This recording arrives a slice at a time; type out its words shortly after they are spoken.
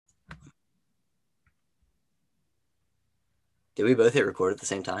Did we both hit record at the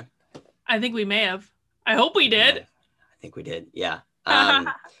same time? I think we may have. I hope we We may have. did. I think we did. Yeah. All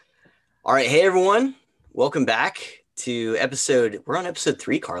right. Hey, everyone. Welcome back to we're on episode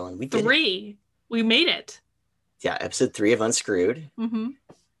 3, Carlin. We did it. 3. We made it. Yeah. Episode 3 of Unscrewed,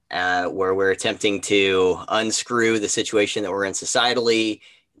 Mm-hmm. where we're attempting to unscrew the situation that we're in societally,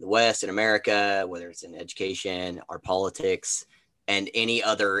 in the West, in America, whether it's in education, our politics, and any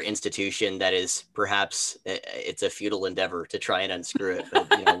other institution that is perhaps it's a futile endeavor to try and unscrew it.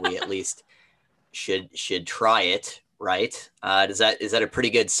 But, we at least should try it, right? Is that a pretty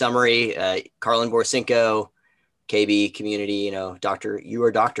good summary? Carlin Borsinko, KB community, you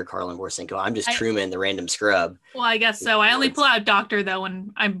are Dr. Carlin Borsinko. I'm just I Truman, the random scrub. well, I guess so. I only pull out doctor though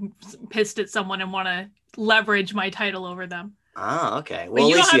when I'm pissed at someone and want to leverage my title over them. Ah, okay. But Well, at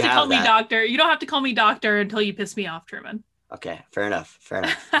you don't least have you to call have me that. doctor. You don't have to call me doctor until you piss me off, Truman. Okay, fair enough. Fair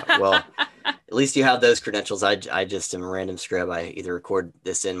enough. Well, at least you have those credentials. I just am a random scrub. I either record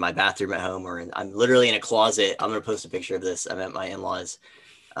this in my bathroom at home I'm literally in a closet. I'm gonna post a picture of this. I'm at my in-laws,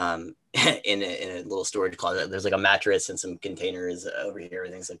 in a little storage closet. There's like a mattress and some containers over here.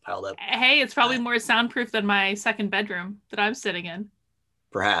 Everything's like piled up. Hey, it's probably Uh, more soundproof than my second bedroom that I'm sitting in.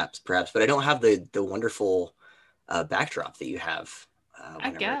 perhaps, but I don't have the wonderful backdrop that you have I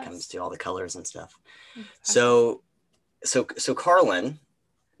whenever it comes guess. to all the colors and stuff. Exactly. So Carlin,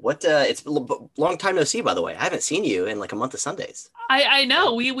 what? It's a long time no see. By the way, I haven't seen you in like a month of Sundays. I know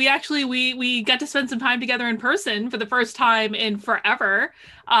So, we actually we got to spend some time together in person for the first time in forever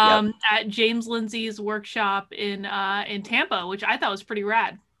yep. at James Lindsay's workshop in Tampa, which I thought was pretty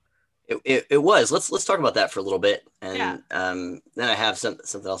rad. It was. Let's talk about that for a little bit, Yeah. and then I have something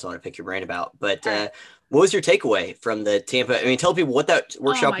else I want to pick your brain about. But All right. what was your takeaway from the Tampa? I mean, tell people what that Oh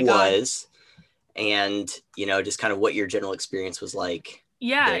workshop my God. was, and just kind of what your general experience was like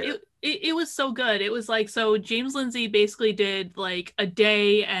Yeah, there. it was so good. It was like so James Lindsay basically did like a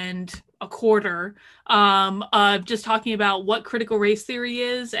day and a quarter of just talking about what critical race theory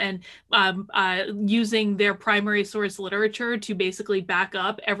is and using their primary source literature to basically back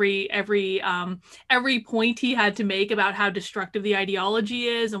up every point he had to make about how destructive the ideology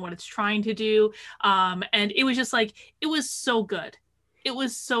is and what it's trying to do. And it was just like it was so good. It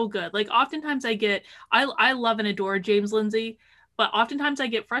was so good. Like oftentimes I love and adore James Lindsay, but oftentimes I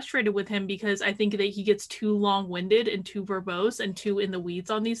get frustrated with him because I think that he gets too long-winded and too verbose and too in the weeds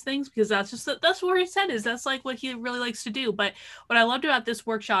on these things because that's where his head is. That's like what he really likes to do. But what I loved about this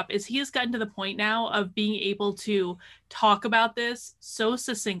workshop is he has gotten to the point now of being able to talk about this so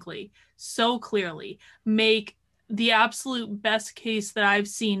succinctly, so clearly, make the absolute best case that I've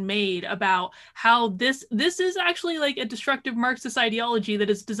seen made about how this is actually like a destructive Marxist ideology that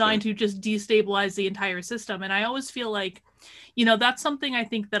is designed Mm, to just destabilize the entire system. And I always feel like that's something I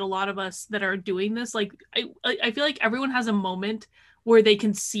think that a lot of us that are doing this, like I feel like everyone has a moment where they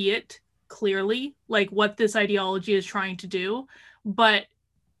can see it clearly, like what this ideology is trying to do, but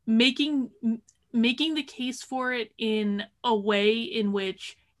making making the case for it in a way in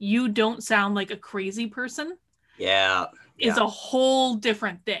which you don't sound like a crazy person yeah. is Yeah. a whole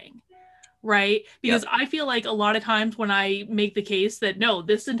different thing, right? Because Yep. I feel like a lot of times when I make the case that no,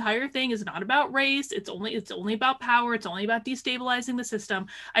 this entire thing is not about race, it's only about power, it's only about destabilizing the system.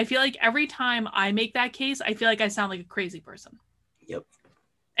 I feel like every time I make that case, I feel like I sound like a crazy person. Yep.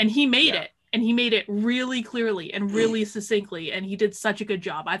 And he made Yeah. it. And he made it really clearly and really succinctly, and he did such a good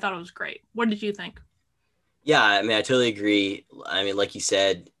job. I thought it was great. What did you think? Yeah. I mean, I totally agree. I mean, like you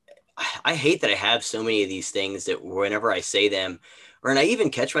said, I hate that I have so many of these things that whenever I say them, and I even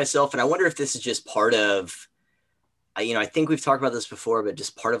catch myself, and I wonder if this is just part of, I think we've talked about this before, but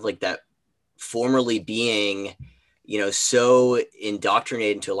just part of like that formerly being, so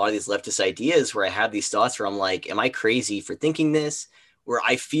indoctrinated into a lot of these leftist ideas where I have these thoughts where I'm like, am I crazy for thinking this? Where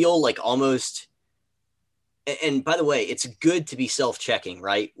I feel like almost, and by the way, it's good to be self-checking,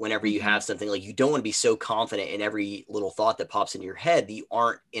 right? Whenever you Mm-hmm. have something like you don't want to be so confident in every little thought that pops into your head that you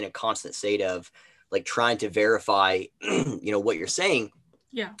aren't in a constant state of like trying to verify, what you're saying.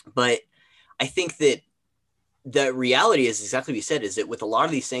 Yeah. But I think that the reality is exactly what you said, is that with a lot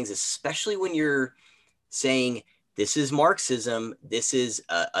of these things, especially when you're saying this is Marxism, this is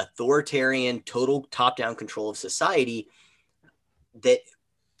authoritarian, total top-down control of society, that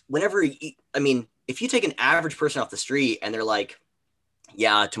whenever, I mean, if you take an average person off the street and they're like,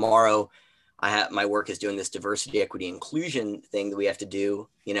 yeah, tomorrow my work is doing this diversity, equity, inclusion thing that we have to do,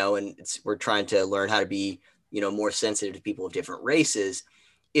 and we're trying to learn how to be, more sensitive to people of different races.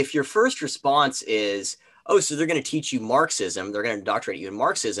 If your first response is, oh, so they're going to teach you Marxism, they're going to indoctrinate you in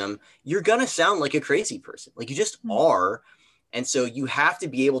Marxism, you're going to sound like a crazy person. Like you just Mm-hmm. are. And so you have to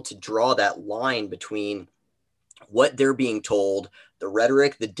be able to draw that line between what they're being told, the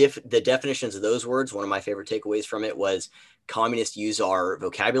rhetoric, the definitions of those words. One of my favorite takeaways from it was communists use our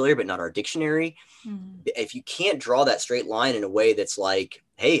vocabulary, but not our dictionary. Mm-hmm. If you can't draw that straight line in a way that's like,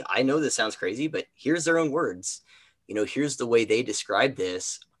 hey, I know this sounds crazy, but here's their own words. Here's the way they describe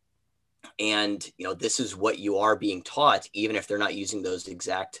this. And, this is what you are being taught, even if they're not using those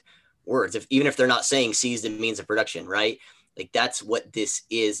exact words, even if they're not saying seize the means of production, right? Like that's what this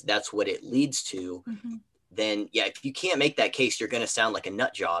is. That's what it leads to. Mm-hmm. Then yeah, if you can't make that case, you're going to sound like a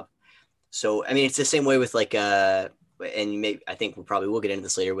nut job. So, I mean, it's the same way with like, and maybe, I think we probably will get into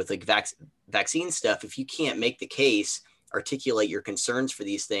this later with like vaccine stuff. If you can't make the case, articulate your concerns for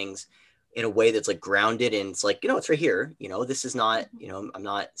these things in a way that's like grounded and it's like, it's right here, this is not, I'm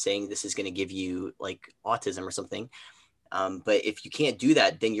not saying this is going to give you like autism or something. But if you can't do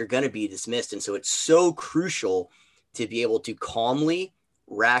that, then you're going to be dismissed. And so it's so crucial to be able to calmly,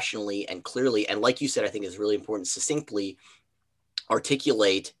 rationally, and clearly, and like you said, I think is really important, succinctly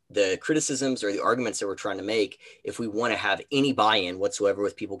articulate the criticisms or the arguments that we're trying to make if we want to have any buy-in whatsoever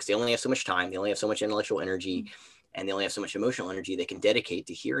with people, because they only have so much time, they only have so much intellectual energy, and they only have so much emotional energy they can dedicate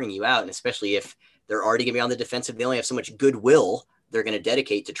to hearing you out. And especially if they're already going to be on the defensive, they only have so much goodwill they're going to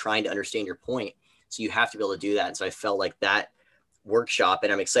dedicate to trying to understand your point. So you have to be able to do that. And so I felt like that workshop,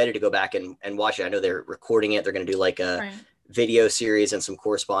 and I'm excited to go back and watch it. I know they're recording it. They're going to do like a video series and some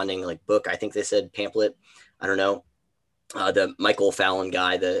corresponding like book. I think they said pamphlet. I don't know. The Michael Fallon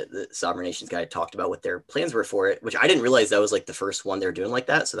guy, the Sovereign Nations guy, talked about what their plans were for it, which I didn't realize that was like the first one they're doing like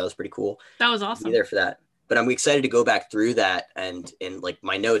that. So that was pretty cool. That was awesome. Be there for that. But I'm excited to go back through that and in like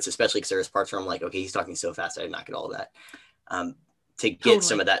my notes, especially because there's parts where I'm like, okay, he's talking so fast, I did not get all of that. To get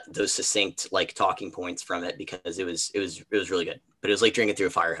some of those succinct like talking points from it, because it was really good. But it was like drinking through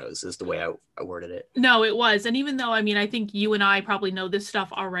a fire hose is the way I worded it. No, it was. And even though, I mean, I think you and I probably know this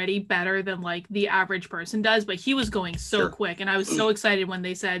stuff already better than like the average person does, but he was going so quick. And I was so excited when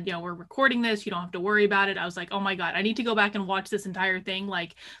they said, we're recording this, you don't have to worry about it. I was like, oh my God, I need to go back and watch this entire thing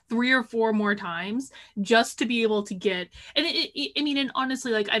like 3 or 4 more times just to be able to get, and I mean, and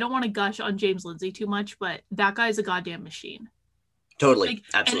honestly, like, I don't want to gush on James Lindsay too much, but that guy's a goddamn machine. Totally. Like,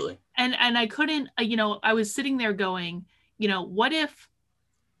 absolutely. And I couldn't, I was sitting there going, what if,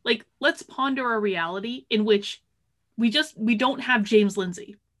 like, let's ponder a reality in which we don't have James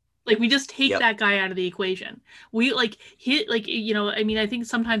Lindsay. Like, we just take that guy out of the equation. We I mean, I think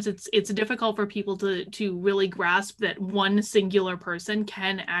sometimes it's difficult for people to really grasp that one singular person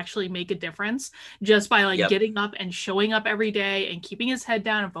can actually make a difference just by like getting up and showing up every day and keeping his head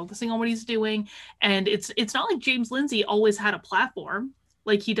down and focusing on what he's doing. And it's not like James Lindsay always had a platform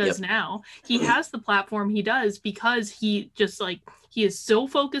like he does now. He has the platform he does because he just like, he is so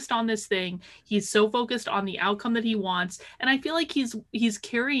focused on this thing. He's so focused on the outcome that he wants. And I feel like he's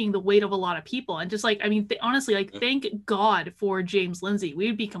carrying the weight of a lot of people. And just like, I mean, honestly, like, thank God for James Lindsay.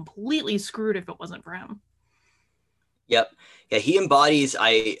 We'd be completely screwed if it wasn't for him. Yep. Yeah, he embodies,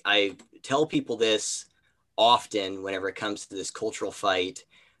 I tell people this often whenever it comes to this cultural fight,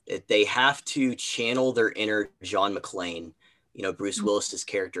 that they have to channel their inner John McClane, Bruce Willis's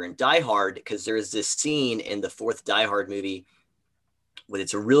character in Die Hard, because there's this scene in the 4th Die Hard movie.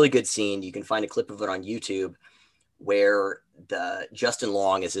 It's a really good scene. You can find a clip of it on YouTube where Justin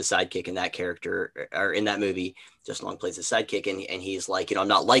Long is his sidekick in that character, or in that movie. Justin Long plays his sidekick, and he's like, I'm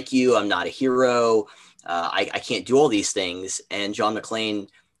not like you. I'm not a hero. I can't do all these things. And John McClane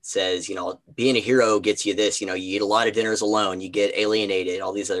says, being a hero gets you this. You eat a lot of dinners alone. You get alienated.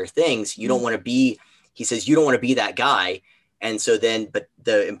 All these other things. You don't want to be. He says you don't want to be that guy. And so then, but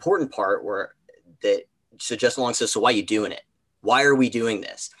the important part so Justin Long says, so why are you doing it? Why are we doing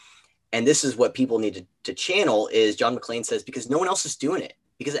this? And this is what people need to channel is John McClane says, because no one else is doing it,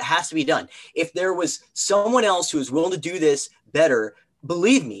 because it has to be done. If there was someone else who is willing to do this better,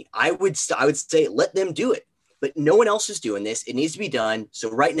 believe me, I would say, let them do it, but no one else is doing this. It needs to be done.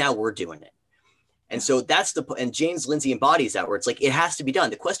 So right now we're doing it. And so and James Lindsay embodies that, where it's like, it has to be done.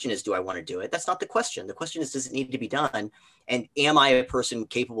 The question is, do I want to do it? That's not the question. The question is, does it need to be done? And am I a person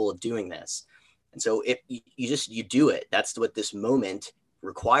capable of doing this? And so if you do it, that's what this moment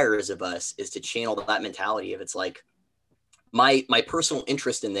requires of us, is to channel that mentality of, it's like, my personal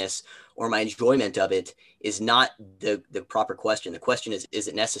interest in this or my enjoyment of it is not the proper question. The question is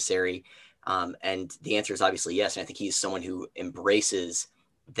it necessary? And the answer is obviously yes. And I think he's someone who embraces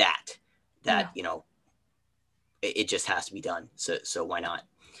that, it just has to be done. So why not?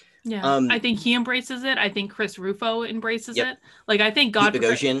 Yeah, I think he embraces it. I think Chris Rufo embraces Yep. it. Like, I thank Pete God for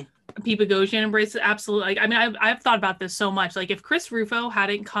Boghossian. Pete Boghossian embraces it. Absolutely. Like, I mean, I've thought about this so much. Like, if Chris Rufo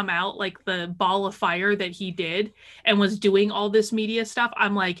hadn't come out like the ball of fire that he did and was doing all this media stuff,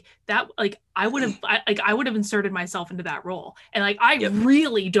 I'm like that. Like, I would have inserted myself into that role, and like, I Yep.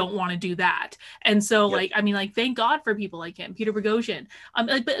 really don't want to do that. And so, Yep. like, I mean, like, thank God for people like him, Peter Boghossian.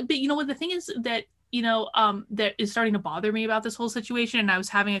 Like, but you know what the thing is that that is starting to bother me about this whole situation. And I was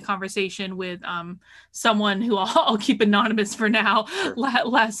having a conversation with someone who I'll keep anonymous for now Sure.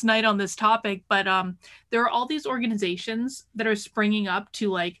 last night on this topic. But there are all these organizations that are springing up to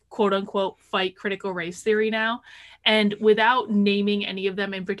like quote unquote fight critical race theory now. And without naming any of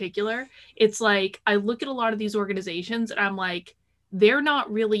them in particular, it's like I look at a lot of these organizations and I'm like, they're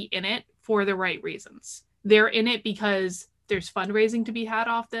not really in it for the right reasons. They're in it because there's fundraising to be had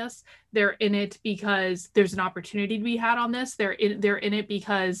off this. They're in it because there's an opportunity to be had on this. They're in it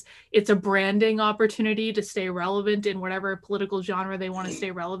because it's a branding opportunity to stay relevant in whatever political genre they want to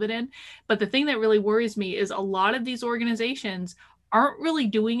stay relevant in. But the thing that really worries me is a lot of these organizations aren't really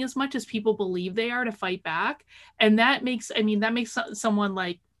doing as much as people believe they are to fight back. And that makes, I mean, that makes someone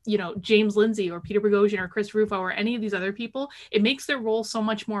like, James Lindsay or Peter Boghossian or Chris Rufo or any of these other people, it makes their role so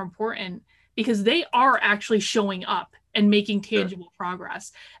much more important because they are actually showing up and making tangible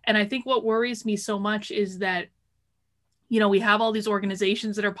progress. And I think what worries me so much is that, we have all these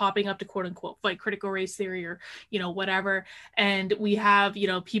organizations that are popping up to quote unquote fight critical race theory or, whatever. And we have,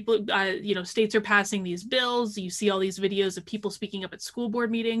 people, states are passing these bills. You see all these videos of people speaking up at school board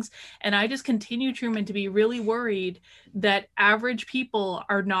meetings. And I just continue, Truman, to be really worried that average people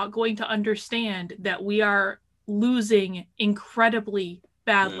are not going to understand that we are losing incredibly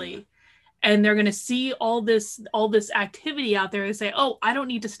badly. And they're going to see all this activity out there and say, oh, I don't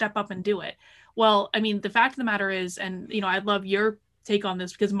need to step up and do it. Well, I mean, the fact of the matter is, and I'd love your take on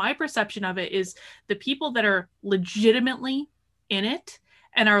this, because my perception of it is the people that are legitimately in it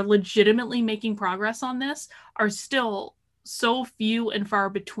and are legitimately making progress on this are still so few and far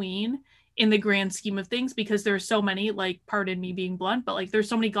between in the grand scheme of things, because there's so many, like, pardon me being blunt, but like there's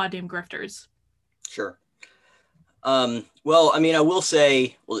so many goddamn grifters. Sure. Well, I mean, I will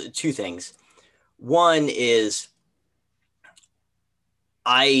say, two things. One is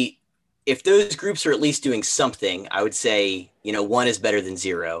if those groups are at least doing something, I would say, one is better than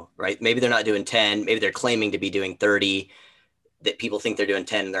zero, right? Maybe they're not doing 10, maybe they're claiming to be doing 30, that people think they're doing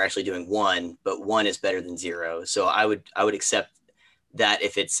 10 and they're actually doing one, but one is better than zero. So I would accept that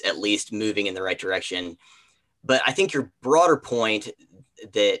if it's at least moving in the right direction. But I think your broader point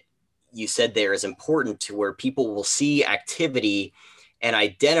that you said there is important, to where people will see activity and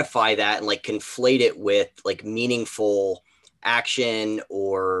identify that and like conflate it with like meaningful action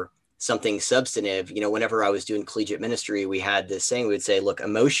or something substantive. Whenever I was doing collegiate ministry, we had this saying, we would say, look,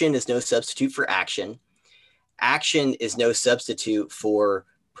 emotion is no substitute for action. Action is no substitute for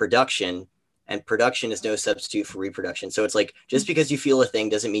production, and production is no substitute for reproduction. So it's like, just because you feel a thing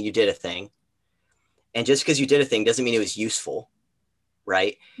doesn't mean you did a thing. And just because you did a thing doesn't mean it was useful.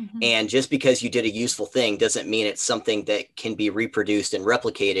 Right. Mm-hmm. And just because you did a useful thing doesn't mean it's something that can be reproduced and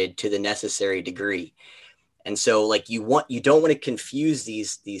replicated to the necessary degree. And so like you don't want to confuse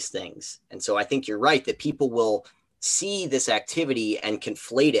these things. And so I think you're right that people will see this activity and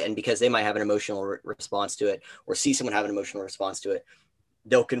conflate it. And because they might have an emotional response to it, or see someone have an emotional response to it,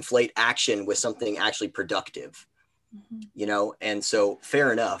 they'll conflate action with something actually productive, And so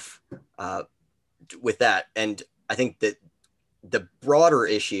fair enough with that. And I think that the broader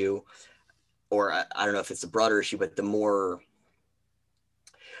issue, or I don't know if it's the broader issue, but the more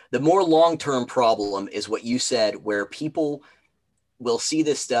long-term problem is what you said, where people will see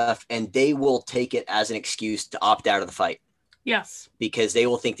this stuff and they will take it as an excuse to opt out of the fight. Yes. Because they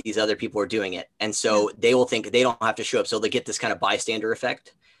will think these other people are doing it. And so they will think they don't have to show up. So they get this kind of bystander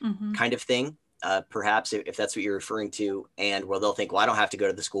effect kind of thing, perhaps, if that's what you're referring to. And they'll think, well, I don't have to go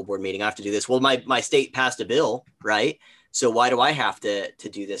to the school board meeting. I have to do this. Well, my state passed a bill, right? So why do I have to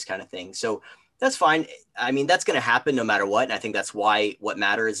do this kind of thing? So that's fine. I mean, that's going to happen no matter what. And I think that's why what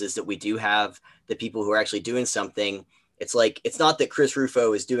matters is that we do have the people who are actually doing something. It's like, it's not that Chris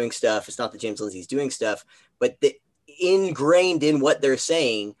Rufo is doing stuff. It's not that James Lindsay is doing stuff, but ingrained in what they're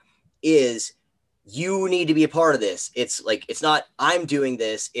saying is you need to be a part of this. It's like, it's not I'm doing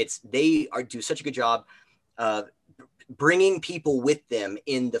this. It's they do such a good job bringing people with them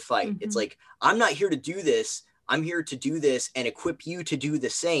in the fight. It's like, I'm not here to do this. I'm here to do this and equip you to do the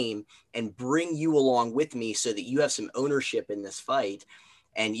same and bring you along with me so that you have some ownership in this fight.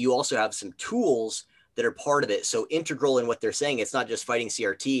 And you also have some tools that are part of it. So integral in what they're saying, it's not just fighting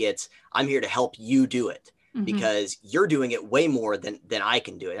CRT. It's I'm here to help you do it. because you're doing it way more than I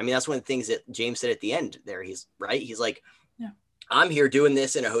can do it. I mean, that's one of the things that James said at the end there. He's right. He's like, I'm here doing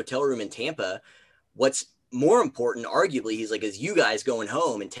this in a hotel room in Tampa. What's more important, arguably, he's like, is you guys going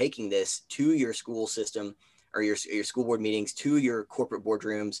home and taking this to your school system or your school board meetings, to your corporate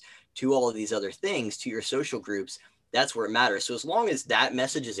boardrooms, to all of these other things, to your social groups. That's where it matters. So as long as that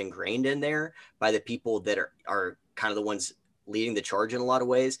message is ingrained in there by the people that are kind of the ones leading the charge in a lot of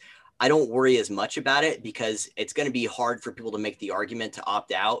ways, I don't worry as much about it, because it's going to be hard for people to make the argument to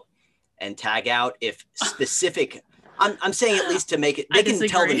opt out and tag out if specific. I'm saying at least to make it, they can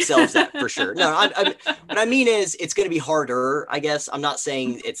tell themselves that for sure. No, what I mean is it's going to be harder, I guess. I'm not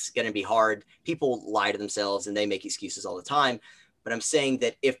saying it's going to be hard. People lie to themselves and they make excuses all the time. But I'm saying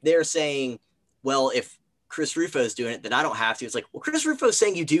that if they're saying, well, if Chris Rufo's doing it, then I don't have to. It's like, well, Chris Rufo's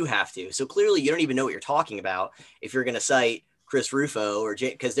saying you do have to. So clearly you don't even know what you're talking about if you're going to cite Chris Rufo or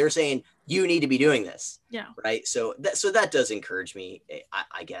because they're saying you need to be doing this. Yeah. Right. So that does encourage me,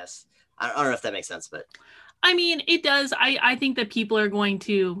 I guess. I don't know if that makes sense, but. I mean, it does. I think that people are going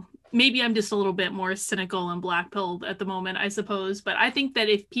to, maybe I'm just a little bit more cynical and black-pilled at the moment, I suppose. But I think that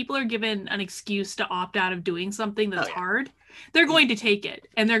if people are given an excuse to opt out of doing something that's hard, they're going to take it.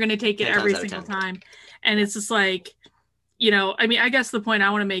 And they're going to take it every single time. And it's just like, I mean, I guess the point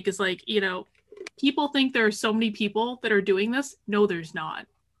I want to make is like, people think there are so many people that are doing this. No, there's not.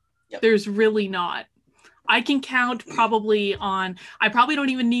 Yep. There's really not. I can count I probably don't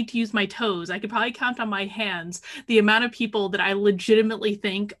even need to use my toes. I could probably count on my hands the amount of people that I legitimately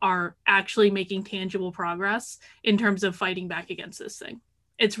think are actually making tangible progress in terms of fighting back against this thing.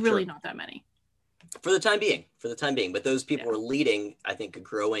 It's really not that many. For the time being. But those people are leading, I think,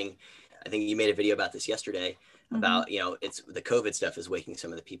 growing. I think you made a video about this yesterday about, it's the COVID stuff is waking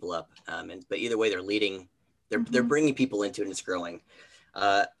some of the people up. But either way, they're leading, they're bringing people into it, and it's growing.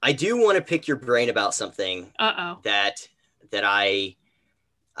 I do want to pick your brain about something that I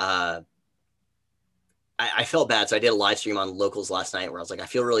felt bad. So I did a live stream on Locals last night where I was like, I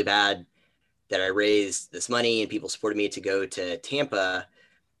feel really bad that I raised this money and people supported me to go to Tampa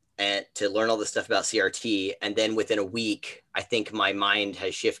and to learn all this stuff about CRT. And then within a week, I think my mind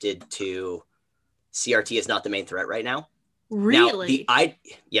has shifted to CRT is not the main threat right now. Really?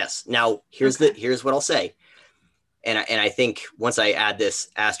 Yes. Now here's what I'll say. And I think once I add this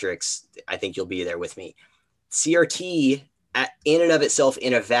asterisk, I think you'll be there with me. CRT in and of itself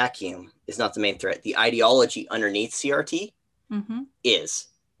in a vacuum is not the main threat. The ideology underneath CRT is.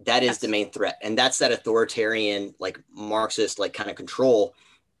 That is the main threat. And that's that authoritarian, like Marxist, like kind of control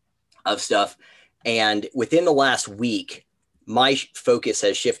of stuff. And within the last week, my focus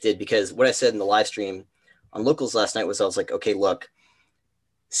has shifted, because what I said in the live stream on Locals last night was I was like, okay, look,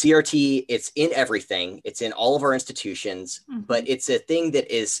 CRT, it's in everything. It's in all of our institutions, but it's a thing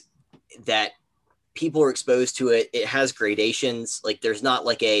that people are exposed to it. It has gradations. Like there's not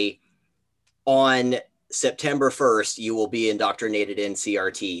like on September 1st, you will be indoctrinated in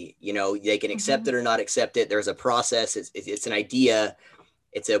CRT. They can accept it or not accept it. There's a process. It's an idea.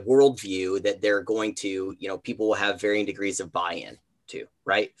 It's a worldview that they're going to, people will have varying degrees of buy-in to,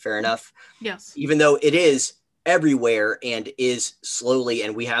 right? Fair enough. Yes. Even though it is everywhere and is slowly,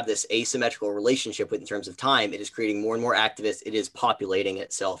 and we have this asymmetrical relationship with in terms of time, it is creating more and more activists. It is populating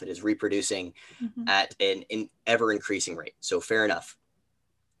itself. It is reproducing at an ever increasing rate. So fair enough.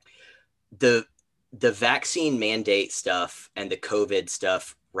 The vaccine mandate stuff and the COVID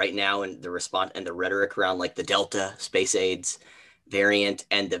stuff right now, and the response and the rhetoric around like the Delta space AIDS variant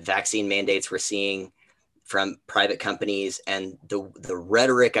and the vaccine mandates we're seeing from private companies, and the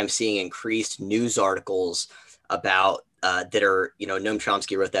rhetoric I'm seeing increased news articles about that are, Noam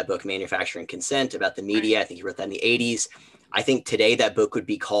Chomsky wrote that book, Manufacturing Consent, about the media. I think he wrote that in the 80s. I think today that book would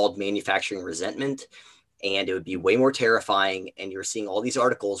be called Manufacturing Resentment, and it would be way more terrifying. And you're seeing all these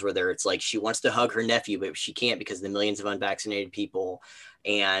articles where it's like she wants to hug her nephew, but she can't because of the millions of unvaccinated people.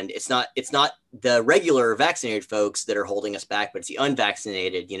 And it's not the regular vaccinated folks that are holding us back, but it's the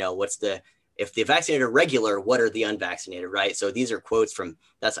unvaccinated. If the vaccinated are regular, what are the unvaccinated, right? So these are quotes from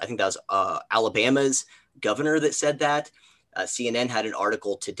I think that was Alabama's governor that said that. CNN had an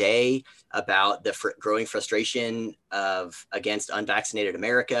article today about the growing frustration against unvaccinated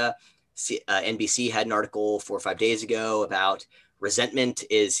America. NBC had an article 4 or 5 days ago about resentment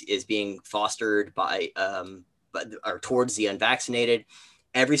is being fostered by or towards the unvaccinated.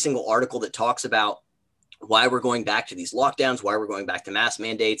 Every single article that talks about why we're going back to these lockdowns, why we're going back to mask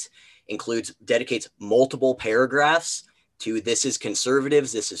mandates, dedicates multiple paragraphs to this is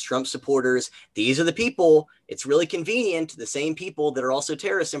conservatives, this is Trump supporters. These are the people. It's really convenient. The same people that are also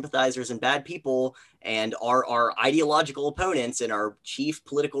terrorist sympathizers and bad people and are our ideological opponents and our chief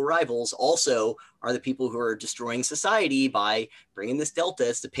political rivals also are the people who are destroying society by bringing this Delta.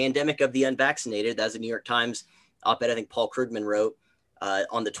 It's the pandemic of the unvaccinated. That's a New York Times op-ed I think Paul Krugman wrote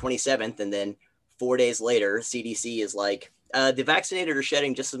on the 27th. And then 4 days later, CDC is like, the vaccinated are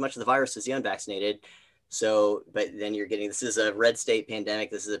shedding just as much of the virus as the unvaccinated. So, but then you're getting, this is a red state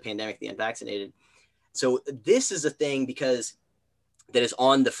pandemic. This is a pandemic of the unvaccinated. So this is a thing because that is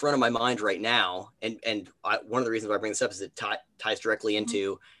on the front of my mind right now. And one of the reasons why I bring this up is it ties directly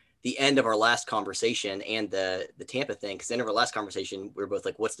into the end of our last conversation and the Tampa thing. Because the end of our last conversation, we were both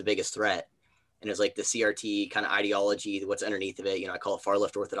like, what's the biggest threat? And it was like the CRT kind of ideology, what's underneath of it. You know, I call it far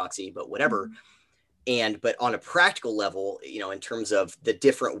left orthodoxy, but whatever. But on a practical level, you know, in terms of the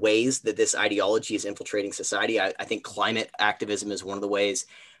different ways that this ideology is infiltrating society, I think climate activism is one of the ways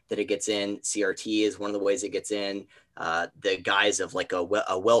that it gets in. CRT is one of the ways it gets in. The guise of like a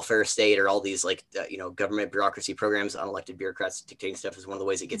welfare state or all these like, you know, government bureaucracy programs, unelected bureaucrats dictating stuff is one of the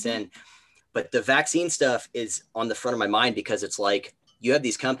ways it gets in. But the vaccine stuff is on the front of my mind because it's like you have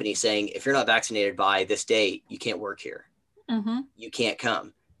these companies saying, if you're not vaccinated by this date, you can't work here. You can't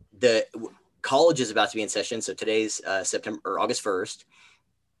come. The college is about to be in session. So today's September or August 1st.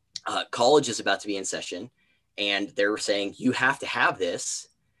 College is about to be in session. And they're saying you have to have this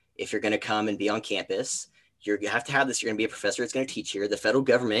if you're going to come and be on campus. You have to have this. You're going to be a professor. It's going to teach here. The federal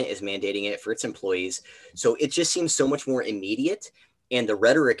government is mandating it for its employees. So it just seems so much more immediate. And the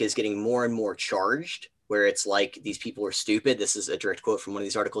rhetoric is getting more and more charged, where it's like these people are stupid. This is a direct quote from one of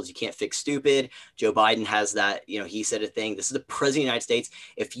these articles. You can't fix stupid. Joe Biden has that, you know, he said a thing. This is the president of the United States.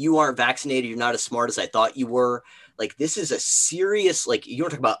 If you aren't vaccinated, you're not as smart as I thought you were. Like, this is a serious, like, you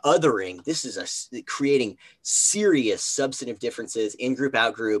want to talk about othering. This is creating serious substantive differences in group,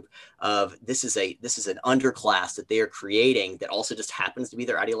 out group of this is an underclass that they are creating that also just happens to be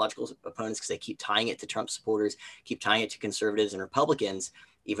their ideological opponents because they keep tying it to Trump supporters, keep tying it to conservatives and Republicans,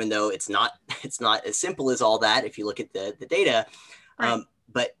 even though it's not as simple as all that if you look at the data. Right.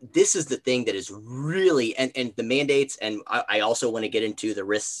 But this is the thing that is really, and the mandates, and I also want to get into the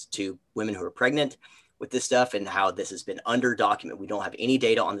risks to women who are pregnant with this stuff and how this has been under documented. We don't have any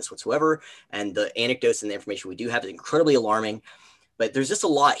data on this whatsoever. And the anecdotes and the information we do have is incredibly alarming, but there's just a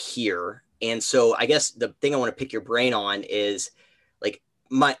lot here. And so I guess the thing I want to pick your brain on is like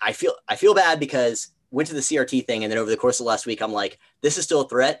I feel bad because went to the CRT thing. And then over the course of the last week, I'm like, this is still a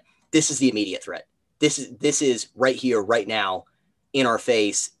threat. This is the immediate threat. This is right here, right now in our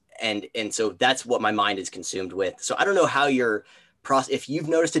face. And so that's what my mind is consumed with. So I don't know how if you've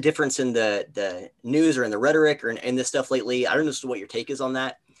noticed a difference in the news or in the rhetoric or in this stuff lately. I don't know what your take is on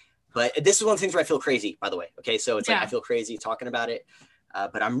that, but this is one of the things where I feel crazy, by the way. Okay. So it's like, I feel crazy talking about it.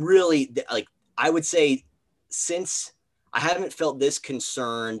 But I'm really like, I would say since I haven't felt this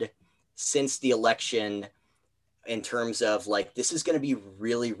concerned since the election in terms of like, this is going to be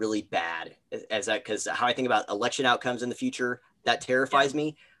really, really bad because how I think about election outcomes in the future, that terrifies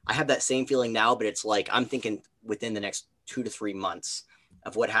me. I have that same feeling now, but it's like, I'm thinking within the next 2 to 3 months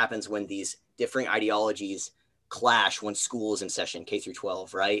of what happens when these different ideologies clash when school is in session, K through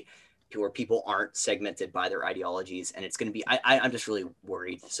 12, right? Where people aren't segmented by their ideologies. And it's going to be, I'm just really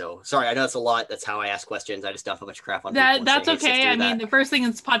worried. So sorry, I know it's a lot. That's how I ask questions. I just dump a bunch of crap on people. That's okay. I mean, the first thing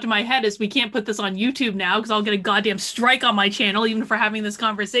that's popped in my head is we can't put this on YouTube now because I'll get a goddamn strike on my channel, even for having this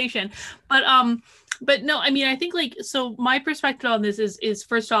conversation. But no, I mean, I think like, so my perspective on this is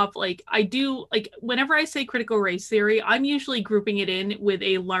first off, like I do like whenever I say critical race theory, I'm usually grouping it in with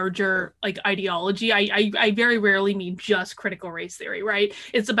a larger like ideology. I very rarely mean just critical race theory, right?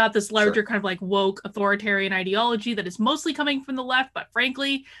 It's about this larger kind of like woke authoritarian ideology that is mostly coming from the left, but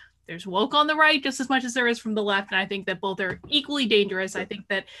frankly, there's woke on the right just as much as there is from the left. And I think that both are equally dangerous. I think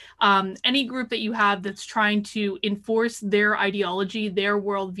that any group that you have that's trying to enforce their ideology, their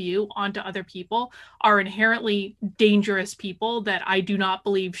worldview onto other people are inherently dangerous people that I do not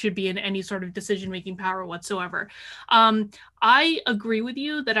believe should be in any sort of decision-making power whatsoever. I agree with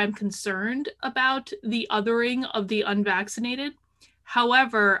you that I'm concerned about the othering of the unvaccinated.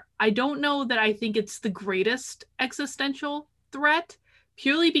 However, I don't know that I think it's the greatest existential threat,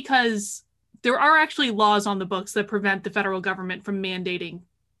 purely because there are actually laws on the books that prevent the federal government from mandating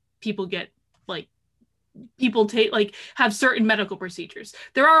people have certain medical procedures.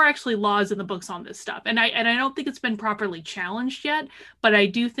 There are actually laws in the books on this stuff. And I don't think it's been properly challenged yet, but I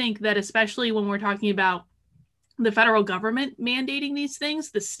do think that especially when we're talking about the federal government mandating these things,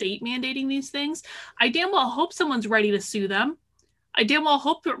 the state mandating these things, I damn well hope someone's ready to sue them. I damn well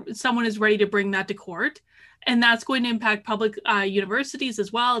hope someone is ready to bring that to court. And that's going to impact public universities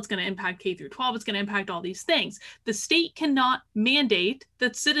as well. It's going to impact K through 12. It's going to impact all these things. The state cannot mandate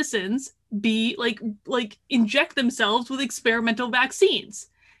that citizens be like inject themselves with experimental vaccines.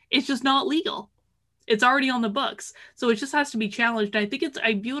 It's just not legal. It's already on the books. So it just has to be challenged. I think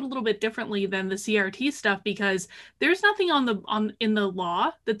I view it a little bit differently than the CRT stuff, because there's nothing in the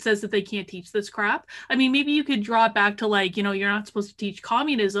law that says that they can't teach this crap. I mean, maybe you could draw it back to, like, you're not supposed to teach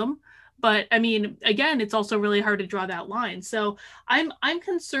communism, but I mean, again, it's also really hard to draw that line. So I'm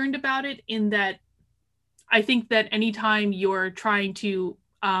concerned about it, in that I think that anytime you're trying to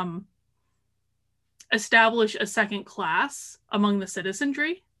establish a second class among the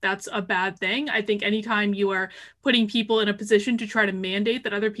citizenry, that's a bad thing. I think anytime you are putting people in a position to try to mandate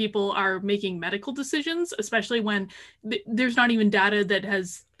that other people are making medical decisions, especially when there's not even data that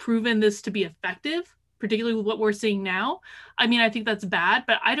has proven this to be effective, particularly with what we're seeing now. I mean, I think that's bad,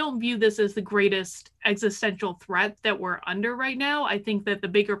 but I don't view this as the greatest existential threat that we're under right now. I think that the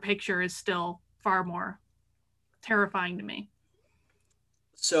bigger picture is still far more terrifying to me.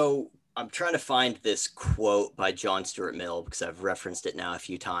 So I'm trying to find this quote by John Stuart Mill, because I've referenced it now a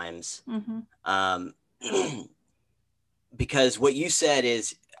few times. Because what you said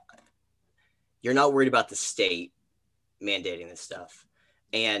is you're not worried about the state mandating this stuff.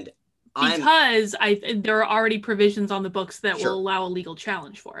 And because there are already provisions on the books that will allow a legal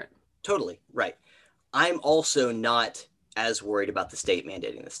challenge for it. Totally, right. I'm also not as worried about the state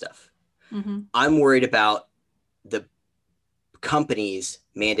mandating this stuff. I'm worried about the companies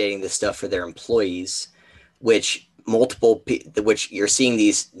mandating this stuff for their employees, which you're seeing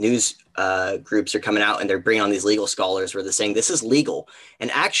these news groups are coming out and they're bringing on these legal scholars where they're saying this is legal. And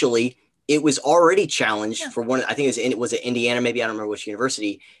actually, it was already challenged for one. I think it was at Indiana, maybe, I don't remember which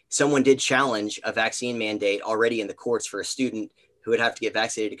university. Someone did challenge a vaccine mandate already in the courts for a student who would have to get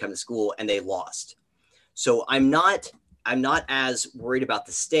vaccinated to come to school, and they lost. So I'm not as worried about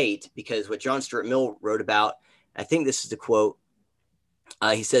the state, because what John Stuart Mill wrote about, I think this is the quote.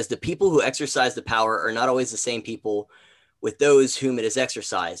 He says, the people who exercise the power are not always the same people with those whom it is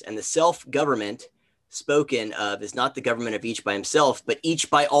exercised. And the self-government spoken of is not the government of each by himself, but each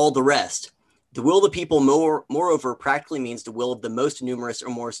by all the rest. The will of the people, moreover, practically means the will of the most numerous or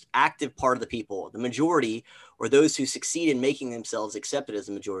most active part of the people, the majority, or those who succeed in making themselves accepted as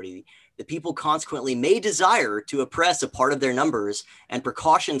the majority. The people consequently may desire to oppress a part of their numbers, and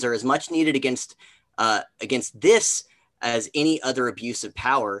precautions are as much needed against this as any other abuse of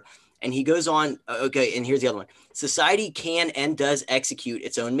power. And he goes on, okay, and here's the other one. Society can and does execute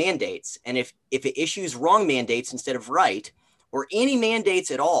its own mandates. And if it issues wrong mandates instead of right, or any mandates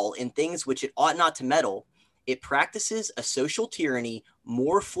at all in things which it ought not to meddle, it practices a social tyranny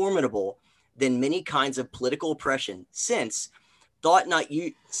more formidable than many kinds of political oppression, since thought not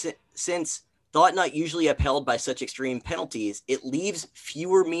usually upheld by such extreme penalties, it leaves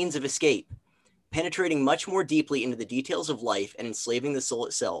fewer means of escape, penetrating much more deeply into the details of life and enslaving the soul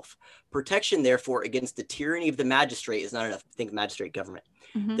itself. Protection, therefore, against the tyranny of the magistrate is not enough. Think magistrate government.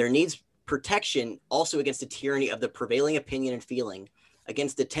 There needs protection also against the tyranny of the prevailing opinion and feeling,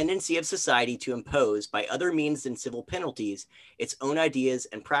 against the tendency of society to impose, by other means than civil penalties, its own ideas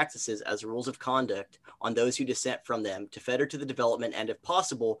and practices as rules of conduct on those who dissent from them, to fetter to the development and, if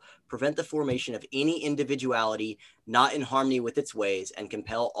possible, prevent the formation of any individuality not in harmony with its ways, and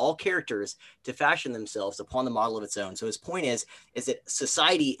compel all characters to fashion themselves upon the model of its own. So his point is that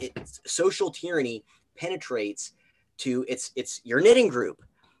society, social tyranny penetrates to it's your knitting group,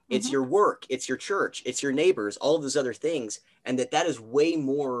 it's your work, it's your church, it's your neighbors, all of those other things, and that is way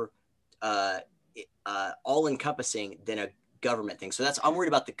more all-encompassing than a government thing. So I'm worried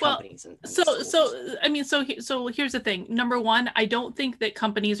about the companies. So here's the thing. Number one, I don't think that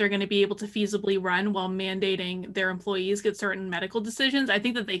companies are going to be able to feasibly run while mandating their employees get certain medical decisions. I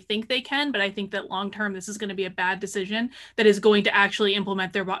think that they think they can, but I think that long-term, this is going to be a bad decision that is going to actually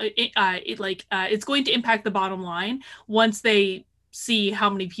implement it's going to impact the bottom line once they see how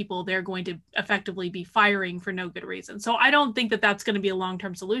many people they're going to effectively be firing for no good reason. So I don't think that that's going to be a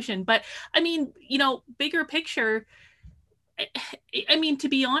long-term solution. But I mean, bigger picture, I mean, to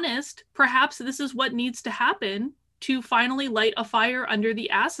be honest, perhaps this is what needs to happen to finally light a fire under the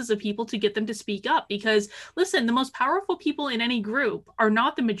asses of people to get them to speak up. Because listen, the most powerful people in any group are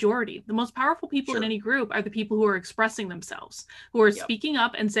not the majority. The most powerful people in any group are the people who are expressing themselves, who are speaking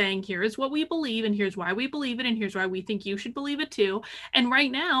up and saying, here's what we believe, and here's why we believe it, and here's why we think you should believe it too. And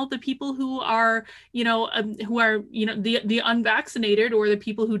right now, the people who are, the unvaccinated, or the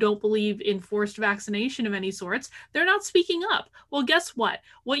people who don't believe in forced vaccination of any sorts, they're not speaking up. Well, guess what?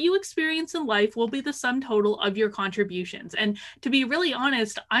 What you experience in life will be the sum total of your contributions. And to be really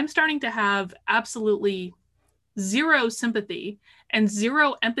honest, I'm starting to have absolutely zero sympathy and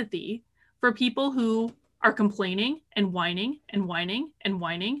zero empathy for people who are complaining and whining and whining and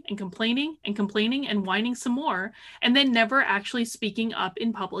whining and complaining and complaining and whining some more, and then never actually speaking up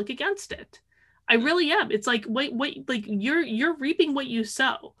in public against it. I really am. It's like, wait, like you're reaping what you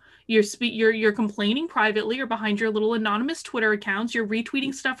sow. You're complaining privately or behind your little anonymous Twitter accounts. You're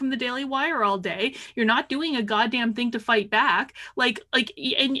retweeting stuff from the Daily Wire all day. You're not doing a goddamn thing to fight back.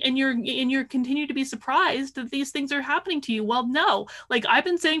 And you're continue to be surprised that these things are happening to you. Well, no. Like I've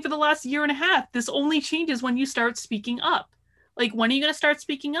been saying for the last year and a half, this only changes when you start speaking up. Like when are you going to start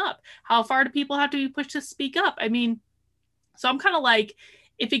speaking up? How far do people have to be pushed to speak up? I mean, so I'm kind of like,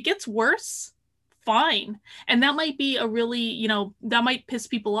 if it gets worse, fine. And that might be a really, that might piss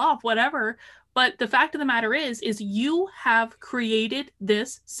people off, whatever. But the fact of the matter is you have created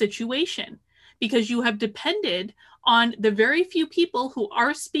this situation because you have depended on the very few people who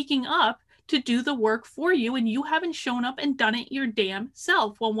are speaking up to do the work for you, and you haven't shown up and done it your damn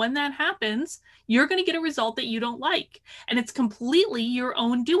self. Well, when that happens, you're going to get a result that you don't like. And it's completely your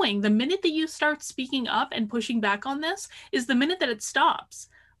own doing. The minute that you start speaking up and pushing back on this is the minute that it stops.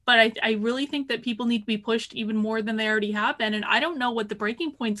 But I really think that people need to be pushed even more than they already have been. And I don't know what the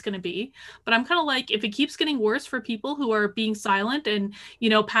breaking point's going to be, but I'm kind of like, if it keeps getting worse for people who are being silent and,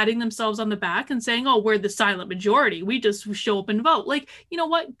 patting themselves on the back and saying, oh, we're the silent majority, we just show up and vote. Like, you know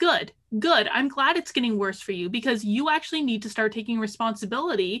what? Good. I'm glad it's getting worse for you because you actually need to start taking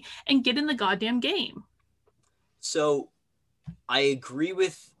responsibility and get in the goddamn game. So I agree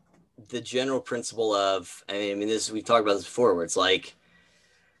with the general principle of, I mean, we've talked about this before, where it's like,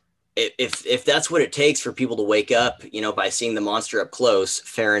 if that's what it takes for people to wake up, by seeing the monster up close,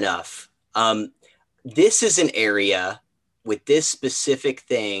 fair enough. This is an area with this specific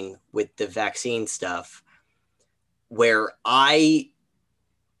thing with the vaccine stuff where I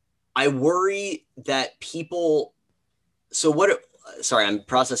worry that people. So sorry, I'm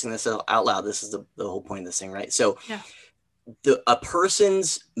processing this out loud. This is the whole point of this thing, right? So yeah. A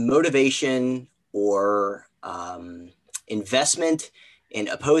person's motivation or investment in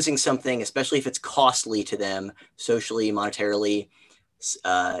opposing something, especially if it's costly to them socially, monetarily,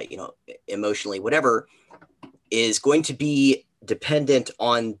 emotionally, whatever, is going to be dependent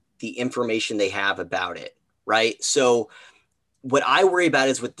on the information they have about it, right? So what I worry about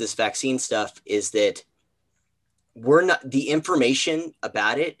is with this vaccine stuff is that the information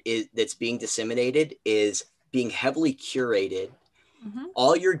about it that's being disseminated is being heavily curated. Mm-hmm.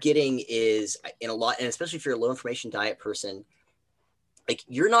 All you're getting is in a lot, and especially if you're a low information diet person, like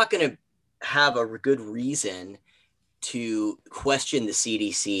you're not going to have a good reason to question the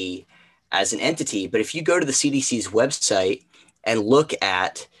CDC as an entity. But if you go to the CDC's website and look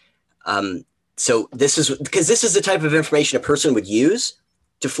at, so this is the type of information a person would use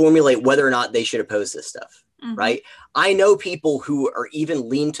to formulate whether or not they should oppose this stuff, mm-hmm. right? I know people who are even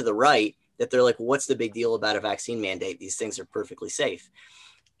lean to the right that they're like, well, what's the big deal about a vaccine mandate? These things are perfectly safe.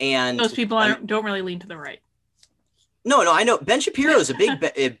 And those people don't really lean to the right. No, I know Ben Shapiro is a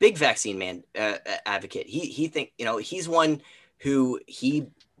big vaccine advocate. He think he's one who he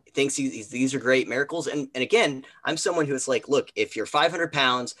thinks these are great miracles. And again, I'm someone who is like, look, if you're 500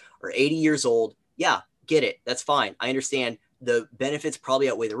 pounds or 80 years old, yeah, get it. That's fine. I understand the benefits probably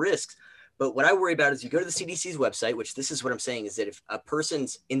outweigh the risks. But what I worry about is you go to the CDC's website, which this is what I'm saying is that if a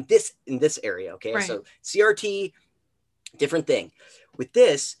person's in this area, okay, right. So CRT, different thing. With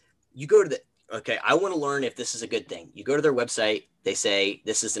this, you go to okay, I want to learn if this is a good thing. You go to their website, they say,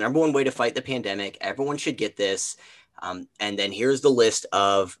 this is the number one way to fight the pandemic. Everyone should get this. And then here's the list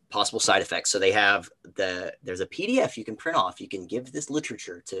of possible side effects. So they have there's a PDF you can print off. You can give this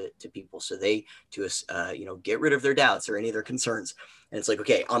literature to people so get rid of their doubts or any of their concerns. And it's like,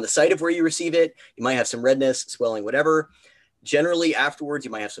 okay, on the site of where you receive it, you might have some redness, swelling, whatever. Generally afterwards,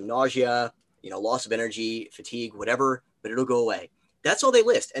 you might have some nausea, loss of energy, fatigue, whatever, but it'll go away. That's all they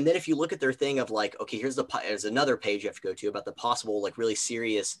list. And then if you look at their thing of like, okay, there's another page you have to go to about the possible, like really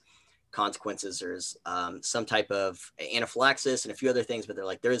serious consequences. There's some type of anaphylaxis and a few other things, but they're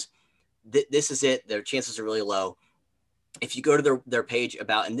like, this is it. Their chances are really low. If you go to their page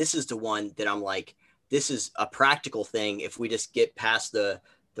about, and this is the one that I'm like, this is a practical thing. If we just get past the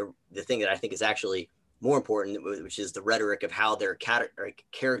thing that I think is actually more important, which is the rhetoric of how they're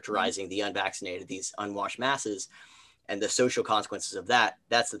characterizing the unvaccinated, these unwashed masses, and the social consequences of that.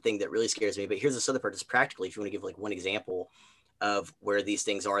 That's the thing that really scares me. But here's this other part, just practically, if you want to give like one example of where these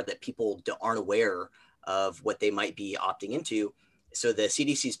things are that people aren't aware of what they might be opting into. So the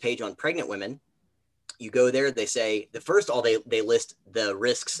CDC's page on pregnant women, you go there, they say they list the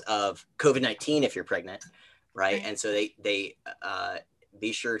risks of COVID-19 if you're pregnant, right? And so they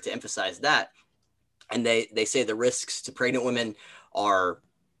be sure to emphasize that. and they say the risks to pregnant women are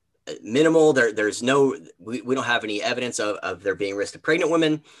minimal. There's no, we don't have any evidence of there being risk to pregnant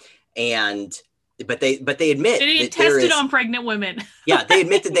women, and but they admit they that tested there is, on pregnant women. Yeah, they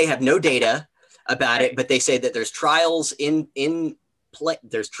admit that they have no data about it, but they say that there's trials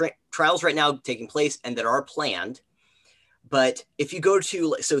there's trials right now taking place and that are planned. But if you go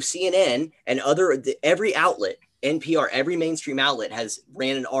to CNN and every outlet, NPR, every mainstream outlet has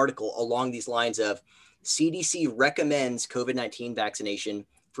ran an article along these lines of CDC recommends COVID-19 vaccination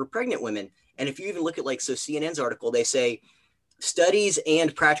for pregnant women. And if you even look at CNN's article, they say studies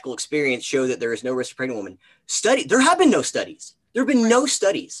and practical experience show that there is no risk to pregnant women. There have been no studies. There have been no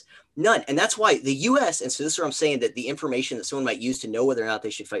studies, none. And that's why the US, and so this is where I'm saying that the information that someone might use to know whether or not they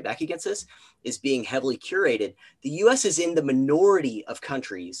should fight back against this is being heavily curated. The US is in the minority of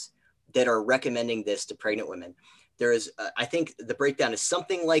countries that are recommending this to pregnant women. There is, I think the breakdown is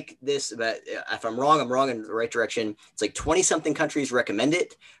something like this, but if I'm wrong in the right direction. It's like 20 something countries recommend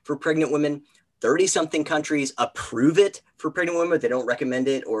it for pregnant women. 30 something countries approve it for pregnant women, but they don't recommend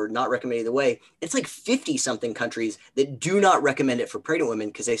it or not recommend it either way. It's like 50 something countries that do not recommend it for pregnant women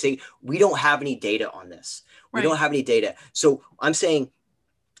because they say, we don't have any data on this. We don't have any data. So I'm saying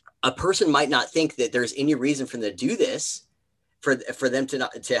a person might not think that there's any reason for them to do this, for them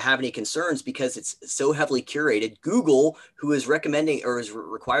to have any concerns because it's so heavily curated. Google, who is recommending or is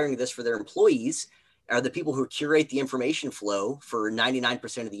requiring this for their employees, are the people who curate the information flow for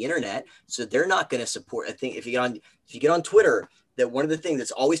 99% of the internet. So they're not going to support. I think if you get on Twitter, that one of the things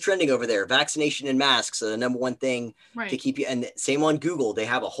that's always trending over there, vaccination and masks are the number one thing to keep you. And same on Google, they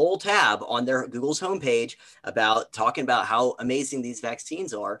have a whole tab on their Google's homepage about talking about how amazing these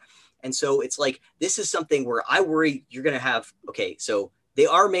vaccines are. And so it's like, this is something where I worry you're going to have, okay, so they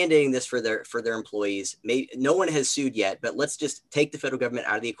are mandating this for their employees. No one has sued yet, but let's just take the federal government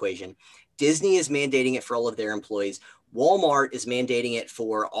out of the equation. Disney is mandating it for all of their employees. Walmart is mandating it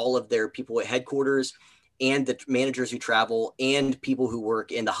for all of their people at headquarters and the managers who travel and people who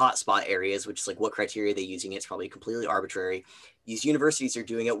work in the hotspot areas, which is like what criteria they're using. It's probably completely arbitrary. These universities are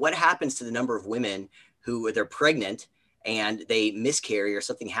doing it. What happens to the number of women who they're pregnant and they miscarry or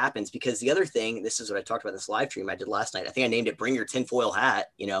something happens? Because the other thing, this is what I talked about in this live stream I did last night. I think I named it Bring Your Tinfoil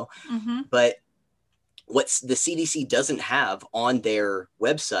Hat, but what the CDC doesn't have on their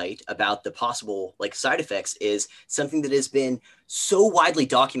website about the possible side effects is something that has been so widely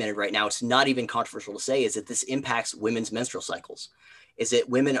documented right now. It's not even controversial to say is that this impacts women's menstrual cycles. Is that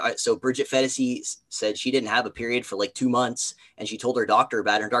women are, so Bridget Fetisi said she didn't have a period for 2 months and she told her doctor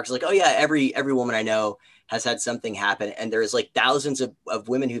about it. Her doctor's like, oh yeah, every woman I know has had something happen. And there's thousands of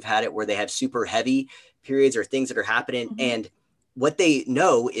women who've had it where they have super heavy periods or things that are happening. Mm-hmm. And what they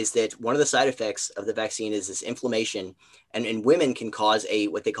know is that one of the side effects of the vaccine is this inflammation, and women can cause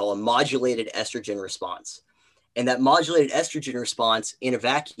what they call a modulated estrogen response. And that modulated estrogen response in a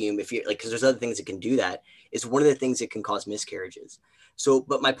vacuum, if you because there's other things that can do that, is one of the things that can cause miscarriages. So,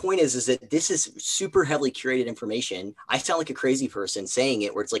 but my point is that this is super heavily curated information. I sound like a crazy person saying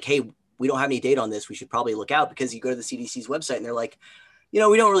it, where it's like, hey, we don't have any data on this. We should probably look out, because you go to the CDC's website and they're like, we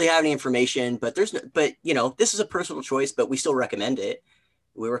don't really have any information, but this is a personal choice, but we still recommend it.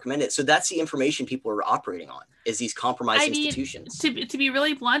 We recommend it. So that's the information people are operating on, is these compromised institutions. To be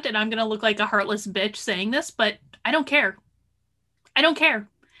really blunt, and I'm going to look like a heartless bitch saying this, but I don't care. I don't care.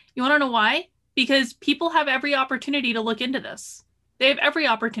 You want to know why? Because people have every opportunity to look into this. They have every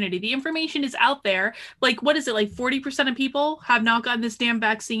opportunity. The information is out there. What is it? 40% of people have not gotten this damn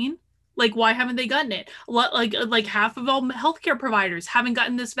vaccine. Why haven't they gotten it? Half of all healthcare providers haven't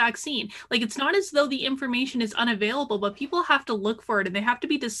gotten this vaccine. It's not as though the information is unavailable, but people have to look for it, and they have to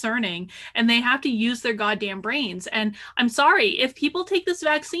be discerning, and they have to use their goddamn brains. And I'm sorry, if people take this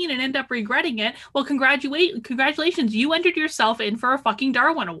vaccine and end up regretting it, well, congratulations, you entered yourself in for a fucking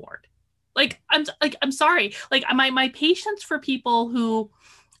Darwin Award. I'm sorry. My patience for people who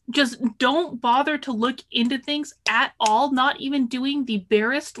just don't bother to look into things at all, not even doing the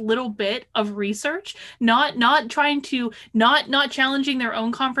barest little bit of research, not challenging their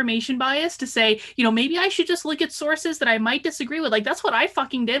own confirmation bias to say, maybe I should just look at sources that I might disagree with. That's what I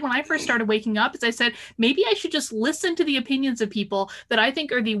fucking did when I first started waking up, is I said, maybe I should just listen to the opinions of people that I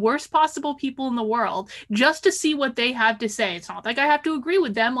think are the worst possible people in the world, just to see what they have to say. It's not like I have to agree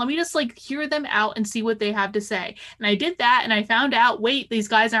with them. Let me just hear them out and see what they have to say. And I did that, and I found out, wait, these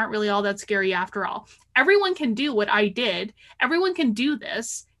guys aren't really all that scary after all. Everyone can do what I did. Everyone can do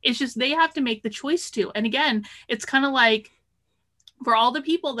this. It's just they have to make the choice to. And again, it's kind of for all the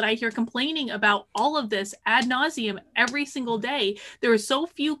people that I hear complaining about all of this ad nauseum every single day, there are so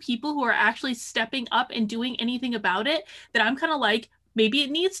few people who are actually stepping up and doing anything about it, that I'm kind of Maybe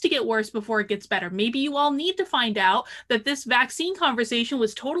it needs to get worse before it gets better. Maybe you all need to find out that this vaccine conversation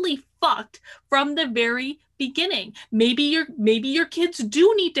was totally fucked from the very beginning. Maybe your kids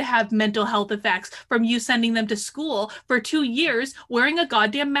do need to have mental health effects from you sending them to school for 2 years wearing a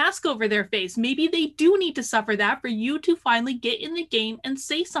goddamn mask over their face. Maybe they do need to suffer that for you to finally get in the game and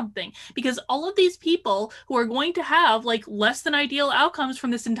say something. Because all of these people who are going to have like less than ideal outcomes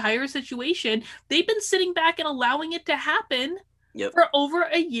from this entire situation, they've been sitting back and allowing it to happen. Yep. For over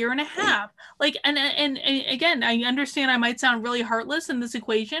a year and a half. Like, and again, I understand I might sound really heartless in this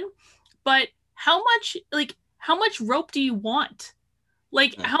equation, but how much rope do you want?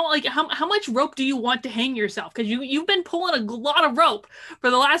 How much rope do you want to hang yourself? Because you've been pulling a lot of rope for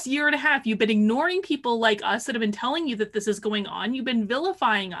the last year and a half. You've been ignoring people like us that have been telling you that this is going on. You've been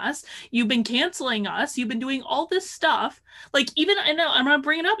vilifying us. You've been canceling us. You've been doing all this stuff. Like, even, I know I'm gonna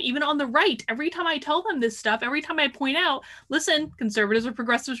bring it up, even on the right, every time I tell them this stuff, every time I point out, listen, conservatives or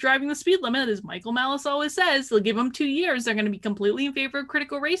progressives driving the speed limit, as Michael Malice always says, they'll give them 2 years. They're going to be completely in favor of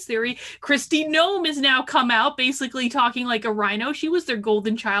critical race theory. Kristi Noem has now come out basically talking like a rhino. She was their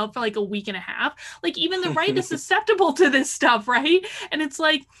golden child for like a week and a half. Like, even the right is susceptible to this stuff, right? And it's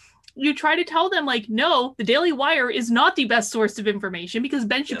like, you try to tell them, like, no, the Daily Wire is not the best source of information because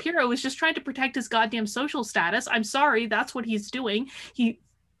Ben Shapiro is just trying to protect his goddamn social status. I'm sorry, that's what he's doing. He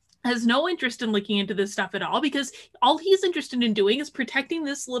has no interest in looking into this stuff at all because all he's interested in doing is protecting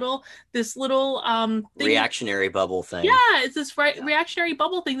this little thing. Reactionary bubble thing. Yeah, it's this reactionary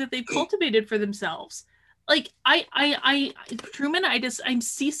bubble thing that they've cultivated for themselves. Like, Truman, I'm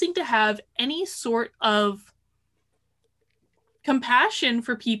ceasing to have any sort of compassion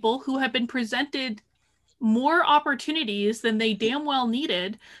for people who have been presented more opportunities than they damn well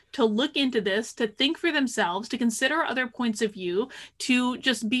needed to look into this, to think for themselves, to consider other points of view, to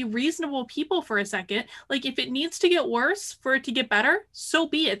just be reasonable people for a second. Like, if it needs to get worse for it to get better, so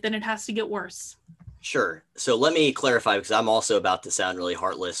be it, then it has to get worse. Sure. So let me clarify, because I'm also about to sound really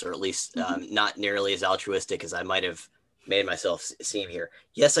heartless, or at least not nearly as altruistic as I might have made myself seem here.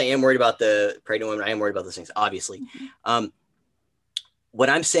 Yes, I am worried about the pregnant women. I am worried about those things, obviously. What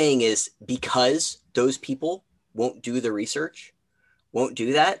I'm saying is, because those people won't do the research, won't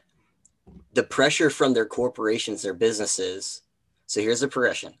do that, the pressure from their corporations, their businesses. So here's the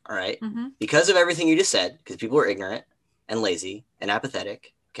progression. All right. Because of everything you just said, because people are ignorant and lazy and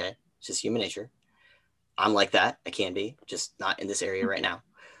apathetic. Okay. It's just human nature. I'm like that. I can be, just not in this area right now.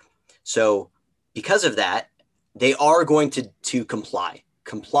 So because of that, they are going to comply.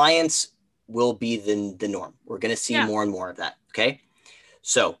 Compliance will be the norm. We're going to see more and more of that. Okay.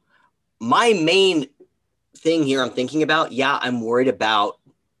 So my main thing here I'm thinking about, I'm worried about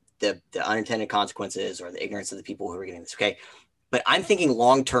the unintended consequences or the ignorance of the people who are getting this. Okay. But I'm thinking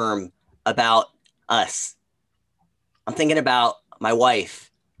long-term about us. I'm thinking about my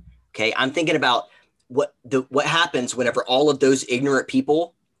wife. Okay. I'm thinking about what happens whenever all of those ignorant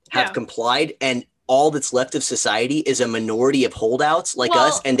people have complied, and all that's left of society is a minority of holdouts like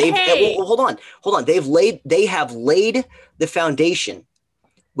us. And they've hold on. They have laid the foundation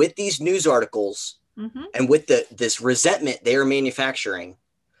with these news articles and with this resentment they are manufacturing.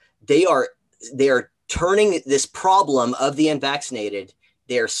 They are turning this problem of the unvaccinated.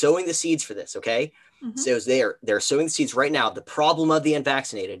 They are sowing the seeds for this. Okay. So they're sowing the seeds right now, the problem of the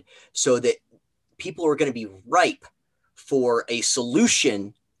unvaccinated, so that people are going to be ripe for a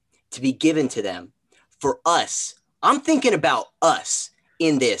solution to be given to them. For us, I'm thinking about us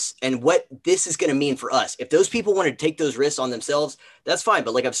in this and what this is going to mean for us. If those people want to take those risks on themselves, that's fine.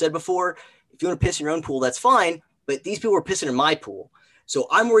 But like I've said before, if you want to piss in your own pool, that's fine. But these people are pissing in my pool. So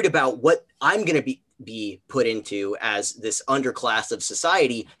I'm worried about what I'm going to be put into as this underclass of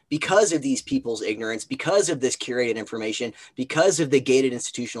society because of these people's ignorance, because of this curated information, because of the gated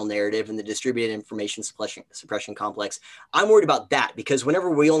institutional narrative and the distributed information suppression complex. I'm worried about that, because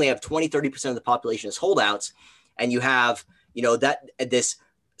whenever we only have 20-30% of the population as holdouts, and you have, that this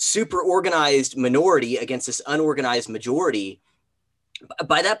super organized minority against this unorganized majority,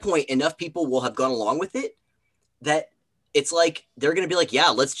 by that point, enough people will have gone along with it that it's like they're going to be like, yeah,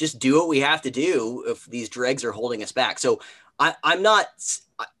 let's just do what we have to do if these dregs are holding us back. So I'm not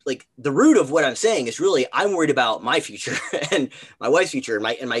like, the root of what I'm saying is really, I'm worried about my future and my wife's future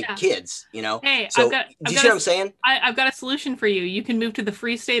and my kids, Hey, so do you see what I'm saying? I've got a solution for you. You can move to the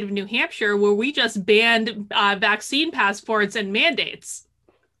free state of New Hampshire, where we just banned vaccine passports and mandates.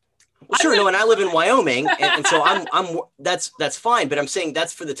 Well, sure. No, and I live in Wyoming. And so that's fine. But I'm saying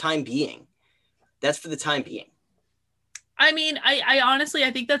that's for the time being. I mean, I honestly,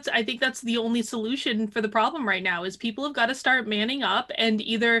 I think that's the only solution for the problem right now is people have got to start manning up and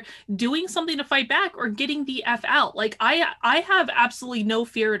either doing something to fight back or getting the F out. Like I have absolutely no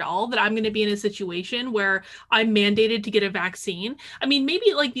fear at all that I'm going to be in a situation where I'm mandated to get a vaccine. I mean,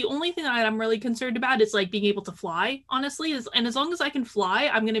 maybe like the only thing that I'm really concerned about is like being able to fly, honestly, is, and as long as I can fly,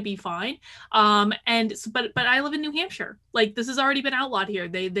 I'm going to be fine. But I live in New Hampshire. Like this has already been outlawed here.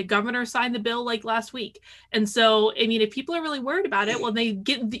 The governor signed the bill like last week. And so, I mean, if people are really worried about it, well, they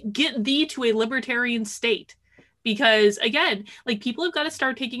get thee to a libertarian state. Because again, like people have got to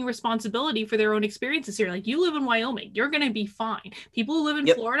start taking responsibility for their own experiences here. Like you live in Wyoming, you're going to be fine. People who live in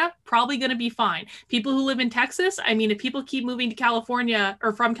Yep. Florida, probably going to be fine. People who live in Texas, I mean, if people keep moving to California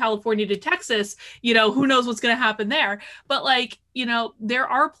or from California to Texas, you know, who knows what's going to happen there. But like, you know, there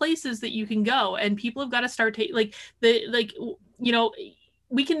are places that you can go and people have got to start taking you know,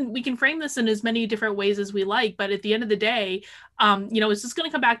 we can frame this in as many different ways as we like, but at the end of the day, you know, it's just going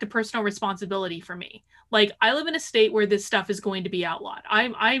to come back to personal responsibility for me. Like I live in a state where this stuff is going to be outlawed.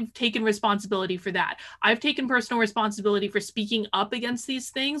 I've taken responsibility for that. I've taken personal responsibility for speaking up against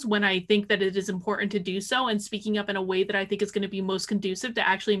these things when I think that it is important to do so, and speaking up in a way that I think is going to be most conducive to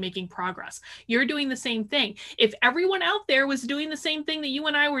actually making progress. You're doing the same thing. If everyone out there was doing the same thing that you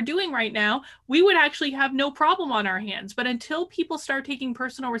and I were doing right now, we would actually have no problem on our hands. But until people start taking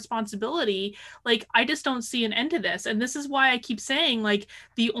personal responsibility, like I just don't see an end to this. And this is why I keep saying, like,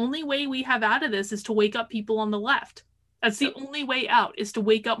 the only way we have out of this is to wake up people on the left. That's the only way out, is to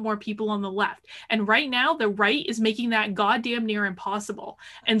wake up more people on the left. And right now, the right is making that goddamn near impossible.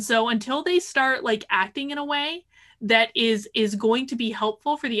 And so until they start like acting in a way that is going to be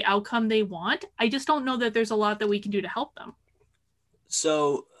helpful for the outcome they want, I just don't know that there's a lot that we can do to help them.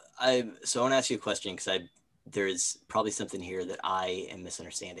 So I want to ask you a question, because there's probably something here that I am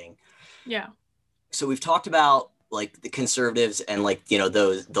misunderstanding. Yeah. So we've talked about like the conservatives and like, you know,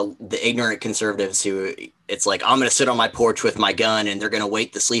 the ignorant conservatives who it's like, I'm going to sit on my porch with my gun and they're going to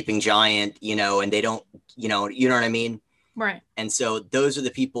wake the sleeping giant, you know, and they don't, you know what I mean? Right. And so those are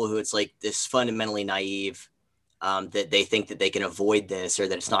the people who it's like this fundamentally naive, that they think that they can avoid this or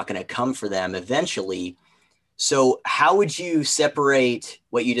that it's not going to come for them eventually. So how would you separate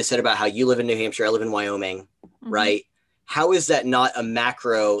what you just said about how you live in New Hampshire, I live in Wyoming, right? How is that not a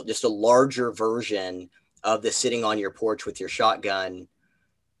macro, just a larger version of the sitting on your porch with your shotgun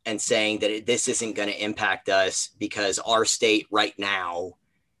and saying that this isn't going to impact us because our state right now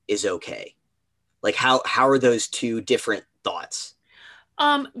is okay? Like how are those two different thoughts?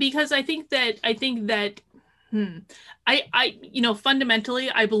 Because I think that you know,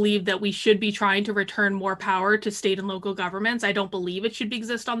 fundamentally, I believe that we should be trying to return more power to state and local governments. I don't believe it should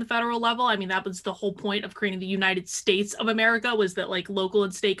exist on the federal level. I mean, that was the whole point of creating the United States of America, was that like local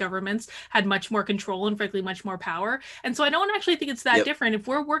and state governments had much more control and frankly much more power. And so I don't actually think it's that different. If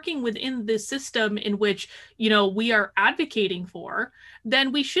we're working within this system in which, you know, we are advocating for,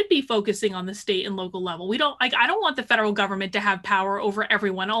 then we should be focusing on the state and local level. We don't like, I don't want the federal government to have power over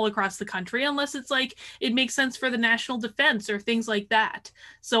everyone all across the country unless it's like it makes sense for the national defense or things like that.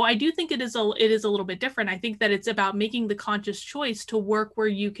 So I do think it is a little bit different. I think that it's about making the conscious choice to work where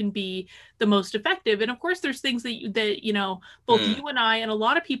you can be the most effective. And of course, there's things that you know, both you and I and a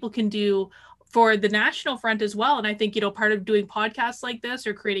lot of people can do for the national front as well. And I think, you know, part of doing podcasts like this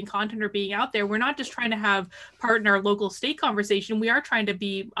or creating content or being out there, we're not just trying to have part in our local state conversation. We are trying to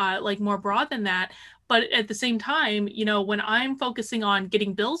be like more broad than that. But at the same time, you know, when I'm focusing on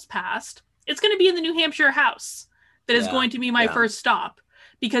getting bills passed, it's going to be in the New Hampshire House that is going to be my first stop,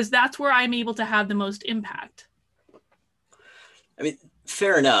 because that's where I'm able to have the most impact. I mean,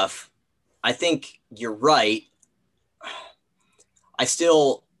 fair enough. I think you're right. I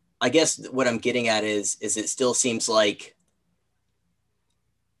guess what I'm getting at is it still seems like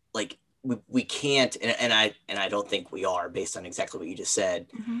we can't, and I don't think we are, based on exactly what you just said,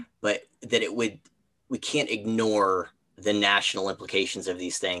 but that we can't ignore the national implications of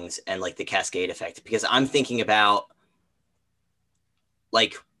these things and like the cascade effect, because I'm thinking about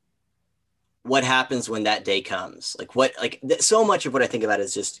like what happens when that day comes. So much of what I think about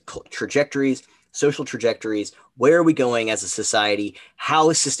is just trajectories, social trajectories. Where are we going as a society?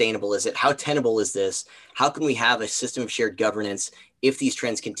 How sustainable is it? How tenable is this? How can we have a system of shared governance if these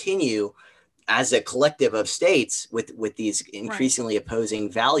trends continue as a collective of states with these increasingly opposing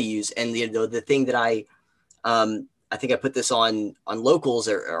values? And the thing that I think I put this on Locals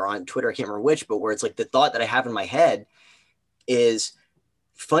or on Twitter, I can't remember which, but where it's like the thought that I have in my head is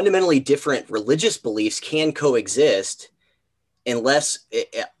fundamentally different religious beliefs can coexist unless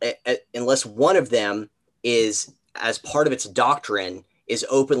one of them is, as part of its doctrine, is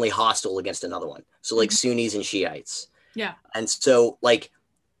openly hostile against another one. So like Sunnis and Shiites, Yeah. And so, like,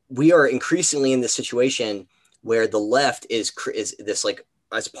 we are increasingly in this situation where the left is this, like,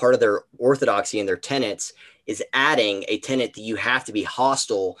 as part of their orthodoxy and their tenets, is adding a tenet that you have to be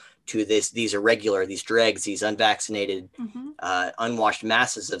hostile to these irregular, these dregs, these unvaccinated, unwashed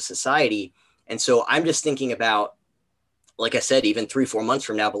masses of society. And so I'm just thinking about, like I said, even 3-4 months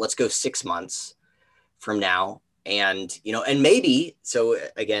from now, but let's go 6 months from now. And, and maybe, so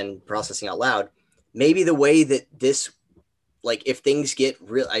again, processing out loud, maybe the way that this, like, if things get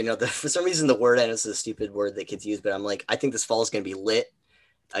real, I know that for some reason the word, I know it's a stupid word that kids use, but I'm like, I think this fall is going to be lit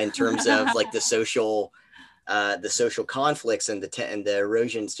in terms of like the social conflicts and the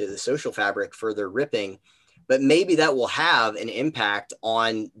erosions to the social fabric further ripping. But maybe that will have an impact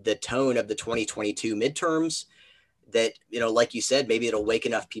on the tone of the 2022 midterms. That, like you said, maybe it'll wake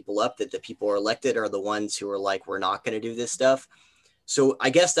enough people up that the people who are elected are the ones who are like, we're not going to do this stuff. So I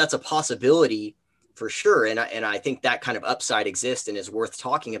guess that's a possibility for sure. And I think that kind of upside exists and is worth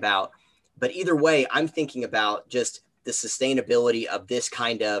talking about. But either way, I'm thinking about just the sustainability of this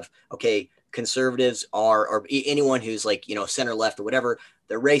kind of, okay, conservatives are, or anyone who's like, center left or whatever,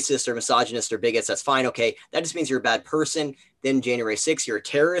 they're racist or misogynist or bigots. That's fine. Okay. That just means you're a bad person. Then January 6th, you're a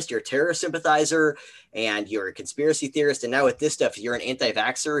terrorist, you're a terrorist sympathizer, and you're a conspiracy theorist. And now with this stuff, you're an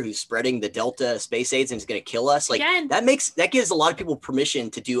anti-vaxxer who's spreading the Delta space AIDS and is going to kill us. Like, Again, that gives a lot of people permission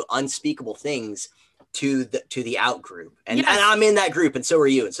to do unspeakable things to the out group. And, yes. and I'm in that group, and so are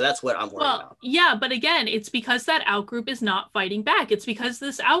you. And so that's what I'm worried about. Yeah, but again, it's because that out group is not fighting back. It's because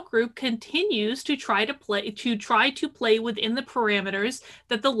this out group continues to try to play within the parameters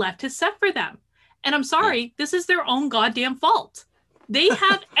that the left has set for them. And I'm sorry, this is their own goddamn fault. They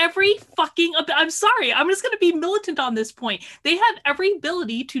have every fucking, I'm sorry, I'm just going to be militant on this point. They have every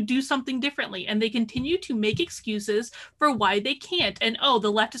ability to do something differently, and they continue to make excuses for why they can't. And, oh,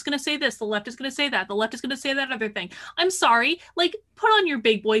 the left is going to say this, the left is going to say that, the left is going to say that other thing. I'm sorry, like, put on your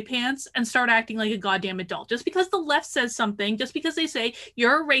big boy pants and start acting like a goddamn adult. Just because the left says something, just because they say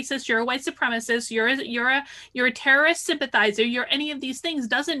you're a racist, you're a white supremacist, you're a terrorist sympathizer, you're any of these things,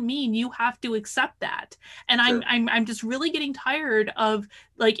 doesn't mean you have to accept that. And sure. I'm just really getting tired of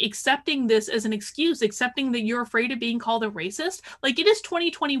like accepting this as an excuse, accepting that you're afraid of being called a racist. Like, it is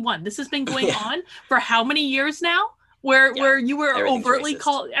 2021. This has been going on for how many years now? Where you were overtly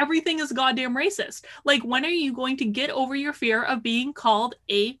called, everything is goddamn racist. Like, when are you going to get over your fear of being called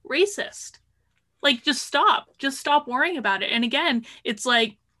a racist? Like, just stop worrying about it. And again, it's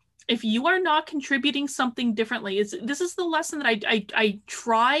like, if you are not contributing something differently, this is the lesson that I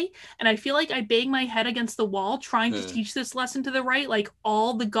try, and I feel like I bang my head against the wall trying to teach this lesson to the right, like,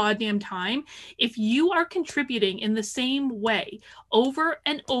 all the goddamn time. If you are contributing in the same way over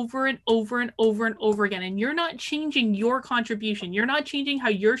and over and over and over and over again, and you're not changing your contribution, you're not changing how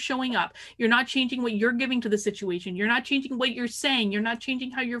you're showing up, you're not changing what you're giving to the situation, you're not changing what you're saying, you're not changing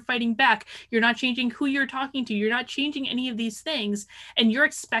how you're fighting back, you're not changing who you're talking to, you're not changing any of these things, and you're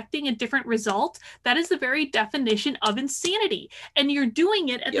expecting a different result, that is the very definition of insanity. And you're doing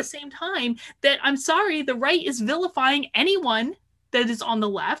it at the same time that, I'm sorry, the right is vilifying anyone that is on the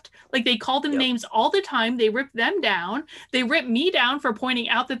left. Like, they call them names all the time. They rip them down. They rip me down for pointing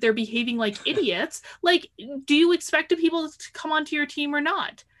out that they're behaving like idiots. Like, do you expect people to come onto your team or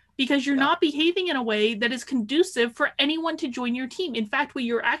not? Because you're not behaving in a way that is conducive for anyone to join your team. In fact, what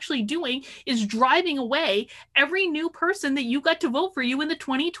you're actually doing is driving away every new person that you got to vote for you in the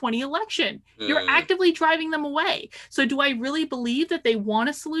 2020 election. You're actively driving them away. So do I really believe that they want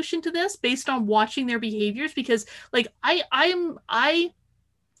a solution to this based on watching their behaviors? Because, like, I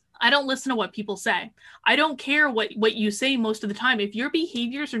don't listen to what people say. I don't care what you say most of the time. If your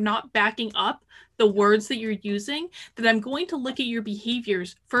behaviors are not backing up the words that you're using, then I'm going to look at your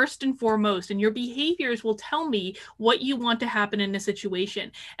behaviors first and foremost. And your behaviors will tell me what you want to happen in a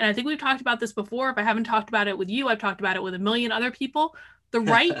situation. And I think we've talked about this before. If I haven't talked about it with you, I've talked about it with a million other people. The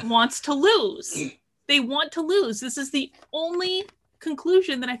right wants to lose. They want to lose. This is the only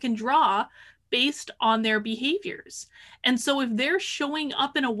conclusion that I can draw based on their behaviors. And so if they're showing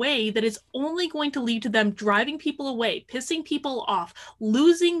up in a way that is only going to lead to them driving people away, pissing people off,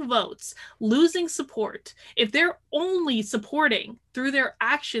 losing votes, losing support, if they're only supporting through their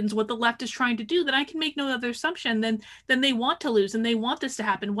actions what the left is trying to do, then I can make no other assumption than they want to lose and they want this to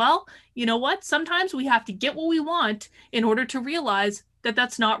happen. Well, you know what? Sometimes we have to get what we want in order to realize that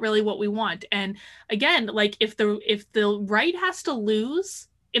that's not really what we want. And again, like, if the right has to lose,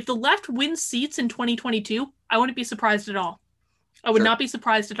 if the left wins seats in 2022, I wouldn't be surprised at all. I would not be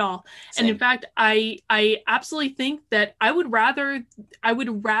surprised at all. Same. And in fact, I absolutely think that I would rather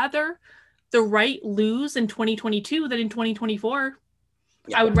the right lose in 2022 than in 2024.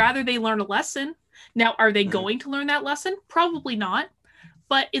 Yeah. I would rather they learn a lesson. Now, are they Mm-hmm. going to learn that lesson? Probably not,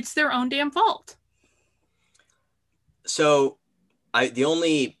 but it's their own damn fault. So the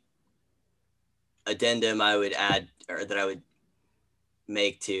only addendum I would add, or that I would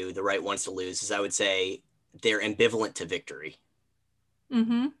make to the right wants to lose, is I would say they're ambivalent to victory.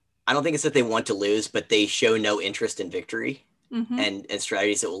 Mm-hmm. I don't think it's that they want to lose, but they show no interest in victory Mm-hmm. and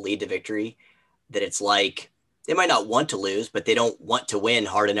strategies that will lead to victory. That it's like they might not want to lose, but they don't want to win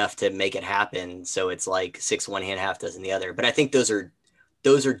hard enough to make it happen. So it's like 6 one hand, half dozen the other. But I think those are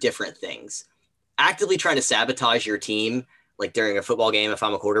different things. Actively trying to sabotage your team, like during a football game, if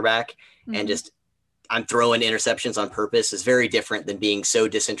I'm a quarterback, and Mm-hmm. just I'm throwing interceptions on purpose, is very different than being so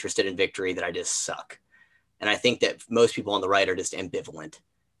disinterested in victory that I just suck. And I think that most people on the right are just ambivalent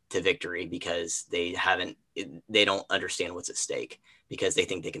to victory because they don't understand what's at stake, because they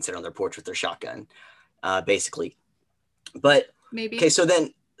think they can sit on their porch with their shotgun, basically. But Maybe. okay, so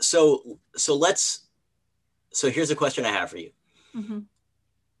here's a question I have for you, Mm-hmm.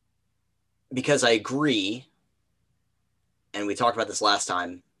 because I agree, and we talked about this last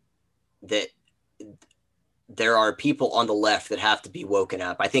time, that there are people on the left that have to be woken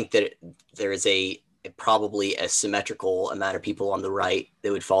up. I think that there is probably a symmetrical amount of people on the right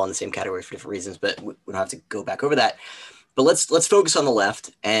that would fall in the same category for different reasons, but we don't have to go back over that. But let's focus on the left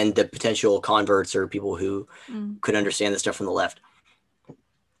and the potential converts or people who could understand this stuff from the left.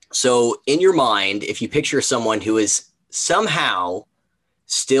 So in your mind, if you picture someone who is somehow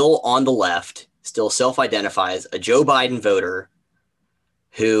still on the left, still self-identifies a Joe Biden voter,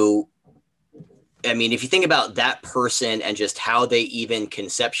 who, I mean, if you think about that person and just how they even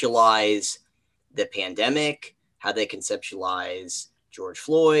conceptualize the pandemic, how they conceptualize George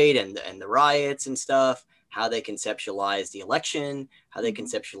Floyd and the riots and stuff, how they conceptualize the election, how they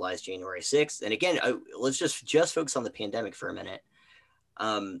conceptualize January 6th. And again, let's just focus on the pandemic for a minute.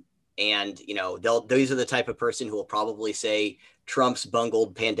 And, you know, these are the type of person who will probably say Trump's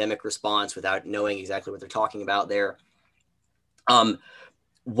bungled pandemic response without knowing exactly what they're talking about there.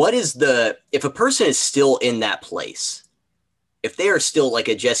 If a person is still in that place, if they are still like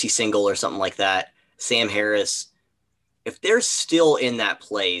a Jesse Singal or something like that, Sam Harris, if they're still in that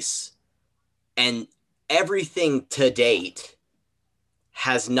place and everything to date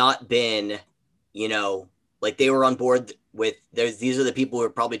has not been, you know, like they were on board with, these are the people who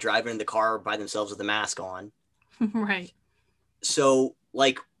are probably driving in the car by themselves with a mask on. Right. So,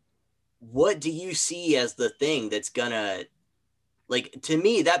 like, what do you see as the thing that's gonna, like, to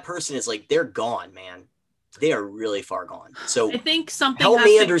me, that person is like, they're gone, man. They are really far gone. So I think something help has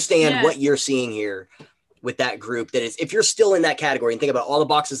me to, understand what you're seeing here with that group. That is, if you're still in that category and think about all the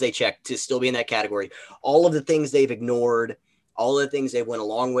boxes they checked to still be in that category, all of the things they've ignored, all of the things they went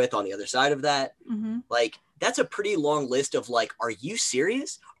along with on the other side of that, like, that's a pretty long list of, like, are you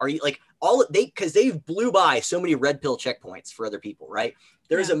serious? Are you, like, because they've blew by so many red pill checkpoints for other people, right?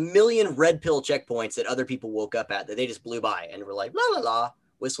 There's a million red pill checkpoints that other people woke up at that they just blew by and were like, la la la,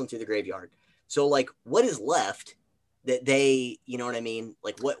 whistling through the graveyard. So, like, what is left that they, you know what I mean?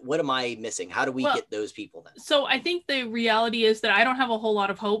 Like, what am I missing? How do we get those people then? So I think the reality is that I don't have a whole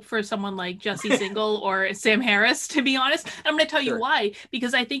lot of hope for someone like Jesse Singal or Sam Harris, to be honest. And I'm going to tell you why,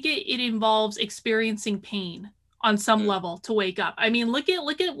 because I think it involves experiencing pain on some level to wake up. I mean, look at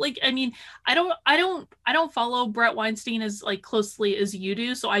like, I mean, I don't follow Brett Weinstein as like closely as you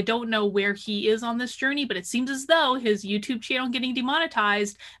do, so I don't know where he is on this journey, but it seems as though his YouTube channel getting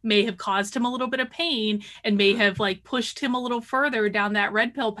demonetized may have caused him a little bit of pain and may have like pushed him a little further down that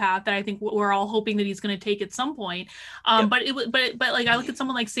red pill path that I think we're all hoping that he's going to take at some point. But like, I look at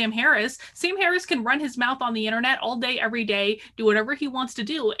someone like Sam Harris. Sam Harris can run his mouth on the internet all day, every day, do whatever he wants to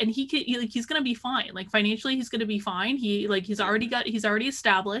do, and he's going to be fine. Like, financially, he's going to be fine. He's already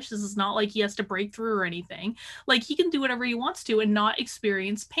established. This is not like he has to break through or anything. Like, he can do whatever he wants to and not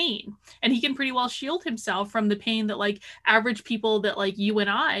experience pain, and he can pretty well shield himself from the pain that like average people that like you and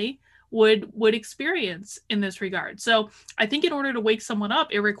I would experience in this regard. So I think in order to wake someone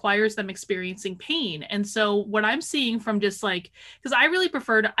up, it requires them experiencing pain. And so what I'm seeing from just like, because I really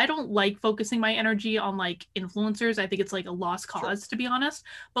I don't like focusing my energy on like influencers. I think it's like a lost cause, to be honest.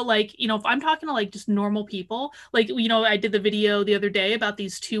 But like, you know, if I'm talking to like just normal people, like, you know, I did the video the other day about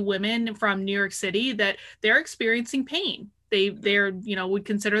these two women from New York City that they're experiencing pain. They're, you know, would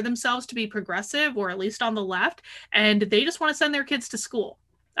consider themselves to be progressive or at least on the left, and they just want to send their kids to school.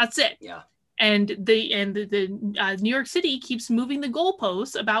 That's it. Yeah. And the New York City keeps moving the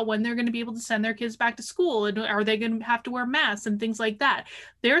goalposts about when they're going to be able to send their kids back to school, and are they going to have to wear masks and things like that.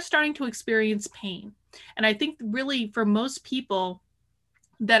 They're starting to experience pain. And I think really for most people,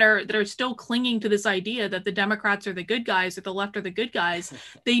 that are still clinging to this idea that the Democrats are the good guys or the left are the good guys,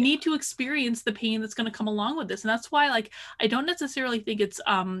 they need to experience the pain that's going to come along with this. And that's why, like, I don't necessarily think it's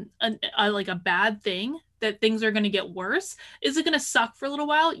like a bad thing that things are going to get worse. Is it going to suck for a little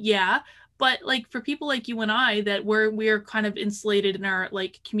while? Yeah. But like for people like you and I that we're kind of insulated in our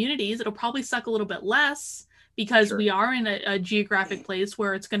like communities, it'll probably suck a little bit less because Sure. we are in a geographic place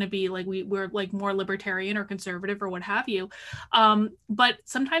where it's going to be like we're like more libertarian or conservative or what have you. But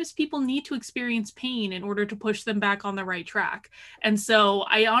sometimes people need to experience pain in order to push them back on the right track. And so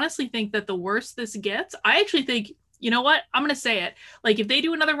I honestly think that the worse this gets, I actually think, you know what? I'm going to say it. Like if they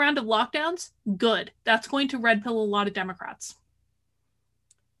do another round of lockdowns, good. That's going to red pill a lot of Democrats.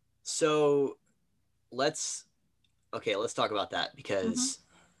 So let's talk about that because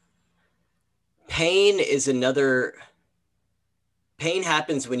pain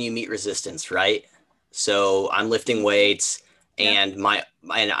happens when you meet resistance, right? So I'm lifting weights and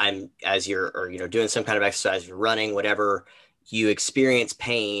I'm as you're doing some kind of exercise, you're running, whatever, you experience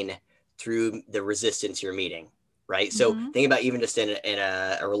pain through the resistance you're meeting, right? So think about even just in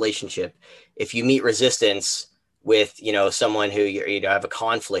a relationship, if you meet resistance with someone who you have a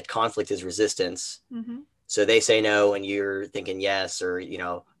conflict is resistance. So they say no and you're thinking yes, or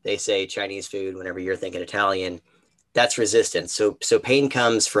they say Chinese food whenever you're thinking Italian. That's resistance. So pain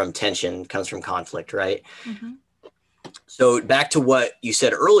comes from tension, comes from conflict, right? So back to what you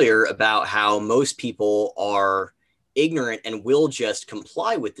said earlier about how most people are ignorant and will just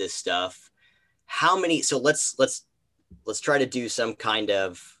comply with this stuff. So let's try to do some kind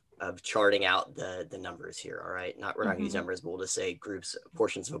of charting out the numbers here. All right. We're not gonna use numbers, but we'll just say groups,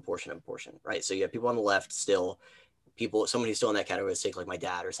 portions of a portion of a portion, right? So you have people on the left still, someone who's still in that category, take like my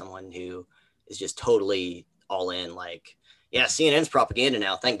dad or someone who is just totally all in, like, yeah, CNN's propaganda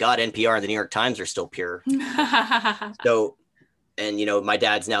now. Thank God NPR and the New York Times are still pure. So, and my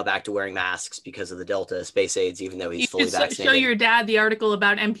dad's now back to wearing masks because of the Delta space aids, even though he's fully vaccinated. Show your dad the article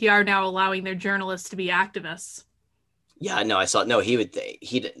about NPR now allowing their journalists to be activists. Yeah, no, I saw. No,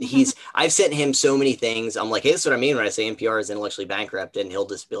 he's. I've sent him so many things. I'm like, hey, this is what I mean when I say NPR is intellectually bankrupt, and he'll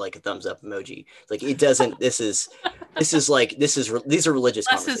just be like a thumbs up emoji. It's like it doesn't. These are religious.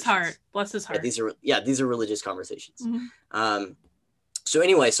 Bless his heart. Bless his heart. These are religious conversations. So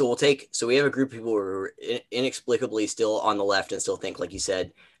anyway, so we have a group of people who are inexplicably still on the left and still think, like you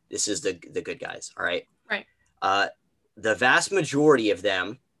said, this is the good guys. All right. Right. The vast majority of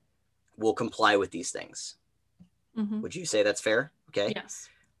them will comply with these things. Would you say that's fair? Okay. Yes.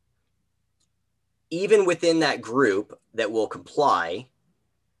 Even within that group that will comply,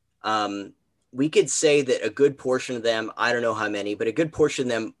 we could say that a good portion of them, I don't know how many, but a good portion of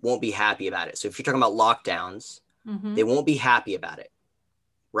them won't be happy about it. So if you're talking about lockdowns, they won't be happy about it,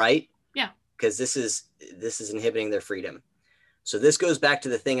 right? Yeah. Because this is inhibiting their freedom. So this goes back to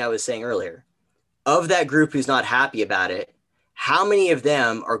the thing I was saying earlier. Of that group who's not happy about it, how many of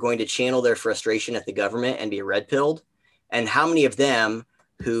them are going to channel their frustration at the government and be red-pilled? And how many of them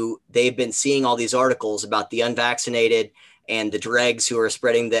who they've been seeing all these articles about the unvaccinated and the dregs who are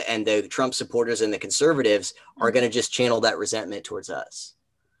spreading and the Trump supporters and the conservatives are going to just channel that resentment towards us,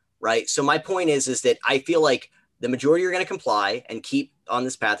 right? So my point is that I feel like the majority are going to comply and keep on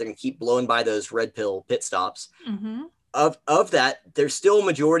this path and keep blowing by those red pill pit stops. Of that, there's still a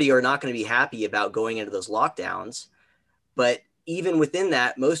majority are not going to be happy about going into those lockdowns. But even within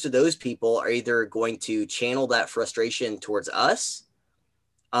that, most of those people are either going to channel that frustration towards us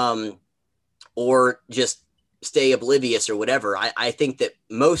or just stay oblivious or whatever. I think that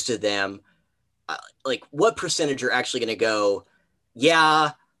most of them, like what percentage are actually going to go,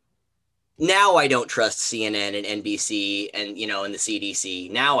 yeah, now I don't trust CNN and NBC and, and the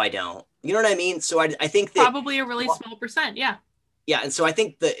CDC. Now I don't. You know what I mean? So I think that probably a really small percent. Yeah. Yeah. And so I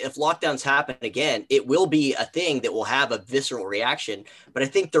think that if lockdowns happen again, it will be a thing that will have a visceral reaction. But I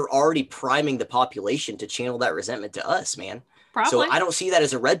think they're already priming the population to channel that resentment to us, man. Probably. So I don't see that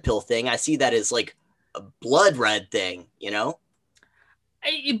as a red pill thing. I see that as like a blood red thing,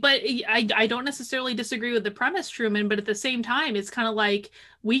 But I don't necessarily disagree with the premise, Truman, but at the same time, it's kind of like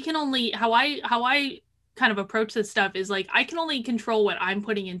we can only, how I kind of approach this stuff is like, I can only control what I'm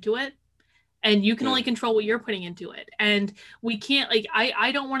putting into it. And you can only control what you're putting into it. And we can't, like,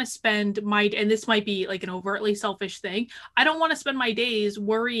 I don't want to spend and this might be like an overtly selfish thing. I don't want to spend my days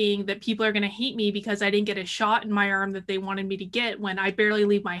worrying that people are going to hate me because I didn't get a shot in my arm that they wanted me to get when I barely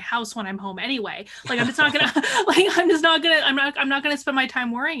leave my house when I'm home anyway. Like, I'm just not going to, I'm not going to spend my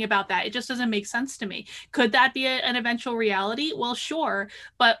time worrying about that. It just doesn't make sense to me. Could that be an eventual reality? Well, sure.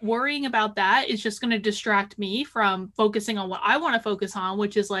 But worrying about that is just going to distract me from focusing on what I want to focus on,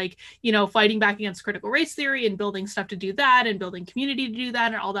 which is like, fighting fighting back against critical race theory and building stuff to do that and building community to do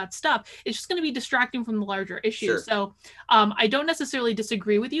that and all that stuff, it's just going to be distracting from the larger issue. Sure. So I don't necessarily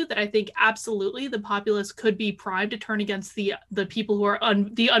disagree with you that I think absolutely the populace could be primed to turn against the people who are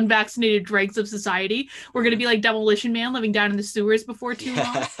the unvaccinated dregs of society. We're going to be like Demolition Man living down in the sewers before too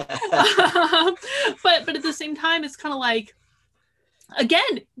long. But at the same time, it's kind of like,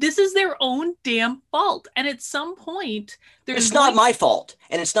 again, this is their own damn fault. And at some point, it's not my fault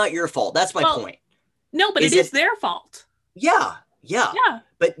and it's not your fault. That's my point. No, but it is their fault. Yeah.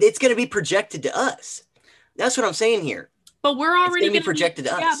 But it's going to be projected to us. That's what I'm saying here. But we're already going to be projected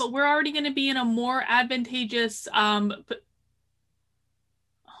to us. Yeah, but we're already going to be in a more advantageous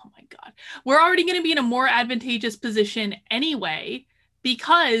we're already going to be in a more advantageous position anyway,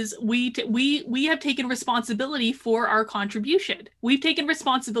 because we have taken responsibility for our contribution. We've taken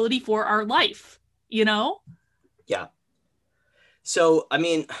responsibility for our life, you know? Yeah. So, I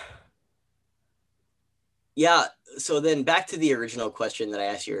mean, yeah. So then back to the original question that I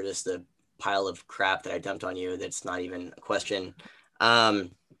asked you, or just the pile of crap that I dumped on you that's not even a question.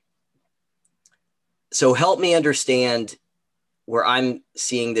 So help me understand where I'm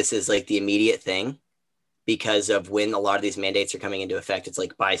seeing this as like the immediate thing, because of when a lot of these mandates are coming into effect. It's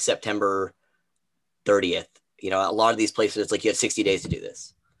like by September 30th, you know, a lot of these places, it's like you have 60 days to do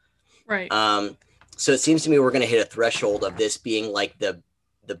this. Right. So it seems to me we're going to hit a threshold of this being like the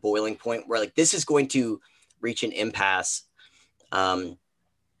boiling point where like this is going to reach an impasse a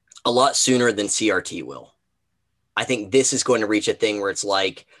lot sooner than CRT will. I think this is going to reach a thing where it's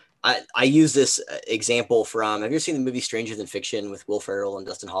like, I use this example from, have you ever seen the movie Stranger Than Fiction with Will Ferrell and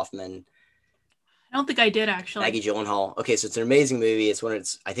Dustin Hoffman? I don't think I did, actually. Maggie Gyllenhaal. Okay, so it's an amazing movie.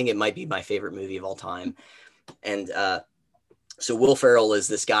 I think it might be my favorite movie of all time. And so Will Ferrell is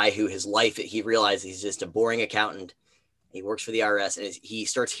this guy who his life, he realizes he's just a boring accountant. He works for the IRS, and he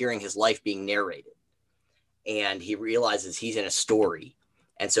starts hearing his life being narrated. And he realizes he's in a story.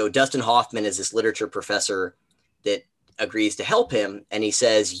 And so Dustin Hoffman is this literature professor that agrees to help him. And he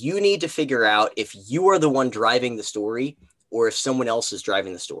says, you need to figure out if you are the one driving the story or if someone else is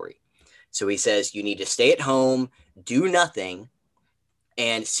driving the story. So he says, you need to stay at home, do nothing,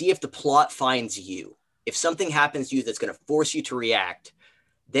 and see if the plot finds you. If something happens to you that's going to force you to react,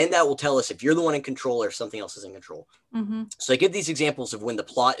 then that will tell us if you're the one in control or if something else is in control. Mm-hmm. So I give these examples of when the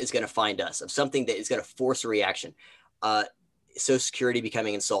plot is going to find us, of something that is going to force a reaction. Social Security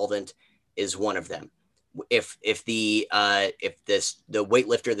becoming insolvent is one of them. If the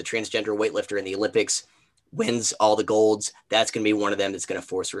weightlifter, the transgender weightlifter in the Olympics wins all the golds, that's going to be one of them that's going to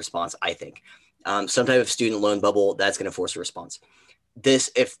force a response, I think. Some type of student loan bubble, that's going to force a response.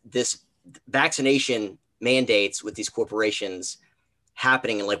 If this vaccination mandates with these corporations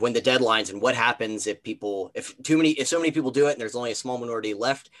happening, and like when the deadlines, and what happens if so many people do it and there's only a small minority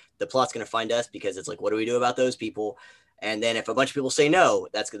left, the plot's going to find us, because it's like, what do we do about those people? And then if a bunch of people say no,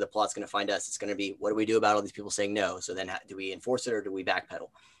 the plot's going to find us. It's going to be, what do we do about all these people saying no? So then do we enforce it or do we backpedal?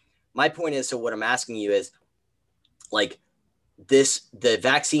 My point is, so what I'm asking you is, like, the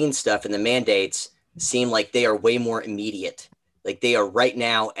vaccine stuff and the mandates seem like they are way more immediate. Like they are right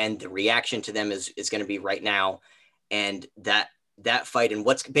now, and the reaction to them is going to be right now. And that fight, and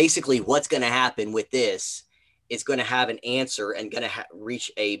what's going to happen with this is going to have an answer and going to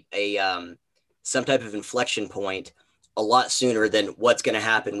reach a some type of inflection point a lot sooner than what's going to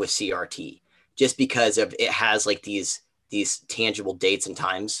happen with CRT, just because of it has like these tangible dates and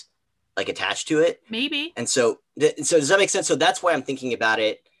times like attached to it. Maybe. And so does that make sense? So that's why I'm thinking about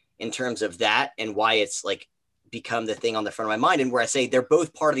it in terms of that, and why it's like become the thing on the front of my mind, and where I say they're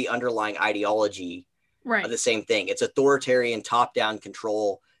both part of the underlying ideology of the same thing. It's authoritarian, top-down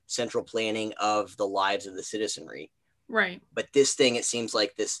control, central planning of the lives of the citizenry. Right. But this thing, it seems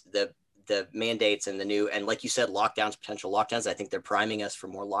like the mandates and the new, and like you said, lockdowns, potential lockdowns, I think they're priming us for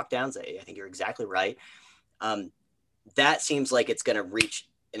more lockdowns. I think you're exactly right. That seems like it's going to reach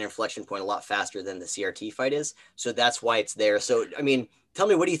an inflection point a lot faster than the CRT fight is. So that's why it's there. So, I mean, tell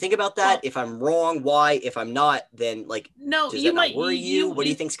me, what do you think about that? Well, if I'm wrong, why? If I'm not, then like, no, does that not worry you? What do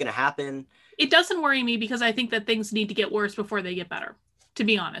you think is going to happen? It doesn't worry me, because I think that things need to get worse before they get better. To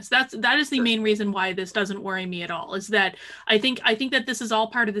be honest, that is the main reason why this doesn't worry me at all, is that I think that this is all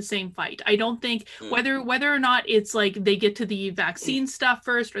part of the same fight. I don't think whether or not it's like they get to the vaccine stuff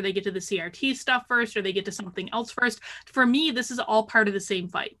first, or they get to the CRT stuff first, or they get to something else first. For me, this is all part of the same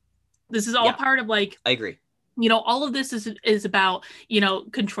fight. This is all part of, like, I agree. All of this is about,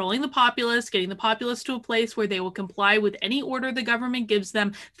 controlling the populace, getting the populace to a place where they will comply with any order the government gives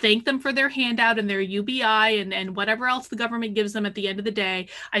them, thank them for their handout and their UBI and whatever else the government gives them at the end of the day.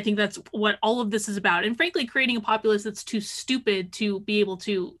 I think that's what all of this is about. And frankly, creating a populace that's too stupid to be able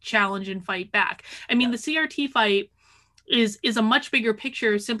to challenge and fight back. I mean, the CRT fight is a much bigger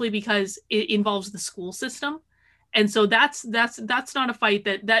picture simply because it involves the school system. And so that's not a fight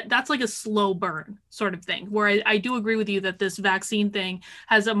that's like a slow burn sort of thing, where I do agree with you that this vaccine thing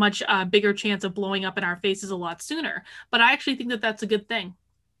has a much bigger chance of blowing up in our faces a lot sooner. But I actually think that that's a good thing.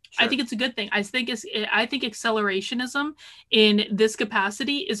 Sure. I think it's a good thing. I think accelerationism in this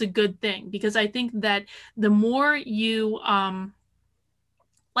capacity is a good thing, because I think that the more you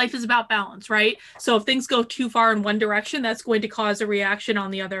life is about balance, right? So if things go too far in one direction, that's going to cause a reaction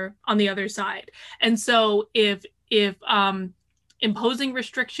on the other side. And so if imposing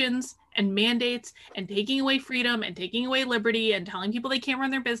restrictions and mandates and taking away freedom and taking away liberty and telling people they can't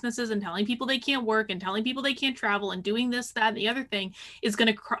run their businesses and telling people they can't work and telling people they can't travel and doing this, that, and the other thing is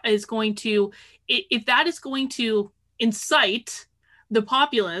going to if that is going to incite the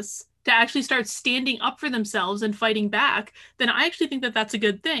populace to actually start standing up for themselves and fighting back, then I actually think that that's a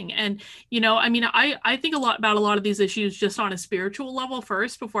good thing. And, I think a lot about a lot of these issues just on a spiritual level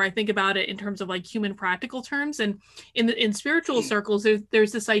first, before I think about it in terms of like human practical terms. And in spiritual circles,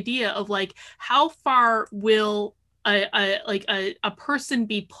 there's this idea of like, how far will a person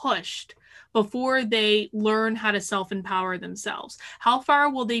be pushed before they learn how to self-empower themselves? How far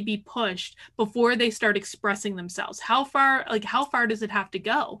will they be pushed before they start expressing themselves? How far does it have to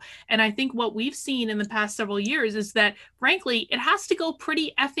go? And I think what we've seen in the past several years is that, frankly, it has to go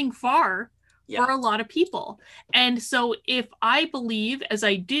pretty effing far for a lot of people. And so if I believe, as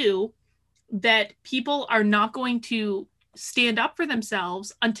I do, that people are not going to stand up for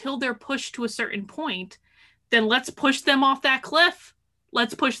themselves until they're pushed to a certain point, then let's push them off that cliff.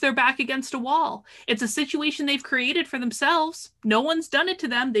 Let's push their back against a wall. It's a situation they've created for themselves. No one's done it to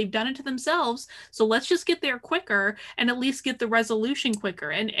them. They've done it to themselves. So let's just get there quicker and at least get the resolution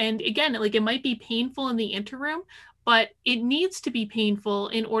quicker. And again, like, it might be painful in the interim, but it needs to be painful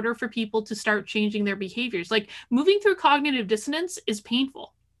in order for people to start changing their behaviors. Like, moving through cognitive dissonance is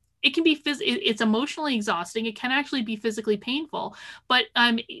painful. It can be it's emotionally exhausting. It can actually be physically painful. But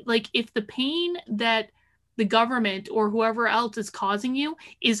like, if the pain that the government or whoever else is causing you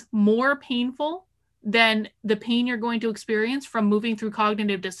is more painful than the pain you're going to experience from moving through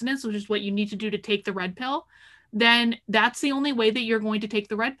cognitive dissonance, which is what you need to do to take the red pill, then that's the only way that you're going to take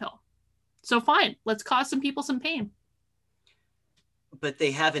the red pill. So fine, let's cause some people some pain. But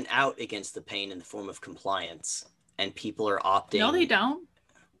they have an out against the pain in the form of compliance, and people are opting. No, they don't. What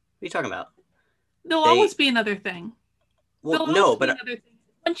are you talking about? There'll always be another thing. Well, no, but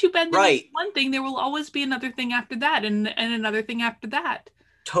once you bend one thing, there will always be another thing after that, and another thing after that.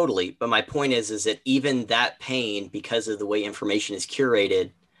 Totally. But my point is that even that pain, because of the way information is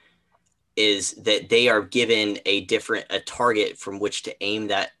curated, is that they are given a target from which to aim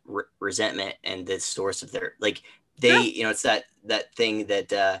that resentment and the source of their, like, it's that thing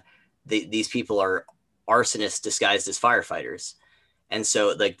that these people are arsonists disguised as firefighters. And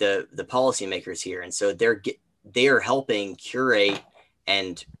so, like, the policymakers here, and so they're helping curate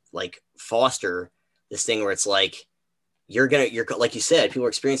and like foster this thing where it's like, you're like you said, people are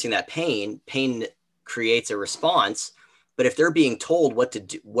experiencing that pain creates a response. But if they're being told what to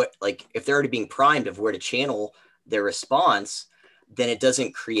do, if they're already being primed of where to channel their response, then it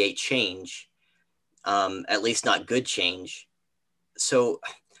doesn't create change, at least not good change. So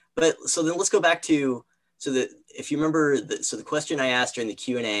then let's go back to, if you remember, the question I asked during the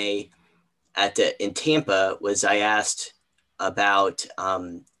Q&A in Tampa was, I asked about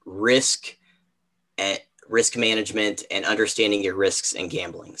risk management and understanding your risks in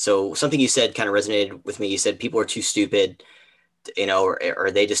gambling. So something you said kind of resonated with me. You said people are too stupid,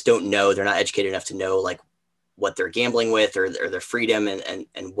 or they just don't know. They're not educated enough to know like what they're gambling with, or their freedom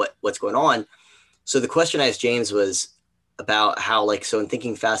and what's going on. So the question I asked James was about how, like, so in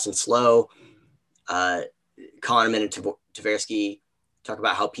Thinking Fast and Slow, Kahneman and Tversky talk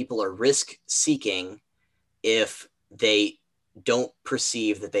about how people are risk seeking if they don't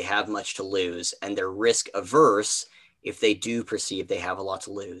perceive that they have much to lose, and they're risk averse if they do perceive they have a lot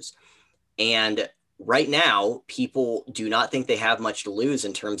to lose. And right now, people do not think they have much to lose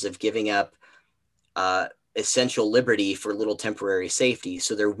in terms of giving up essential liberty for little temporary safety.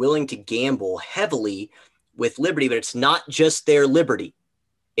 So they're willing to gamble heavily with liberty, but it's not just their liberty.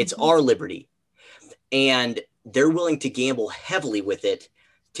 It's our liberty. And they're willing to gamble heavily with it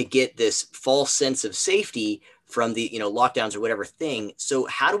to get this false sense of safety from the, lockdowns or whatever thing. So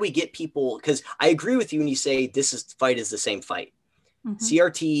how do we get people, because I agree with you when you say fight is the same fight. Mm-hmm.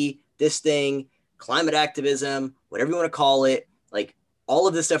 CRT, this thing, climate activism, whatever you want to call it, like all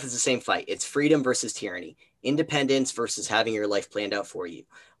of this stuff is the same fight. It's freedom versus tyranny, independence versus having your life planned out for you.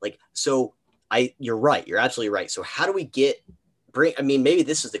 Like, so you're right. You're absolutely right. So how do we maybe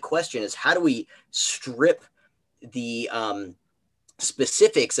this is the question, is how do we strip the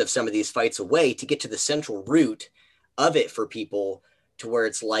specifics of some of these fights away to get to the central root of it for people, to where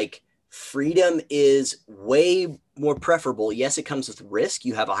it's like freedom is way more preferable. Yes, it comes with risk.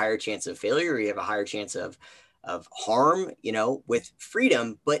 You have a higher chance of failure. You have a higher chance of harm, with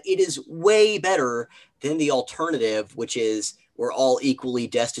freedom, but it is way better than the alternative, which is we're all equally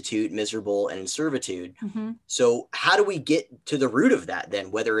destitute, miserable, and in servitude. Mm-hmm. So how do we get to the root of that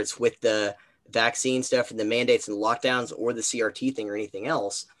then, whether it's with the vaccine stuff and the mandates and the lockdowns or the CRT thing or anything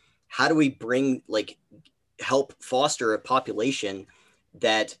else? How do we help foster a population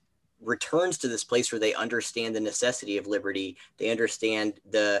that returns to this place where they understand the necessity of liberty, they understand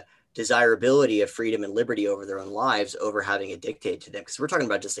the desirability of freedom and liberty over their own lives, over having it dictated to them? Because we're talking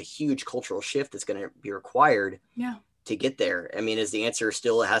about just a huge cultural shift that's going to be required to get there. I mean, is the answer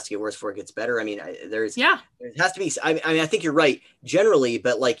still it has to get worse before it gets better? I mean, there has to be. I think you're right generally,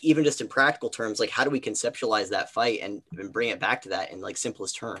 but like even just in practical terms, like how do we conceptualize that fight and bring it back to that in like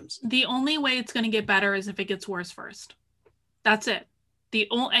simplest terms? The only way it's going to get better is if it gets worse first. That's it.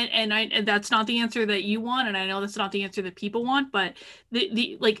 And that's not the answer that you want, and I know that's not the answer that people want, but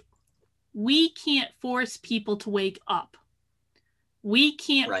we can't force people to wake up. We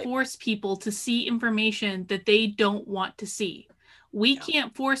can't force people to see information that they don't want to see. We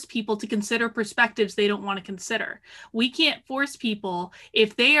can't force people to consider perspectives they don't want to consider. We can't force people,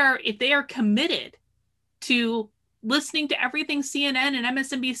 if they are committed to listening to everything CNN and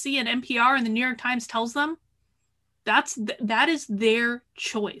MSNBC and NPR and the New York Times tells them, that is their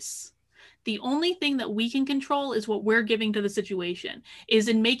choice. The only thing that we can control is what we're giving to the situation, is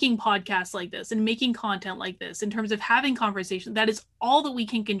in making podcasts like this and making content like this, in terms of having conversations. That is all that we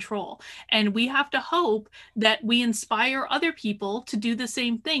can control. And we have to hope that we inspire other people to do the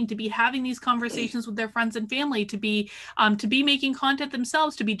same thing, to be having these conversations with their friends and family, to be making content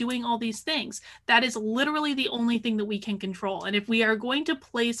themselves, to be doing all these things. That is literally the only thing that we can control. And if we are going to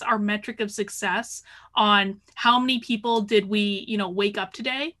place our metric of success on how many people did we, wake up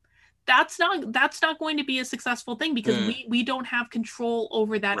today, that's not going to be a successful thing, because we don't have control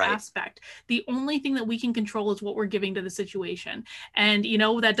over that aspect. The only thing that we can control is what we're giving to the situation. And,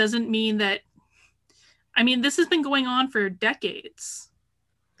 that doesn't mean that, this has been going on for decades.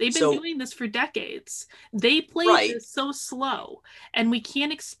 They've been doing this for decades. They played this so slow, and we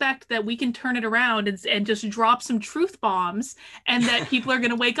can't expect that we can turn it around and just drop some truth bombs and that people are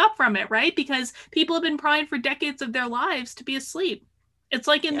going to wake up from it, right? Because people have been primed for decades of their lives to be asleep. It's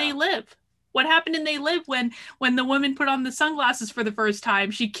like in They Live. What happened in They Live when the woman put on the sunglasses for the first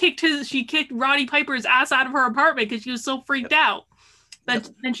time? She kicked Roddy Piper's ass out of her apartment because she was so freaked out. But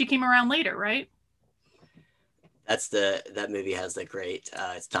then she came around later, right? That movie has the great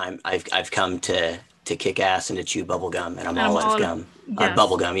it's time I've come to kick ass and to chew bubble gum, and I'm all out of gum.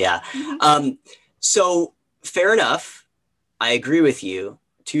 Bubble gum, yeah. Mm-hmm. So fair enough. I agree with you.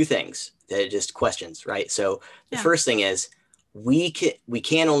 Two things that are just questions, right? So the first thing is, we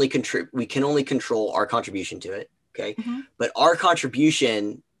can only control our contribution to it, okay? Mm-hmm. But our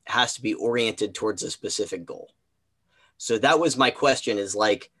contribution has to be oriented towards a specific goal. So that was my question, is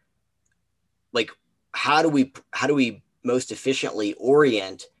like how do we most efficiently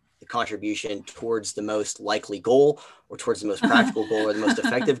orient the contribution towards the most likely goal, or towards the most practical goal, or the most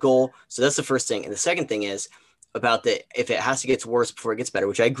effective goal? So that's the first thing. And the second thing is about if it has to get worse before it gets better,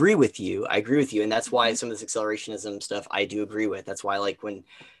 which I agree with you. And that's why some of this accelerationism stuff I do agree with. That's why, like, when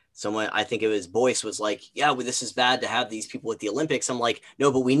someone, I think it was Boyce, was like, well, this is bad to have these people at the Olympics. I'm like, no,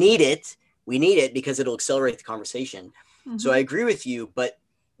 but we need it because it'll accelerate the conversation. Mm-hmm. So I agree with you, but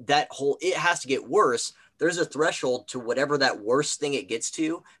it has to get worse. There's a threshold to whatever that worst thing it gets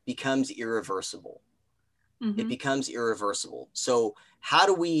to becomes irreversible. Mm-hmm. It becomes irreversible. So how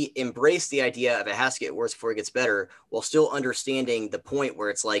do we embrace the idea of it has to get worse before it gets better, while still understanding the point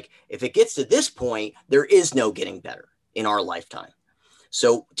where it's like, if it gets to this point, there is no getting better in our lifetime.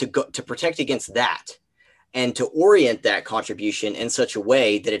 So to protect against that, and to orient that contribution in such a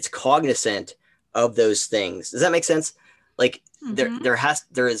way that it's cognizant of those things. Does that make sense? Like, mm-hmm.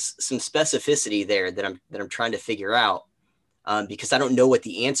 there is some specificity there that I'm trying to figure out, because I don't know what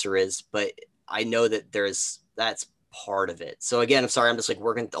the answer is, but I know that that's part of it. So again, I'm sorry, I'm just like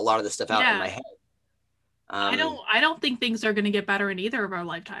working a lot of this stuff out in my head. I don't think things are going to get better in either of our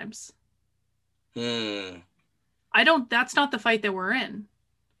lifetimes. I don't. That's not the fight that we're in.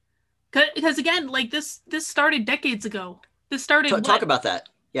 Because again, like this started decades ago. This started Talk what? about that.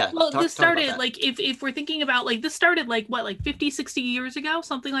 Yeah, Well, this talk about started that. like if we're thinking about like this started like what, like 50, 60 years ago,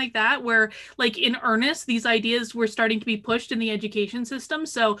 something like that, where like in earnest these ideas were starting to be pushed in the education system.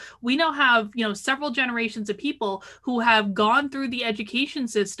 So we now have, several generations of people who have gone through the education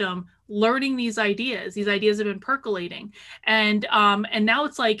system learning these ideas. These ideas have been percolating. And now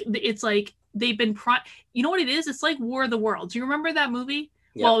it's like they've been you know what it is? It's like War of the Worlds. You remember that movie?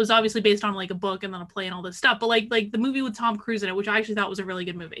 Well, Yep. it was obviously based on like a book and then a play and all this stuff, but like the movie with Tom Cruise in it, which I actually thought was a really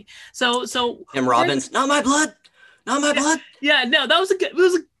good movie. So Tim Robbins, not my blood, not my yeah, blood. yeah, no, that was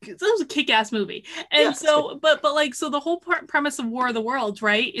a kick-ass movie. Yeah, And it's good. so, but like, so the whole premise of War of the Worlds,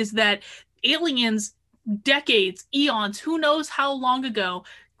 right, is that aliens, decades, eons, who knows how long ago,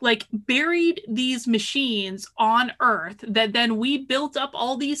 like buried these machines on Earth that then we built up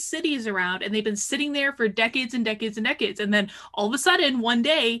all these cities around, and they've been sitting there for decades and decades and decades. And then all of a sudden, one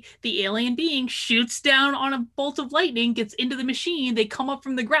day, the alien being shoots down on a bolt of lightning, gets into the machine, they come up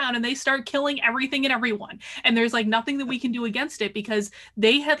from the ground, and they start killing everything and everyone. And there's like nothing that we can do against it because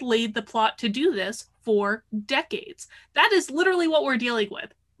they had laid the plot to do this for decades. That is literally what we're dealing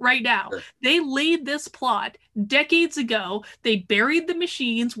with right now. Sure. They laid this plot decades ago. They buried the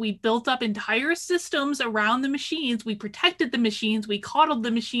machines. We built up entire systems around the machines. We protected the machines. We coddled the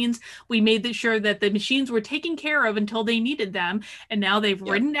machines. We made sure that the machines were taken care of until they needed them. And now they've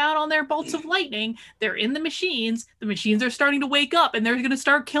Yep. ridden down on their bolts of lightning. They're in the machines. The machines are starting to wake up and they're going to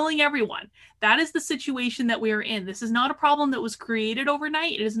start killing everyone. That is the situation that we are in. This is not a problem that was created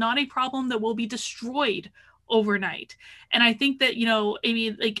overnight. It is not a problem that will be destroyed overnight. And I think that, I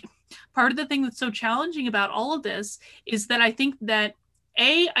mean, like, part of the thing that's so challenging about all of this is that I think that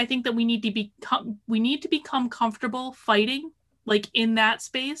I think that we need to become comfortable fighting like in that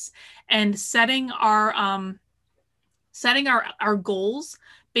space and setting our goals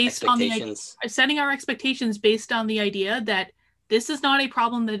based on Expectations. setting our expectations based on the idea that this is not a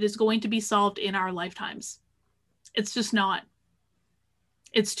problem that is going to be solved in our lifetimes. It's just not.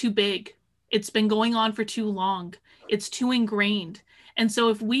 It's too big. It's been going on for too long. It's too ingrained. And so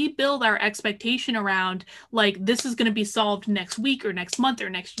if we build our expectation around like this is going to be solved next week or next month or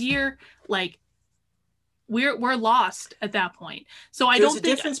next year, like we're lost at that point. So I There's don't a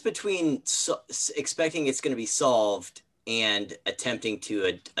think difference between expecting it's going to be solved and attempting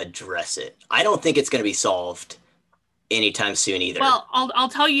to address it. I don't think it's going to be solved anytime soon either. well, I'll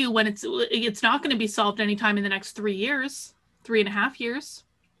tell you when it's not going to be solved anytime in the next 3 years, 3.5 years.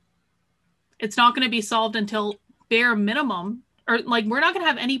 It's not going to be solved until bare minimum, or like we're not going to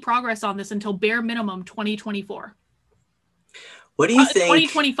have any progress on this until bare minimum 2024. What do you think?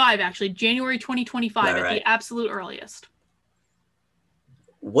 2025, actually, January 2025 at the absolute earliest.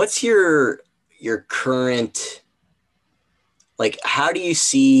 What's your current, like, how do you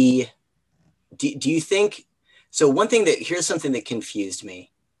see, do you think, so one thing here's something that confused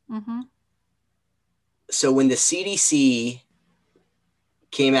me. Mm-hmm. So when the CDC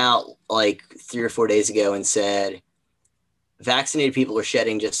came out like 3 or 4 days ago and said vaccinated people are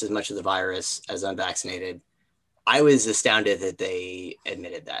shedding just as much of the virus as unvaccinated, I was astounded that they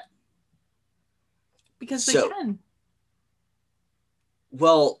admitted that. Because they can.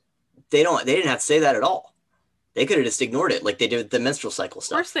 Well, they didn't have to say that at all. They could have just ignored it like they did with the menstrual cycle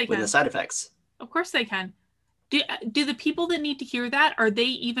stuff. Of course they with can. The side effects. Of course they can. Do the people that need to hear that, are they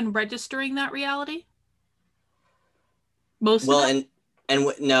even registering that reality? Most of them? And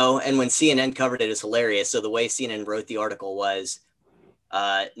when CNN covered it, it's hilarious. So the way CNN wrote the article was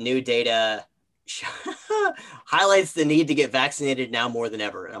new data highlights the need to get vaccinated now more than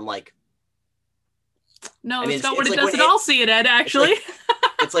ever. And I'm like, no, it's not what it does at all, CNN, actually.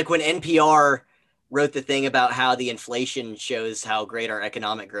 It's like when NPR wrote the thing about how the inflation shows how great our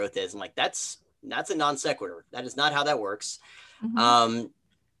economic growth is. I'm like, that's a non sequitur. That is not how that works. Mm-hmm.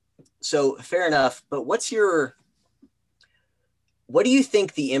 So fair enough. But what do you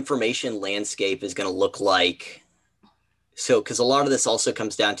think the information landscape is going to look like? So, because a lot of this also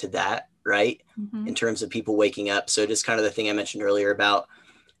comes down to that, right? Mm-hmm. In terms of people waking up. So just kind of the thing I mentioned earlier about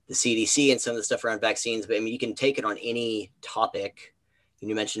the CDC and some of the stuff around vaccines, but I mean, you can take it on any topic.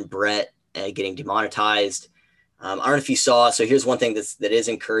 You mentioned Brett getting demonetized. I don't know if you saw, so here's one thing that is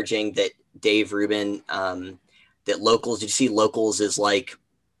encouraging that Dave Rubin, that Locals, did you see Locals is like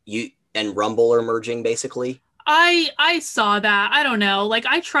you and Rumble are merging basically? I saw that. I don't know. Like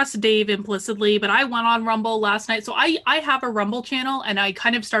I trust Dave implicitly, but I went on Rumble last night. So I have a Rumble channel and I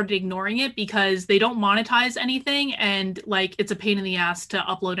kind of started ignoring it because they don't monetize anything and like it's a pain in the ass to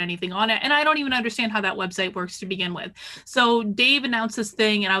upload anything on it. And I don't even understand how that website works to begin with. So Dave announced this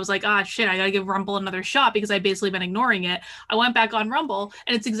thing and I was like, ah shit, I gotta give Rumble another shot because I've basically been ignoring it. I went back on Rumble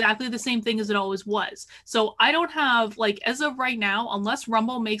and it's exactly the same thing as it always was. So I don't have like as of right now, unless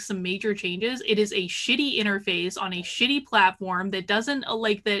Rumble makes some major changes, it is a shitty interface on a shitty platform that doesn't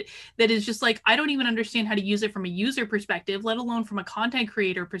like that is just like I don't even understand how to use it from a user perspective, let alone from a content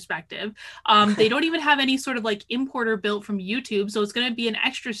creator perspective. They don't even have any sort of like importer built from YouTube, so it's going to be an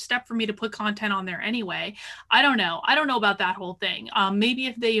extra step for me to put content on there anyway. I don't know. I don't know about that whole thing. Maybe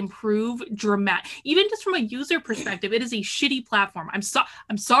if they improve even just from a user perspective, it is a shitty platform.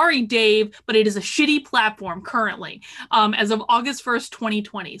 I'm sorry, Dave, but it is a shitty platform currently, as of August 1st,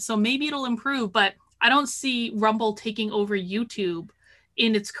 2020. So maybe it'll improve, but I don't see Rumble taking over YouTube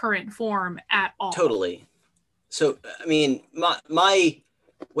in its current form at all. Totally. So, I mean, my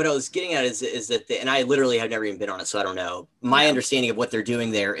what I was getting at is that, and I literally have never even been on it, so I don't know. My understanding of what they're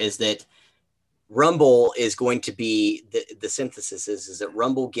doing there is that Rumble is going to be the synthesis is that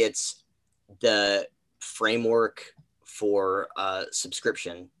Rumble gets the framework for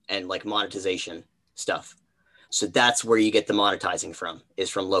subscription and like monetization stuff. So that's where you get the monetizing from, is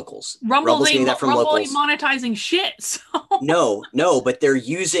from locals. Rumble's getting that from Rumble locals. Ain't monetizing shit. So. No, but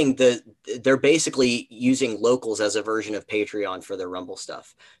they're basically using locals as a version of Patreon for their Rumble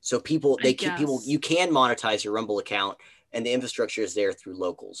stuff. So you can monetize your Rumble account and the infrastructure is there through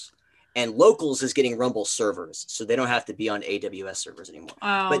locals. And locals is getting Rumble servers, so they don't have to be on AWS servers anymore.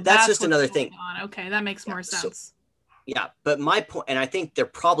 Oh, but that's just another thing. Okay, that makes more sense. So, yeah, but my point, and I think they're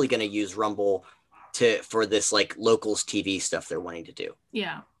probably going to use Rumble for this like locals TV stuff they're wanting to do.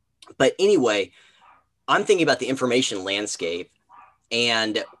 Yeah. But anyway, I'm thinking about the information landscape.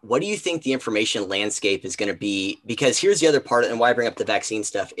 And what do you think the information landscape is going to be? Because here's the other part, and why I bring up the vaccine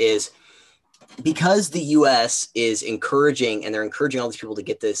stuff is because the US is encouraging, and they're encouraging all these people to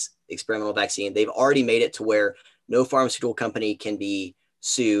get this experimental vaccine. They've already made it to where no pharmaceutical company can be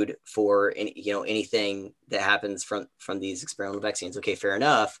sued for anything that happens from these experimental vaccines. Okay, fair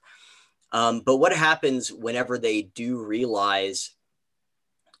enough. But what happens whenever they do realize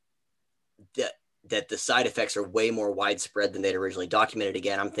that the side effects are way more widespread than they'd originally documented?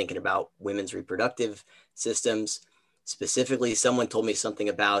 Again, I'm thinking about women's reproductive systems. Specifically, someone told me something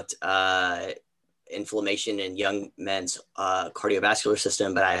about inflammation in young men's cardiovascular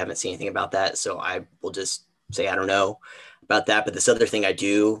system, but I haven't seen anything about that. So I will just say I don't know about that. But this other thing I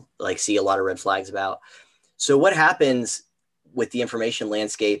do like see a lot of red flags about. So what happens with the information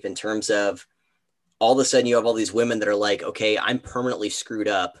landscape in terms of all of a sudden you have all these women that are like, okay, I'm permanently screwed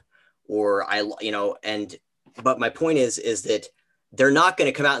up, or but my point is that they're not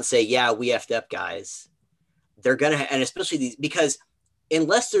going to come out and say, yeah, we effed up, guys. They're going to, and especially these, because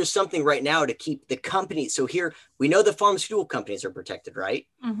unless there's something right now to keep the company. So here we know the pharmaceutical companies are protected, right?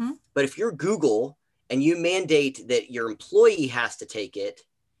 Mm-hmm. But if you're Google and you mandate that your employee has to take it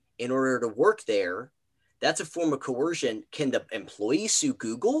in order to work there, that's a form of coercion. Can the employee sue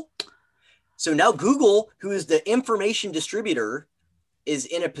Google? So now Google, who is the information distributor, is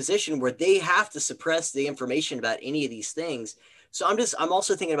in a position where they have to suppress the information about any of these things. So I'm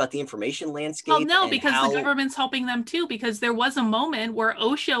also thinking about the information landscape. Well, no, because the government's helping them too, because there was a moment where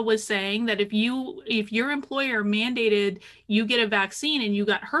OSHA was saying that if your employer mandated you get a vaccine and you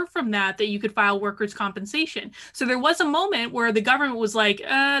got hurt from that you could file workers' compensation. So there was a moment where the government was like,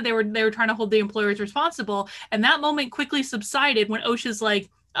 they were trying to hold the employers responsible. And that moment quickly subsided when OSHA's like,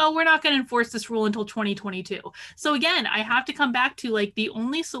 oh, we're not going to enforce this rule until 2022. So again, I have to come back to like the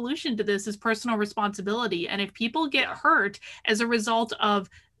only solution to this is personal responsibility. And if people get hurt as a result of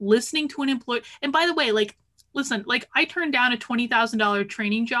listening to an employee, and by the way, like, listen, like I turned down a $20,000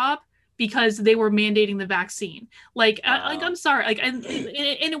 training job because they were mandating the vaccine. Like, I'm sorry, like, and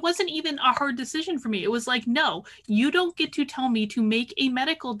it wasn't even a hard decision for me. It was like, no, you don't get to tell me to make a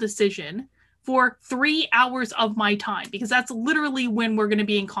medical decision for 3 hours of my time, because that's literally when we're going to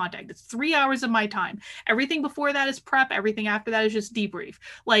be in contact. It's 3 hours of my time. Everything before that is prep. Everything after that is just debrief.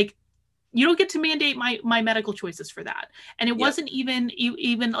 Like, you don't get to mandate my medical choices for that. And it wasn't even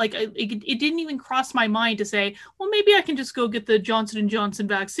like, it didn't even cross my mind to say, well, maybe I can just go get the Johnson & Johnson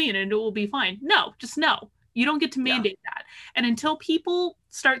vaccine and it will be fine. No, just no. You don't get to mandate that. And until people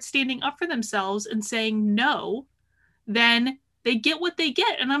start standing up for themselves and saying no, then they get what they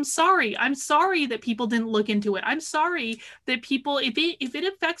get. And I'm sorry that people didn't look into it. I'm sorry that people, if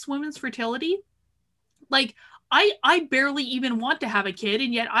it affects women's fertility, like, I barely even want to have a kid,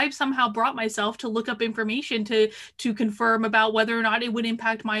 and yet I've somehow brought myself to look up information to confirm about whether or not it would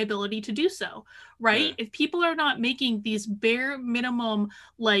impact my ability to do so, right? Mm, If people are not making these bare minimum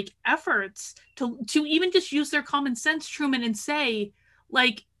like efforts to even just use their common sense, Truman, and say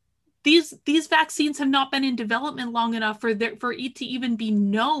like these vaccines have not been in development long enough for it to even be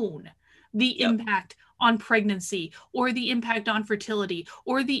known the yep. impact on pregnancy or the impact on fertility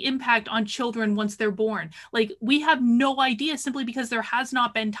or the impact on children once they're born. Like we have no idea simply because there has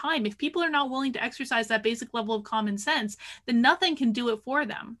not been time. If people are not willing to exercise that basic level of common sense, then nothing can do it for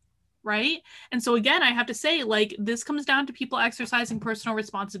them. Right. And so, again, I have to say, like, this comes down to people exercising personal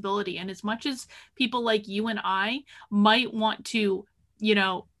responsibility. And as much as people like you and I might want to,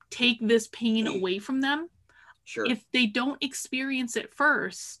 take this pain away from them, Sure. if they don't experience it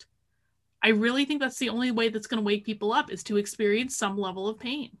first, I really think that's the only way that's going to wake people up is to experience some level of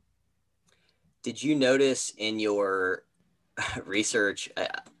pain. Did you notice in your research?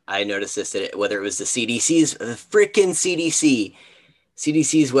 I noticed this that whether it was the CDC's freaking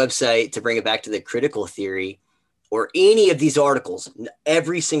CDC's website, to bring it back to the critical theory, or any of these articles,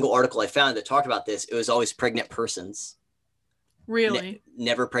 every single article I found that talked about this, it was always pregnant persons. Really?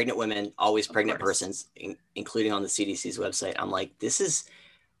 Never pregnant women, always Of pregnant course. persons, including on the CDC's website. I'm like, this is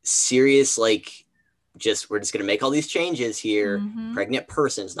serious. Like, we're just going to make all these changes here. Mm-hmm. Pregnant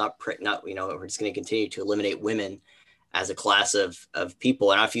persons, not, we're just going to continue to eliminate women as a class of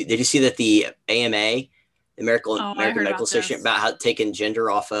people. And if you, did you see that the AMA, the Oh, I American heard Medical about Association, this. about how taking gender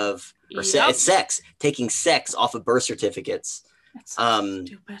off of, or Yep. sex, taking sex off of birth certificates? It's so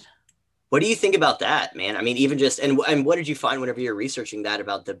stupid. What do you think about that, man? I mean, even just, and what did you find whenever you're researching that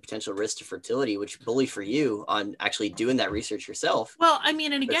about the potential risk to fertility, which bully for you on actually doing that research yourself? Well, I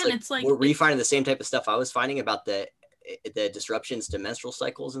mean, and But it's again, like, it's like were you finding the same type of stuff I was finding about the disruptions to menstrual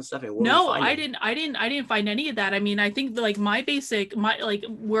cycles and stuff? And what were you no, I finding? didn't I didn't I didn't find any of that. I mean, I think like my like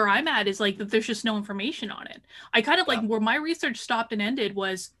where I'm at is like that there's just no information on it. I kind of like Yeah. where my research stopped and ended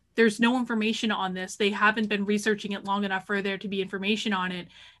was there's no information on this. They haven't been researching it long enough for there to be information on it.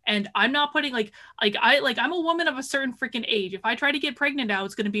 And I'm not putting I'm a woman of a certain freaking age. If I try to get pregnant now,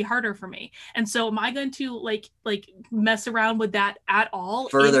 it's going to be harder for me. And so am I going to like mess around with that at all in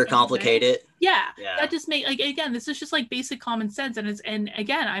Further any way? complicate it. Yeah, Yeah. that just make like again, this is just like basic common sense, and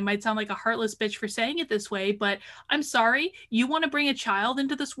again, I might sound like a heartless bitch for saying it this way, but I'm sorry, you want to bring a child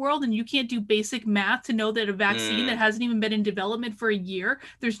into this world and you can't do basic math to know that a vaccine that hasn't even been in development for a year,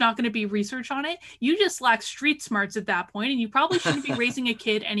 there's not going to be research on it. You just lack street smarts at that point, and you probably shouldn't be raising a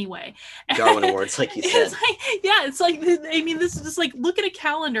kid anyway. Darwin Awards, like you said. It's like I mean, this is just like look at a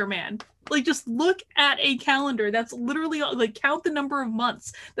calendar, man. Like just look at a calendar. That's literally like count the number of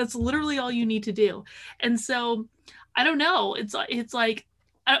months. That's literally all you need to do. And so I don't know. It's like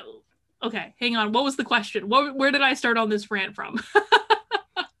okay, hang on. What was the question? Where did I start on this rant from?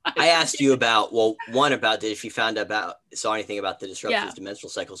 I asked you about, well, one about if you saw anything about the disruptions to menstrual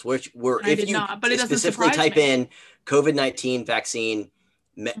cycles, which were, if you not, but it doesn't specifically type me. in COVID-19 vaccine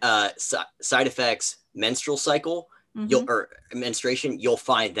side effects menstrual cycle, or menstruation, you'll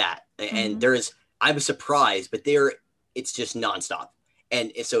find that. And I was surprised, but it's just nonstop.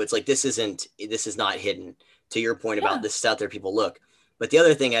 And so it's like, this is not hidden, to your point about this is out there, people look. But the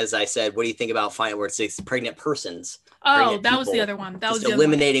other thing, as I said, what do you think about finding where it says pregnant persons? Oh, that was the other one. That was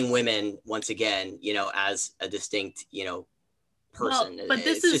eliminating women once again, as a distinct, person. Well, but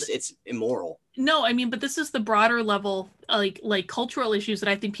it's immoral. No, I mean, but this is the broader level, like cultural issues that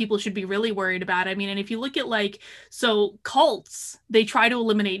I think people should be really worried about. I mean, and if you look at so cults, they try to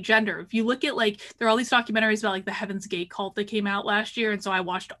eliminate gender. If you look at there are all these documentaries about the Heaven's Gate cult that came out last year, and so I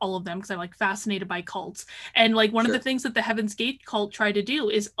watched all of them because I'm fascinated by cults. And one of the things that the Heaven's Gate cult tried to do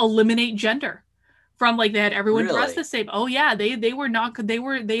is eliminate gender. From they had everyone dressed the same. Oh yeah, they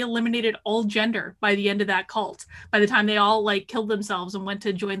eliminated all gender by the end of that cult. By the time they all killed themselves and went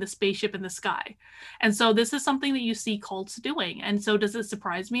to join the spaceship in the sky. And so this is something that you see cults doing. And so does it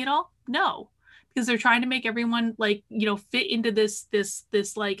surprise me at all? No, because they're trying to make everyone fit into this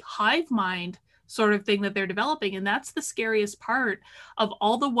hive mind sort of thing that they're developing. And that's the scariest part of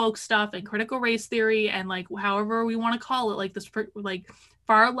all the woke stuff and critical race theory and however we want to call it, this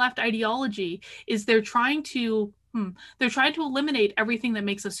far left ideology, is they're trying to eliminate everything that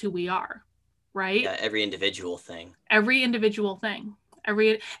makes us who we are, right? Yeah, every individual thing.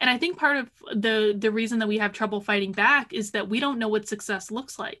 And I think part of the reason that we have trouble fighting back is that we don't know what success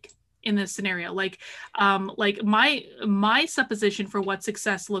looks like in this scenario. My supposition for what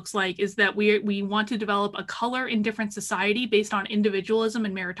success looks like is that we want to develop a color indifferent society based on individualism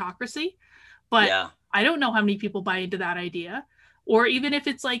and meritocracy, but I don't know how many people buy into that idea. Or even if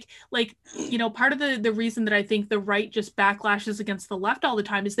it's part of the reason that I think the right just backlashes against the left all the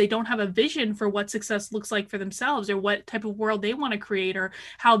time is they don't have a vision for what success looks like for themselves, or what type of world they want to create, or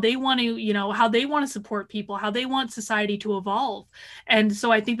how they want to support people, how they want society to evolve. And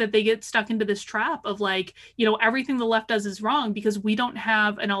so I think that they get stuck into this trap of everything the left does is wrong because we don't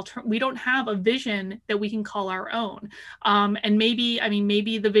have a vision that we can call our own. And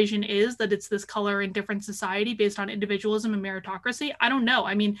maybe the vision is that it's this color indifferent society based on individualism and meritocracy. I don't know.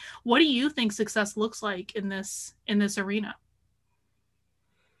 I mean, what do you think success looks like in this arena?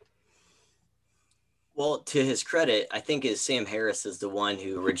 Well, to his credit, I think Sam Harris is the one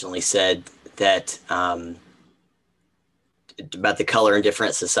who originally said that about the color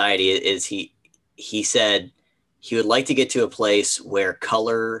indifferent society is he said he would like to get to a place where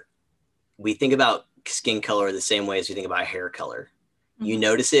we think about skin color the same way as we think about hair color. Mm-hmm. You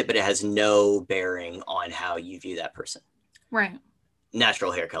notice it, but it has no bearing on how you view that person. Right.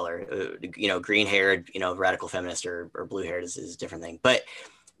 Natural hair color, green haired, radical feminist or blue haired is a different thing. But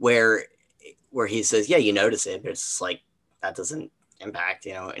where he says, yeah, you notice it, but it's like, that doesn't impact,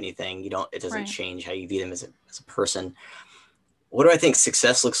 anything. It doesn't change how you view them as a person. What do I think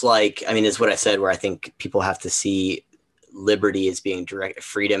success looks like? I mean, is what I said, where I think people have to see liberty as being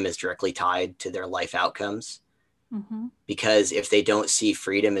freedom is directly tied to their life outcomes. Mm-hmm. Because if they don't see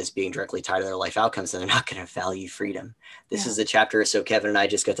freedom as being directly tied to their life outcomes, then they're not going to value freedom. This is a chapter. So Kevin and I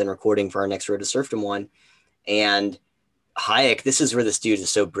just got done recording for our next Road to Serfdom one. And Hayek, this is where this dude is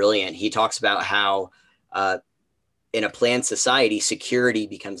so brilliant. He talks about how in a planned society, security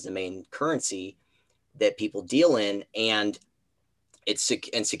becomes the main currency that people deal in. And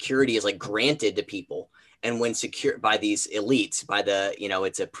security is like granted to people. And when secured by these elites, by the,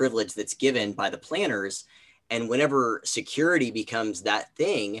 it's a privilege that's given by the planners. And whenever security becomes that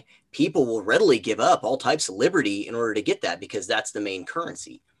thing, people will readily give up all types of liberty in order to get that, because that's the main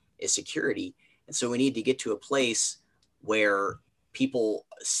currency is security. And so we need to get to a place where people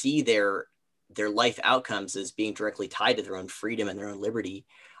see their life outcomes as being directly tied to their own freedom and their own liberty.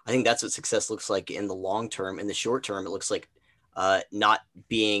 I think that's what success looks like in the long term. In the short term, it looks like not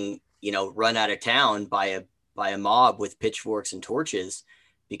being, run out of town by a mob with pitchforks and torches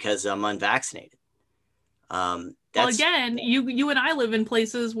because I'm unvaccinated. Well, again, you and I live in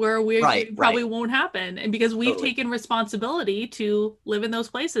places where probably won't happen, and because we've taken responsibility to live in those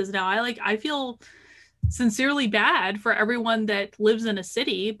places. Now, I feel sincerely bad for everyone that lives in a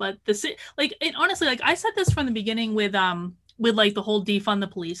city, but honestly, I said this from the beginning with the whole defund the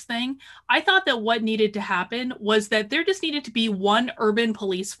police thing. I thought that what needed to happen was that there just needed to be one urban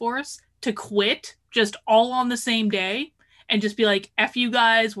police force to quit just all on the same day and just be like, F you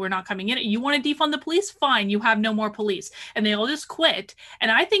guys, we're not coming in. You want to defund the police? Fine, you have no more police. And they all just quit. And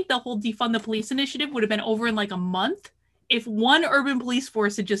I think the whole defund the police initiative would have been over in like a month if one urban police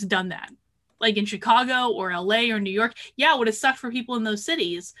force had just done that. Like in Chicago or LA or New York. Yeah, it would have sucked for people in those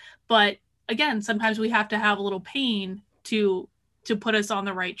cities. But again, sometimes we have to have a little pain to put us on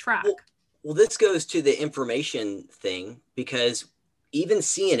the right track. Well, this goes to the information thing, because even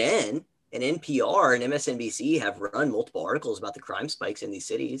CNN and NPR and MSNBC have run multiple articles about the crime spikes in these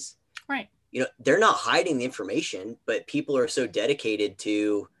cities. Right. They're not hiding the information, but people are so dedicated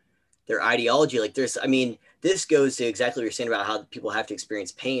to their ideology. This goes to exactly what you're saying about how people have to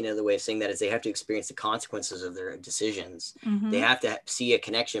experience pain. Another way of saying that is they have to experience the consequences of their decisions. Mm-hmm. They have to see a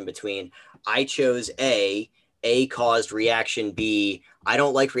connection between I chose A caused reaction B. I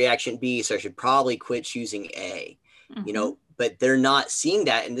don't like reaction B, so I should probably quit choosing A. Mm-hmm. But they're not seeing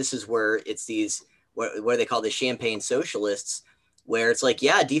that. And this is where it's these, what they call the champagne socialists, where it's like,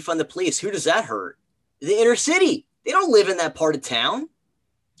 yeah, defund the police. Who does that hurt? The inner city. They don't live in that part of town.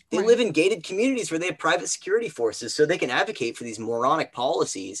 They live in gated communities where they have private security forces, so they can advocate for these moronic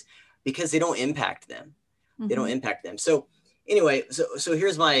policies because they don't impact them. Mm-hmm. They don't impact them. So anyway, so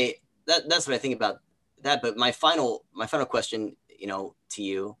here's that's what I think about that. But my final question, to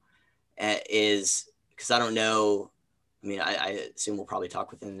you is, because I don't know, I assume we'll probably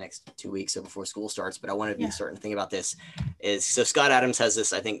talk within the next 2 weeks, so before school starts, but I want to be certain to think about this so Scott Adams has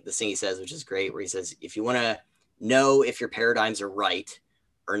this, I think the thing he says, which is great, where he says, if you want to know if your paradigms are right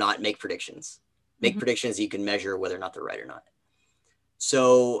or not, make predictions. Make predictions you can measure whether or not they're right or not.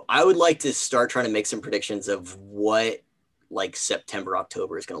 So I would like to start trying to make some predictions of what September,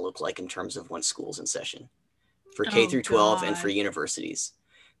 October is going to look like in terms of when school's in session for K through 12 and for universities.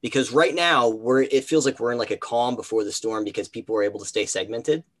 Because right now it feels like we're in a calm before the storm, because people are able to stay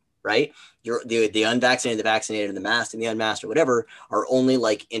segmented, right? The unvaccinated, the vaccinated, and the masked and the unmasked or whatever are only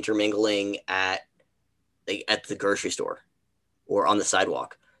intermingling at the grocery store or on the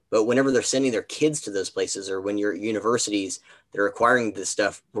sidewalk. But whenever they're sending their kids to those places, or when you're at universities that are acquiring this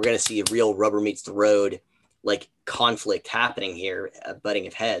stuff, we're going to see a real rubber meets the road, like conflict happening here, butting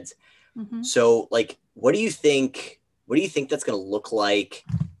of heads. Mm-hmm. So like, what do you think that's going to look like,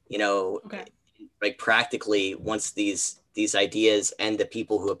 Okay. like practically once these ideas and the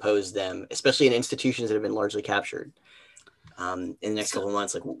people who oppose them, especially in institutions that have been largely captured, in the next couple of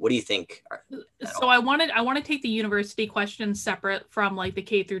months, like what do you think? So I want to take the university question separate from like the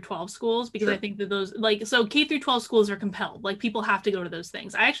K through 12 schools, because Sure. I think that those, like, so K through 12 schools are compelled, like people have to go to those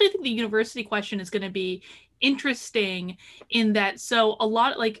things. I actually think the university question is going to be interesting in that, so a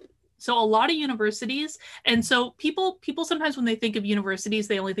lot of universities, and so people sometimes when they think of universities,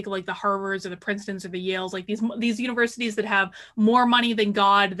 they only think of like the Harvards or the Princetons or the Yales, like these universities that have more money than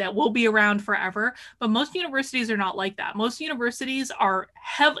God, that will be around forever. But most universities are not like that. Most universities are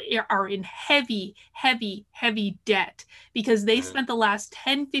in heavy debt, because they spent the last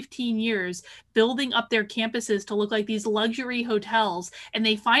 10-15 years building up their campuses to look like these luxury hotels, and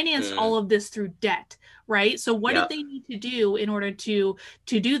they financed all of this through debt, right? So what did they need to do in order to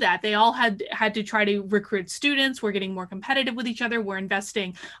do that? They all had to try to recruit students. We're getting more competitive with each other. We're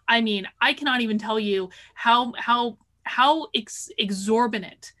investing. I mean, I cannot even tell you how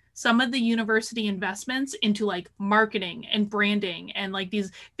exorbitant some of the university investments into like marketing and branding and like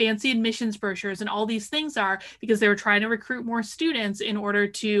these fancy admissions brochures and all these things are, because they were trying to recruit more students in order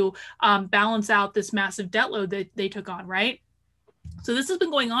to balance out this massive debt load that they took on, right? So this has been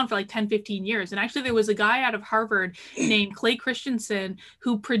going on for like 10-15 years. And actually there was a guy out of Harvard named Clay Christensen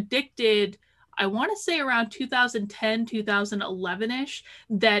who predicted, I want to say around 2010, 2011-ish,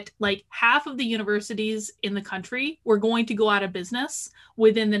 that like half of the universities in the country were going to go out of business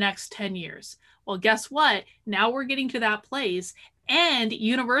within the next 10 years. Well, guess what? Now we're getting to that place, and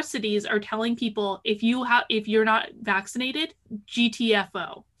universities are telling people, if you're not vaccinated,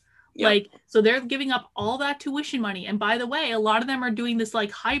 GTFO. Like, so they're giving up all that tuition money. And by the way, a lot of them are doing this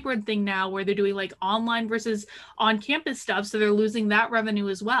like hybrid thing now where they're doing like online versus on campus stuff. So they're losing that revenue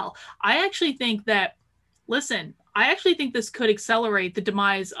as well. I actually think this could accelerate the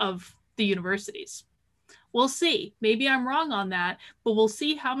demise of the universities. We'll see. Maybe I'm wrong on that, but we'll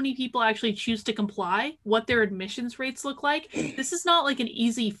see how many people actually choose to comply, what their admissions rates look like. This is not like an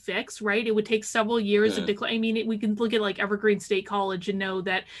easy fix, right? It would take several years of decline. I mean, we can look at like Evergreen State College and know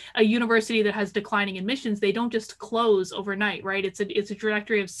that a university that has declining admissions, they don't just close overnight, right? It's a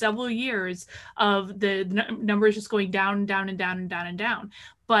trajectory of several years of the numbers just going down and down and down and down and down.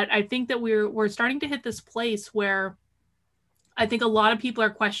 But I think that we're starting to hit this place where I think a lot of people are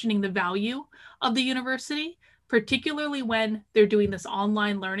questioning the value of the university, particularly when they're doing this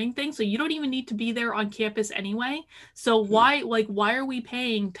online learning thing. So you don't even need to be there on campus anyway. So why are we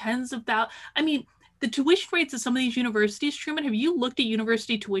paying tens of thousands? I mean, the tuition rates of some of these universities, Truman, have you looked at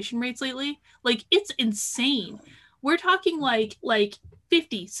university tuition rates lately? Like, it's insane. We're talking like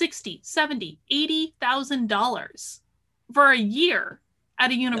 50, 60, 70, $80,000 for a year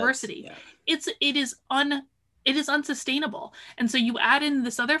at a university. It is unsustainable. And so you add in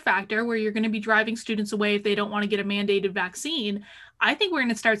this other factor where you're going to be driving students away if they don't want to get a mandated vaccine. I think we're going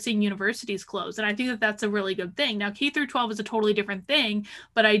to start seeing universities close. And I think that that's a really good thing. Now, K through 12 is a totally different thing,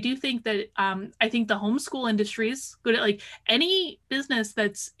 but I do think that I think the homeschool industry is good at, like, any business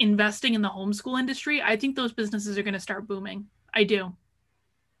that's investing in the homeschool industry. I think those businesses are going to start booming. I do.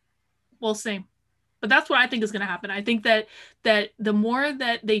 We'll see. But that's what I think is going to happen. I think that the more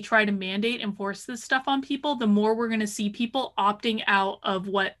that they try to mandate and force this stuff on people, the more we're going to see people opting out of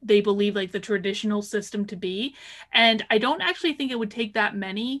what they believe like the traditional system to be. And I don't actually think it would take that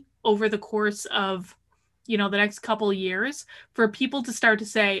many over the course of, the next couple of years for people to start to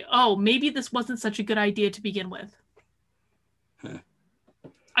say, oh, maybe this wasn't such a good idea to begin with.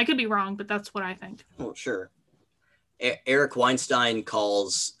 I could be wrong, but that's what I think. Well, sure. Eric Weinstein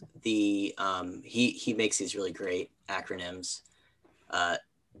calls the he makes these really great acronyms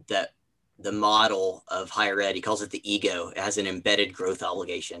that the model of higher ed, he calls it the ego. It has an embedded growth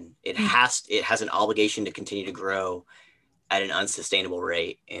obligation. It has an obligation to continue to grow at an unsustainable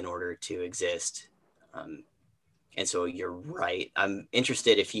rate in order to exist. And so you're right. I'm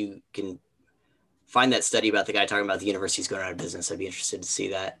interested if you can find that study about the guy talking about the universities going out of business. I'd be interested to see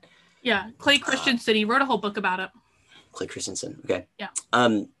that. Yeah, Clay Christensen, he wrote a whole book about it. Clay Christensen. Okay. Yeah.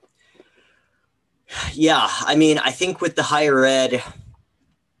 Yeah. I mean, I think with the higher ed,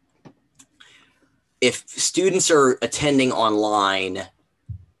 if students are attending online,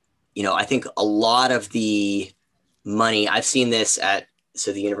 I think a lot of the money, I've seen this at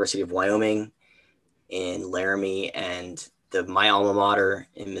the University of Wyoming in Laramie and my alma mater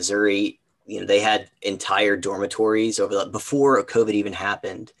in Missouri, they had entire dormitories before COVID even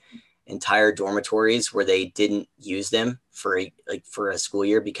happened, entire dormitories where they didn't use them for a school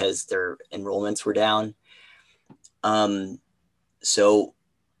year because their enrollments were down. So,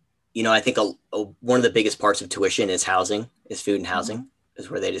 I think one of the biggest parts of tuition is housing, is food and housing, is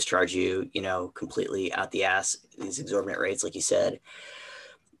where they just charge you, completely out the ass, these exorbitant rates, like you said.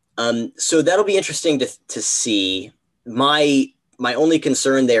 So that'll be interesting to see. My only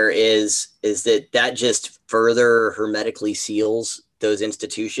concern there is that just further hermetically seals those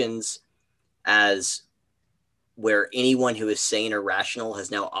institutions as where anyone who is sane or rational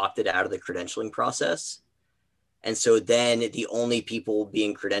has now opted out of the credentialing process. And so then the only people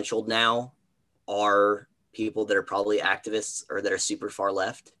being credentialed now are people that are probably activists or that are super far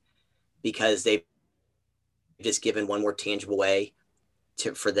left, because they've just given one more tangible way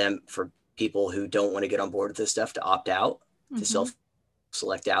for people who don't want to get on board with this stuff to opt out, to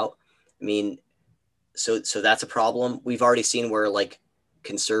self-select out. I mean, so that's a problem. We've already seen where like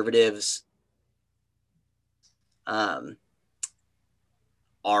conservatives are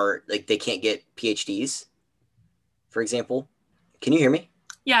like, they can't get PhDs, for example. Can you hear me?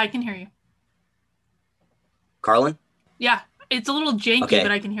 Yeah, I can hear you. Carlin? Yeah, it's a little janky, okay.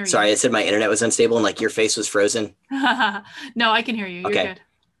 But I can hear you. Sorry, I said my internet was unstable and like your face was frozen. No, I can hear you. You're okay.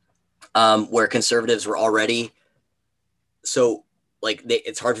 Good. Where conservatives were already, so like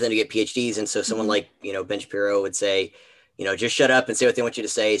it's hard for them to get PhDs. And so someone like, Ben Shapiro would say, just shut up and say what they want you to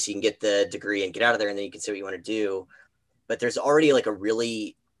say so you can get the degree and get out of there, and then you can say what you want to do. But there's already like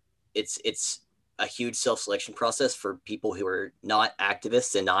it's a huge self-selection process for people who are not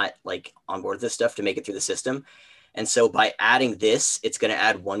activists and not like on board with this stuff to make it through the system. And so by adding this, it's going to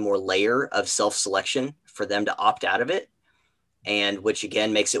add one more layer of self-selection for them to opt out of it. And which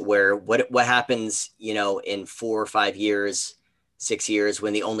again makes it where what happens, in 4 or 5 years, 6 years,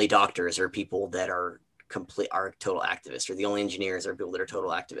 when the only doctors are people that are total activists, or the only engineers are people that are total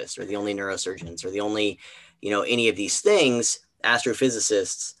activists, or the only neurosurgeons, or the only, any of these things,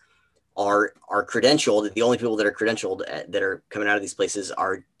 astrophysicists are credentialed. The only people that are credentialed that are coming out of these places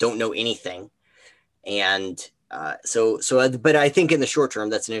don't know anything. And but I think in the short term,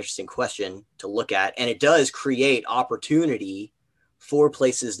 that's an interesting question to look at. And it does create opportunity for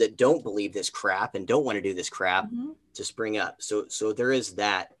places that don't believe this crap and don't want to do this crap to spring up. So there is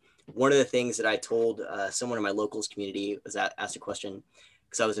that. One of the things that I told someone in my locals community was asked a question,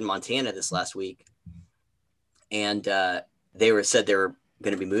 because I was in Montana this last week, and they said they were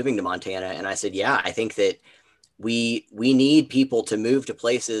going to be moving to Montana. And I said, yeah, I think that we need people to move to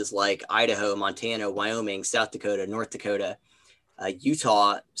places like Idaho, Montana, Wyoming, South Dakota, North Dakota,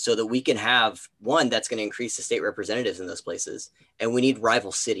 Utah, so that we can have one that's going to increase the state representatives in those places. And we need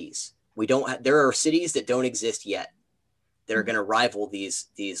rival cities. There are cities that don't exist yet that are going to rival these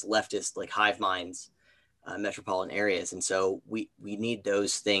leftist like hive minds, metropolitan areas. And so we need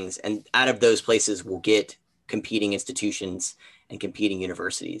those things. And out of those places, we'll get competing institutions and competing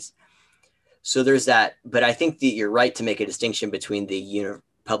universities. So there's that. But I think that you're right to make a distinction between the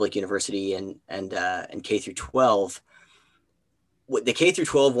public university and K through 12. The K through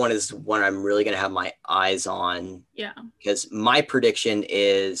 12 one is one I'm really going to have my eyes on. Yeah. Because my prediction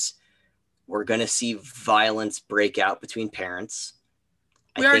is we're going to see violence break out between parents.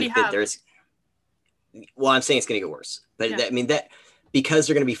 We already have. I'm saying it's going to get worse. But that because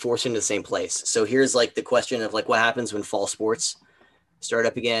they're going to be forced into the same place. So here's like the question of like, what happens when fall sports start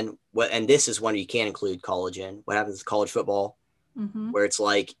up again? And this is one you can't include college in. What happens with college football, where it's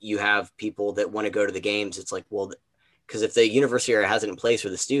like you have people that want to go to the games. It's like, well, because if the university has it in place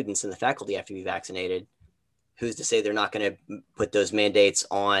where the students and the faculty have to be vaccinated, who's to say they're not going to put those mandates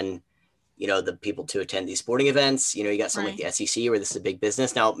on, the people to attend these sporting events? You got something like the SEC where this is a big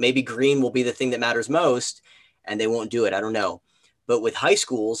business. Now, maybe green will be the thing that matters most and they won't do it. I don't know. But with high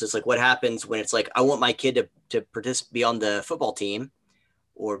schools, it's like, what happens when it's like, I want my kid to be on the football team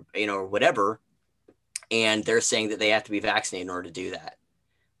or, or whatever. And they're saying that they have to be vaccinated in order to do that.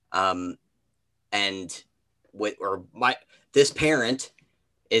 This parent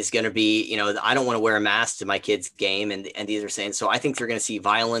is going to be, I don't want to wear a mask to my kid's game. And these are saying, so I think they're going to see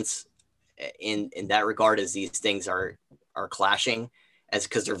violence in that regard, as these things are clashing, as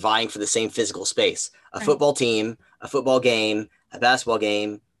because they're vying for the same physical space. A football team, a football game, a basketball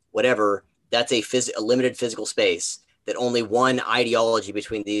game, whatever, that's a limited physical space that only one ideology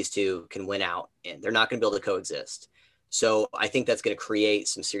between these two can win out in. They're not going to be able to coexist. So I think that's going to create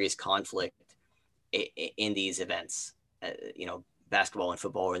some serious conflict in these events. Basketball and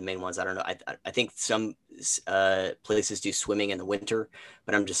football are the main ones. I don't know. I think some places do swimming in the winter,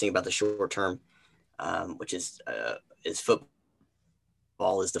 but I'm just thinking about the short term, which is football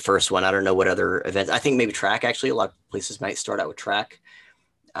football is the first one. I don't know what other events. I think maybe track, actually. A lot of places might start out with track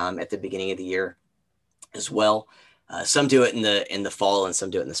at the beginning of the year as well. Some do it in the fall, and some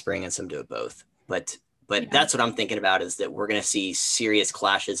do it in the spring, and some do it both. But that's what I'm thinking about, is that we're going to see serious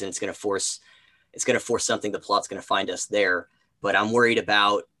clashes, and it's going to force something. The plot's going to find us there. But I'm worried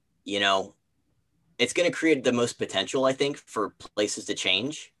about, it's going to create the most potential, I think, for places to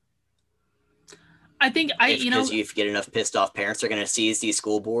change. I think because if you get enough pissed off parents are going to seize these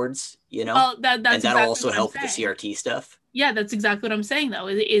school boards, Well, that's and that'll exactly also what help I'm with the CRT stuff. Yeah, that's exactly what I'm saying, though.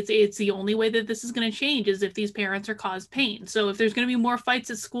 It's the only way that this is going to change is if these parents are caused pain. So if there's going to be more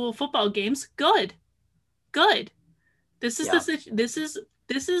fights at school football games, good. This is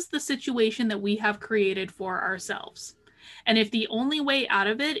the situation that we have created for ourselves. And if the only way out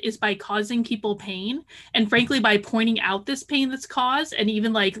of it is by causing people pain, and frankly by pointing out this pain that's caused, and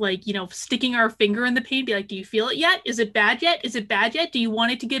even like sticking our finger in the pain, be like, do you feel it yet? Is it bad yet? Is it bad yet? Do you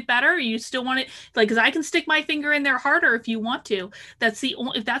want it to get better? Or you still want it, like, because I can stick my finger in there harder if you want to.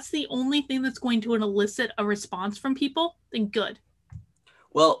 If that's the only thing that's going to elicit a response from people, then good.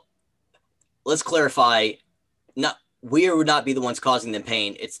 Well, let's clarify. We would not be the ones causing them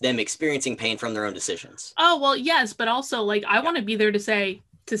pain. It's them experiencing pain from their own decisions. Oh, well, yes, but also, like, I want to be there to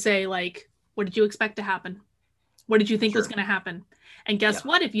say, like, what did you expect to happen? What did you think was going to happen? And guess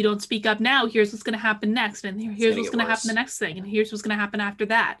what? If you don't speak up now, here's what's going to happen next. And here's what's going to happen the next thing. And here's what's going to happen after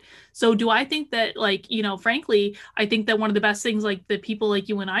that. So do I think that, like, frankly, I think that one of the best things, like, that people like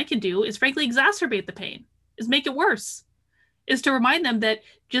you and I can do is, frankly, exacerbate the pain, is make it worse. Is to remind them that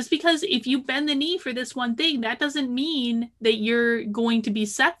just because if you bend the knee for this one thing, that doesn't mean that you're going to be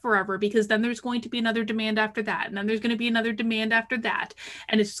set forever, because then there's going to be another demand after that. And then there's going to be another demand after that.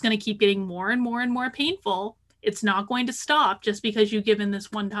 And it's just going to keep getting more and more and more painful. It's not going to stop just because you give in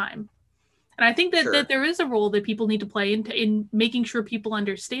this one time. And I think that there is a role that people need to play in making sure people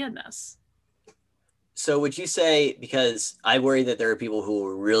understand this. So would you say, because I worry that there are people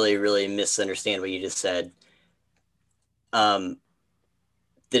who really, really misunderstand what you just said, the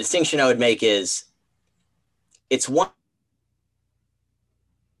distinction I would make is it's one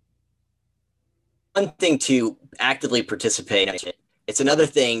thing to actively participate in it. It's another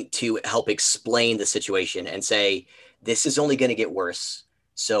thing to help explain the situation and say, this is only going to get worse.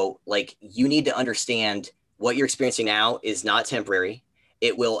 So, like, you need to understand what you're experiencing now is not temporary.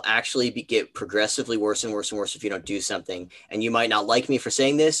 It will actually get progressively worse and worse and worse if you don't do something. And you might not like me for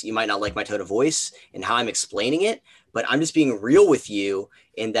saying this. You might not like my tone of voice and how I'm explaining it. But I'm just being real with you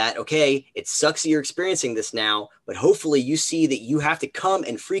in that, okay, it sucks that you're experiencing this now, but hopefully you see that you have to come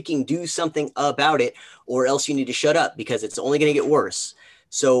and freaking do something about it, or else you need to shut up because it's only going to get worse.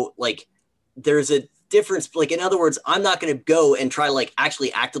 So, like, there's a difference. Like, in other words, I'm not going to go and try to, like,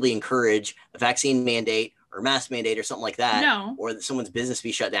 actually actively encourage a vaccine mandate or mask mandate or something like that, or that someone's business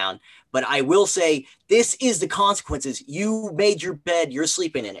be shut down. But I will say, this is the consequences. You made your bed, you're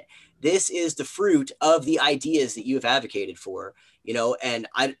sleeping in it. This is the fruit of the ideas that you have advocated for, and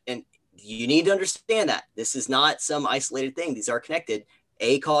you need to understand that this is not some isolated thing. These are connected.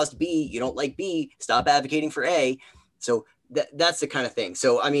 A caused B. You don't like B. Stop advocating for A. So that's the kind of thing.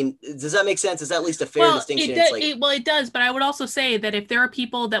 So, I mean, does that make sense? Is that at least a fair distinction? It does. But I would also say that if there are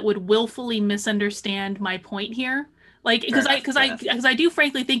people that would willfully misunderstand my point here, like, because I do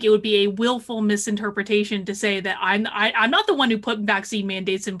frankly think it would be a willful misinterpretation to say that I'm not the one who put vaccine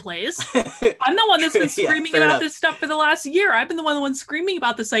mandates in place. I'm the one that's been screaming about this stuff for the last year. I've been the one screaming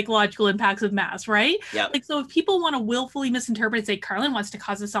about the psychological impacts of masks, right? Yeah. Like, so if people want to willfully misinterpret and say Carlin wants to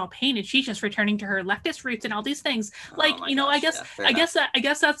cause us all pain and she's just returning to her leftist roots and all these things, like, I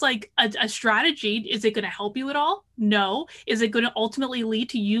guess that's like a strategy. Is it going to help you at all? No. Is it going to ultimately lead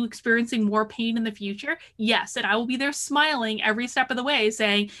to you experiencing more pain in the future? Yes. And I will be there smiling every step of the way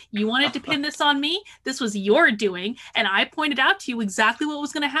saying, you wanted to pin this on me? This was your doing. And I pointed out to you exactly what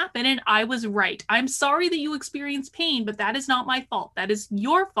was going to happen. And I was right. I'm sorry that you experienced pain, but that is not my fault. That is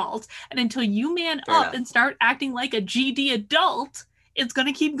your fault. And until you man up and start acting like a GD adult, it's going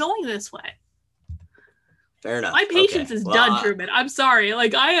to keep going this way. Fair enough. My patience is done, Truman. I'm sorry.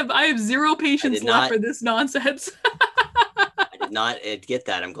 Like, I have zero patience left for this nonsense. I did not get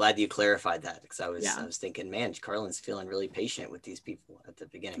that. I'm glad you clarified that, because I was thinking, man, Carlin's feeling really patient with these people at the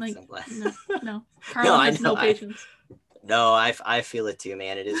beginning. Like, so I'm glad. No. Carlin has no patience. I feel it too,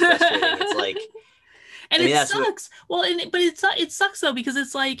 man. It is frustrating. It's like, and it sucks. It sucks though, because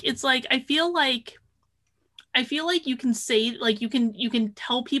it's like I feel like you can say, like, you can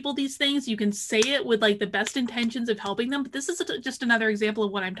tell people these things, you can say it with like the best intentions of helping them, but this is just another example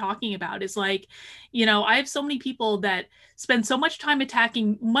of what I'm talking about. Is like, I have so many people that spend so much time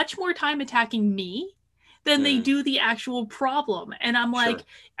much more time attacking me than they do the actual problem. And I'm Sure. like,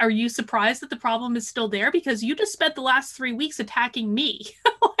 are you surprised that the problem is still there? Because you just spent the last 3 weeks attacking me.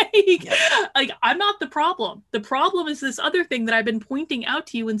 Yep. Like I'm not the problem. The problem is this other thing that I've been pointing out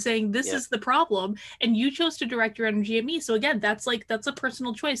to you and saying this Yep. is the problem, and you chose to direct your energy at me. So again, that's a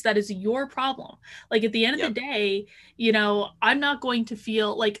personal choice. That is your problem. Like at the end of Yep. the day, I'm not going to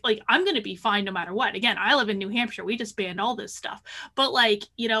feel like I'm going to be fine no matter what. Again, I live in New Hampshire. We just banned all this stuff. But like,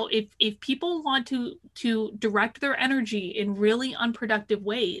 if people want to direct their energy in really unproductive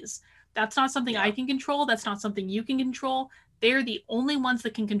ways, that's not something I can control. That's not something you can control. They're the only ones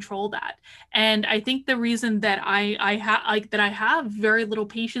that can control that. And I think the reason that I have very little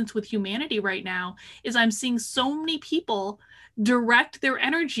patience with humanity right now is I'm seeing so many people direct their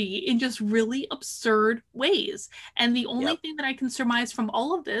energy in just really absurd ways. And the only thing that I can surmise from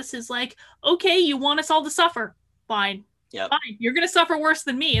all of this is like, okay, you want us all to suffer. Fine. Yep. Fine. You're going to suffer worse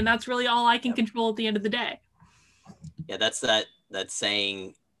than me. And that's really all I can control at the end of the day. Yeah, that's that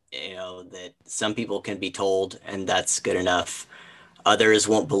saying, that some people can be told and that's good enough. Others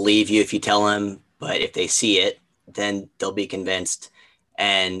won't believe you if you tell them, but if they see it, then they'll be convinced.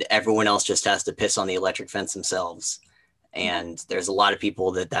 And everyone else just has to piss on the electric fence themselves. And there's a lot of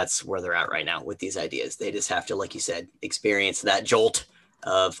people that's where they're at right now with these ideas. They just have to, like you said, experience that jolt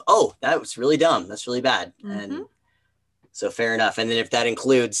of, oh, that was really dumb. That's really bad. And so fair enough. And then if that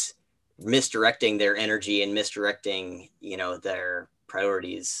includes misdirecting their energy and misdirecting, their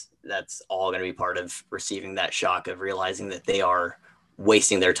priorities, that's all going to be part of receiving that shock of realizing that they are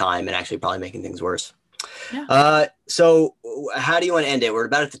wasting their time and actually probably making things worse. Yeah. So how do you want to end it? We're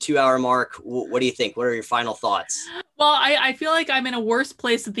about at the 2-hour mark. What do you think? What are your final thoughts? Well, I feel like I'm in a worse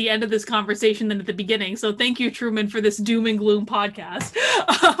place at the end of this conversation than at the beginning. So thank you, Truman, for this doom and gloom podcast.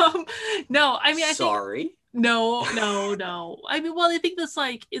 No, I mean, Sorry. No. I mean, well, I think that's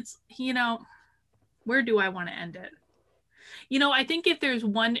like, it's, where do I want to end it? I think if there's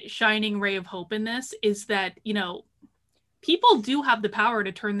one shining ray of hope in this is that, people do have the power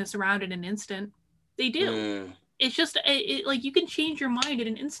to turn this around in an instant. They do. It's just like you can change your mind in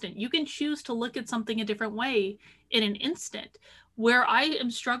an instant. You can choose to look at something a different way in an instant. Where I am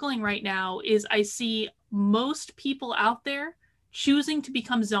struggling right now is I see most people out there choosing to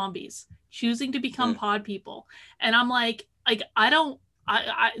become zombies, choosing to become pod people. And I'm like I don't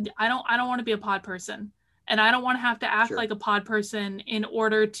want to be a pod person. And I don't want to have to act like a pod person in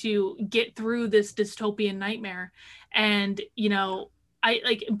order to get through this dystopian nightmare. And,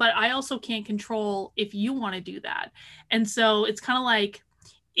 but I also can't control if you want to do that. And so it's kind of like,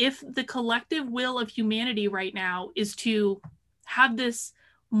 if the collective will of humanity right now is to have this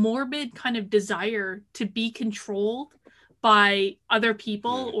morbid kind of desire to be controlled by other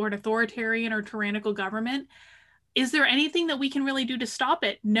people or an authoritarian or tyrannical government, is there anything that we can really do to stop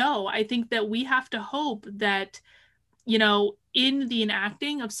it? No, I think that we have to hope that, in the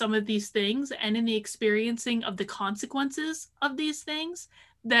enacting of some of these things and in the experiencing of the consequences of these things,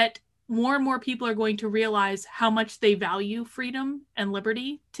 that more and more people are going to realize how much they value freedom and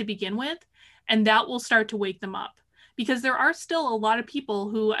liberty to begin with. And that will start to wake them up, because there are still a lot of people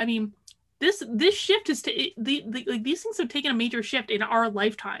who, I mean, this shift is these things have taken a major shift in our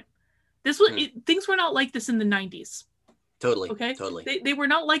lifetime. Things were not like this in the 90s. Totally. Okay. Totally. They were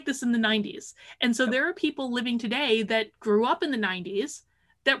not like this in the 90s. And so there are people living today that grew up in the 90s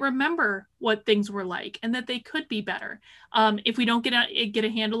that remember what things were like and that they could be better. If we don't get a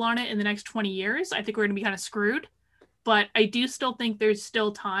handle on it in the next 20 years, I think we're going to be kind of screwed. But I do still think there's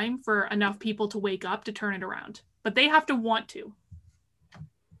still time for enough people to wake up to turn it around. But they have to want to.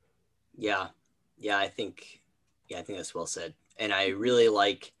 Yeah. I think that's well said. And I really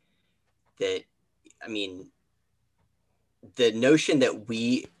like that. I mean, the notion that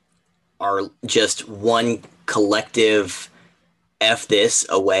we are just one collective F this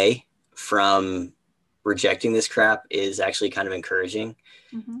away from rejecting this crap is actually kind of encouraging.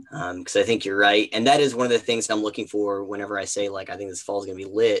 Because I think you're right. And that is one of the things I'm looking for whenever I say, like, I think this fall is going to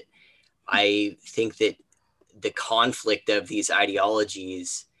be lit. I think that the conflict of these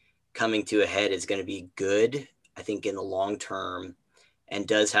ideologies coming to a head is going to be good, I think, in the long term, and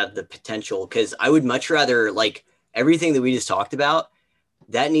does have the potential. Because I would much rather, like, everything that we just talked about,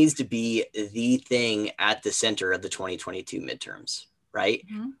 that needs to be the thing at the center of the 2022 midterms, right?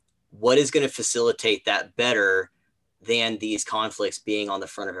 What is going to facilitate that better than these conflicts being on the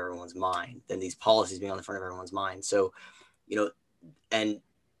front of everyone's mind, than these policies being on the front of everyone's mind? So, and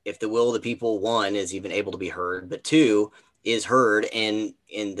if the will of the people, one, is even able to be heard, but two, is heard in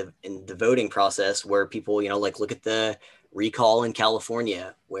the voting process, where people, like, look at the recall in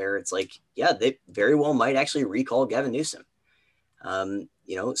California, where it's like, yeah, they very well might actually recall Gavin Newsom.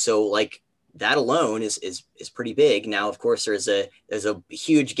 So, like, that alone is pretty big. Now, of course, there's a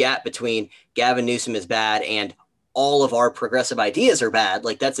huge gap between Gavin Newsom is bad and all of our progressive ideas are bad.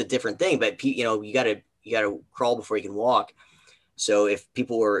 Like that's a different thing. But you gotta crawl before you can walk. So if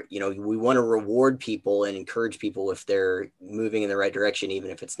people were, we want to reward people and encourage people if they're moving in the right direction, even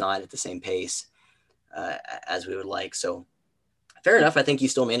if it's not at the same pace as we would like. So fair enough. I think you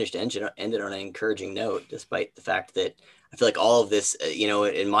still managed to end it on an encouraging note, despite the fact that I feel like all of this,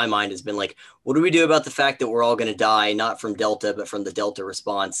 in my mind has been like, what do we do about the fact that we're all going to die, not from Delta, but from the Delta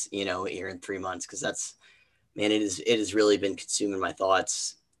response, here in 3 months? Because that's, man, it has really been consuming my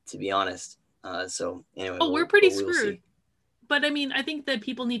thoughts, to be honest. So anyway, we're pretty screwed. But I mean, I think that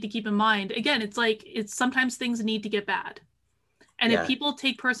people need to keep in mind, again, it's sometimes things need to get bad. And if people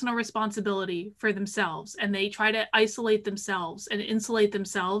take personal responsibility for themselves and they try to isolate themselves and insulate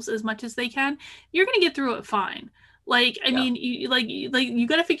themselves as much as they can, you're going to get through it fine. Like, I mean, you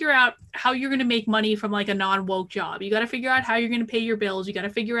got to figure out how you're going to make money from like a non-woke job. You got to figure out how you're going to pay your bills. You got to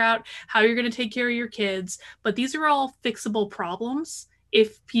figure out how you're going to take care of your kids. But these are all fixable problems.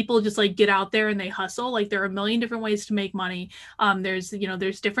 If people just like get out there and they hustle, like there are a million different ways to make money. There's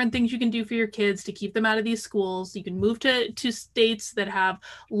different things you can do for your kids to keep them out of these schools. You can move to states that have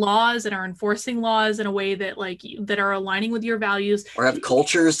laws and are enforcing laws in a way that that are aligning with your values, or have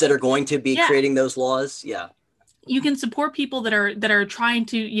cultures that are going to be creating those laws. Yeah. You can support people that are trying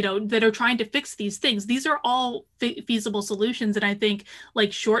to fix these things. These are all feasible solutions. And I think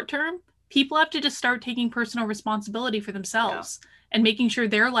like short term, people have to just start taking personal responsibility for themselves. And making sure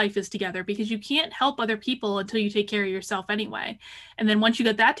their life is together, because you can't help other people until you take care of yourself anyway. And then once you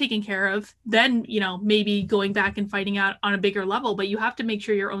get that taken care of, then, maybe going back and fighting out on a bigger level, but you have to make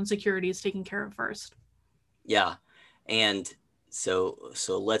sure your own security is taken care of first. Yeah. And so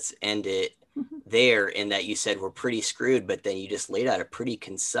let's end it there in that you said we're pretty screwed, but then you just laid out a pretty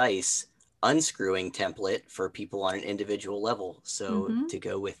concise unscrewing template for people on an individual level. So to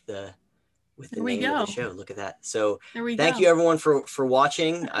go with the name of the show. Look at that. So thank you everyone for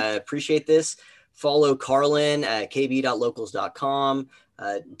watching. I appreciate this. Follow Carlin at kb.locals.com.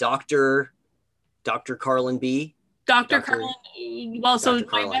 Dr. Carlin B. Dr. Carlin. Well, so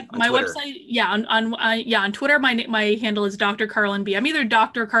my website, on Twitter, my handle is Dr. Carlin B. I'm either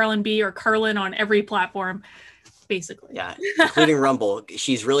Dr. Carlin B or Carlin on every platform, basically. Yeah, including Rumble.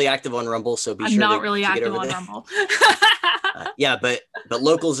 She's really active on Rumble, so be sure to not really active on Rumble. But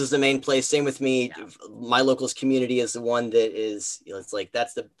Locals is the main place. Same with me. Yeah. My Locals community is the one that is, it's like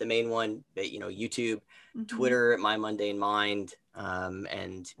that's the main one. But YouTube, Twitter, My Mundane Mind,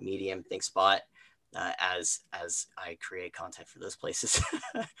 and Medium, ThinkSpot, as I create content for those places,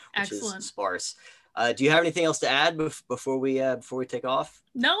 which is sparse. Do you have anything else to add before we take off?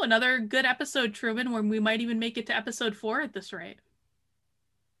 No, another good episode, Truman, where we might even make it to episode 4 at this rate.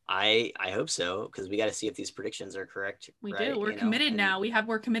 I hope so, because we got to see if these predictions are correct. We do. We're committed now.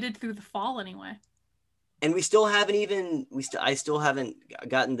 We're committed through the fall anyway. And we still haven't even. I still haven't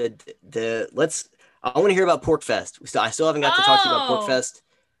gotten the. I want to hear about Pork Fest. I still haven't got to talk to you about Pork Fest.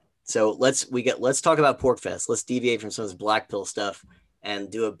 So let's talk about Pork Fest. Let's deviate from some of this black pill stuff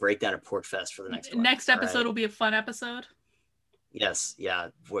and do a breakdown of Pork Fest for the next one. Next episode will be a fun episode. Yes, yeah,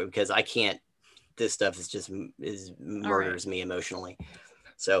 because I can't. This stuff murders me emotionally.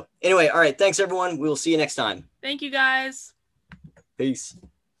 So anyway, all right. Thanks everyone. We will see you next time. Thank you guys. Peace.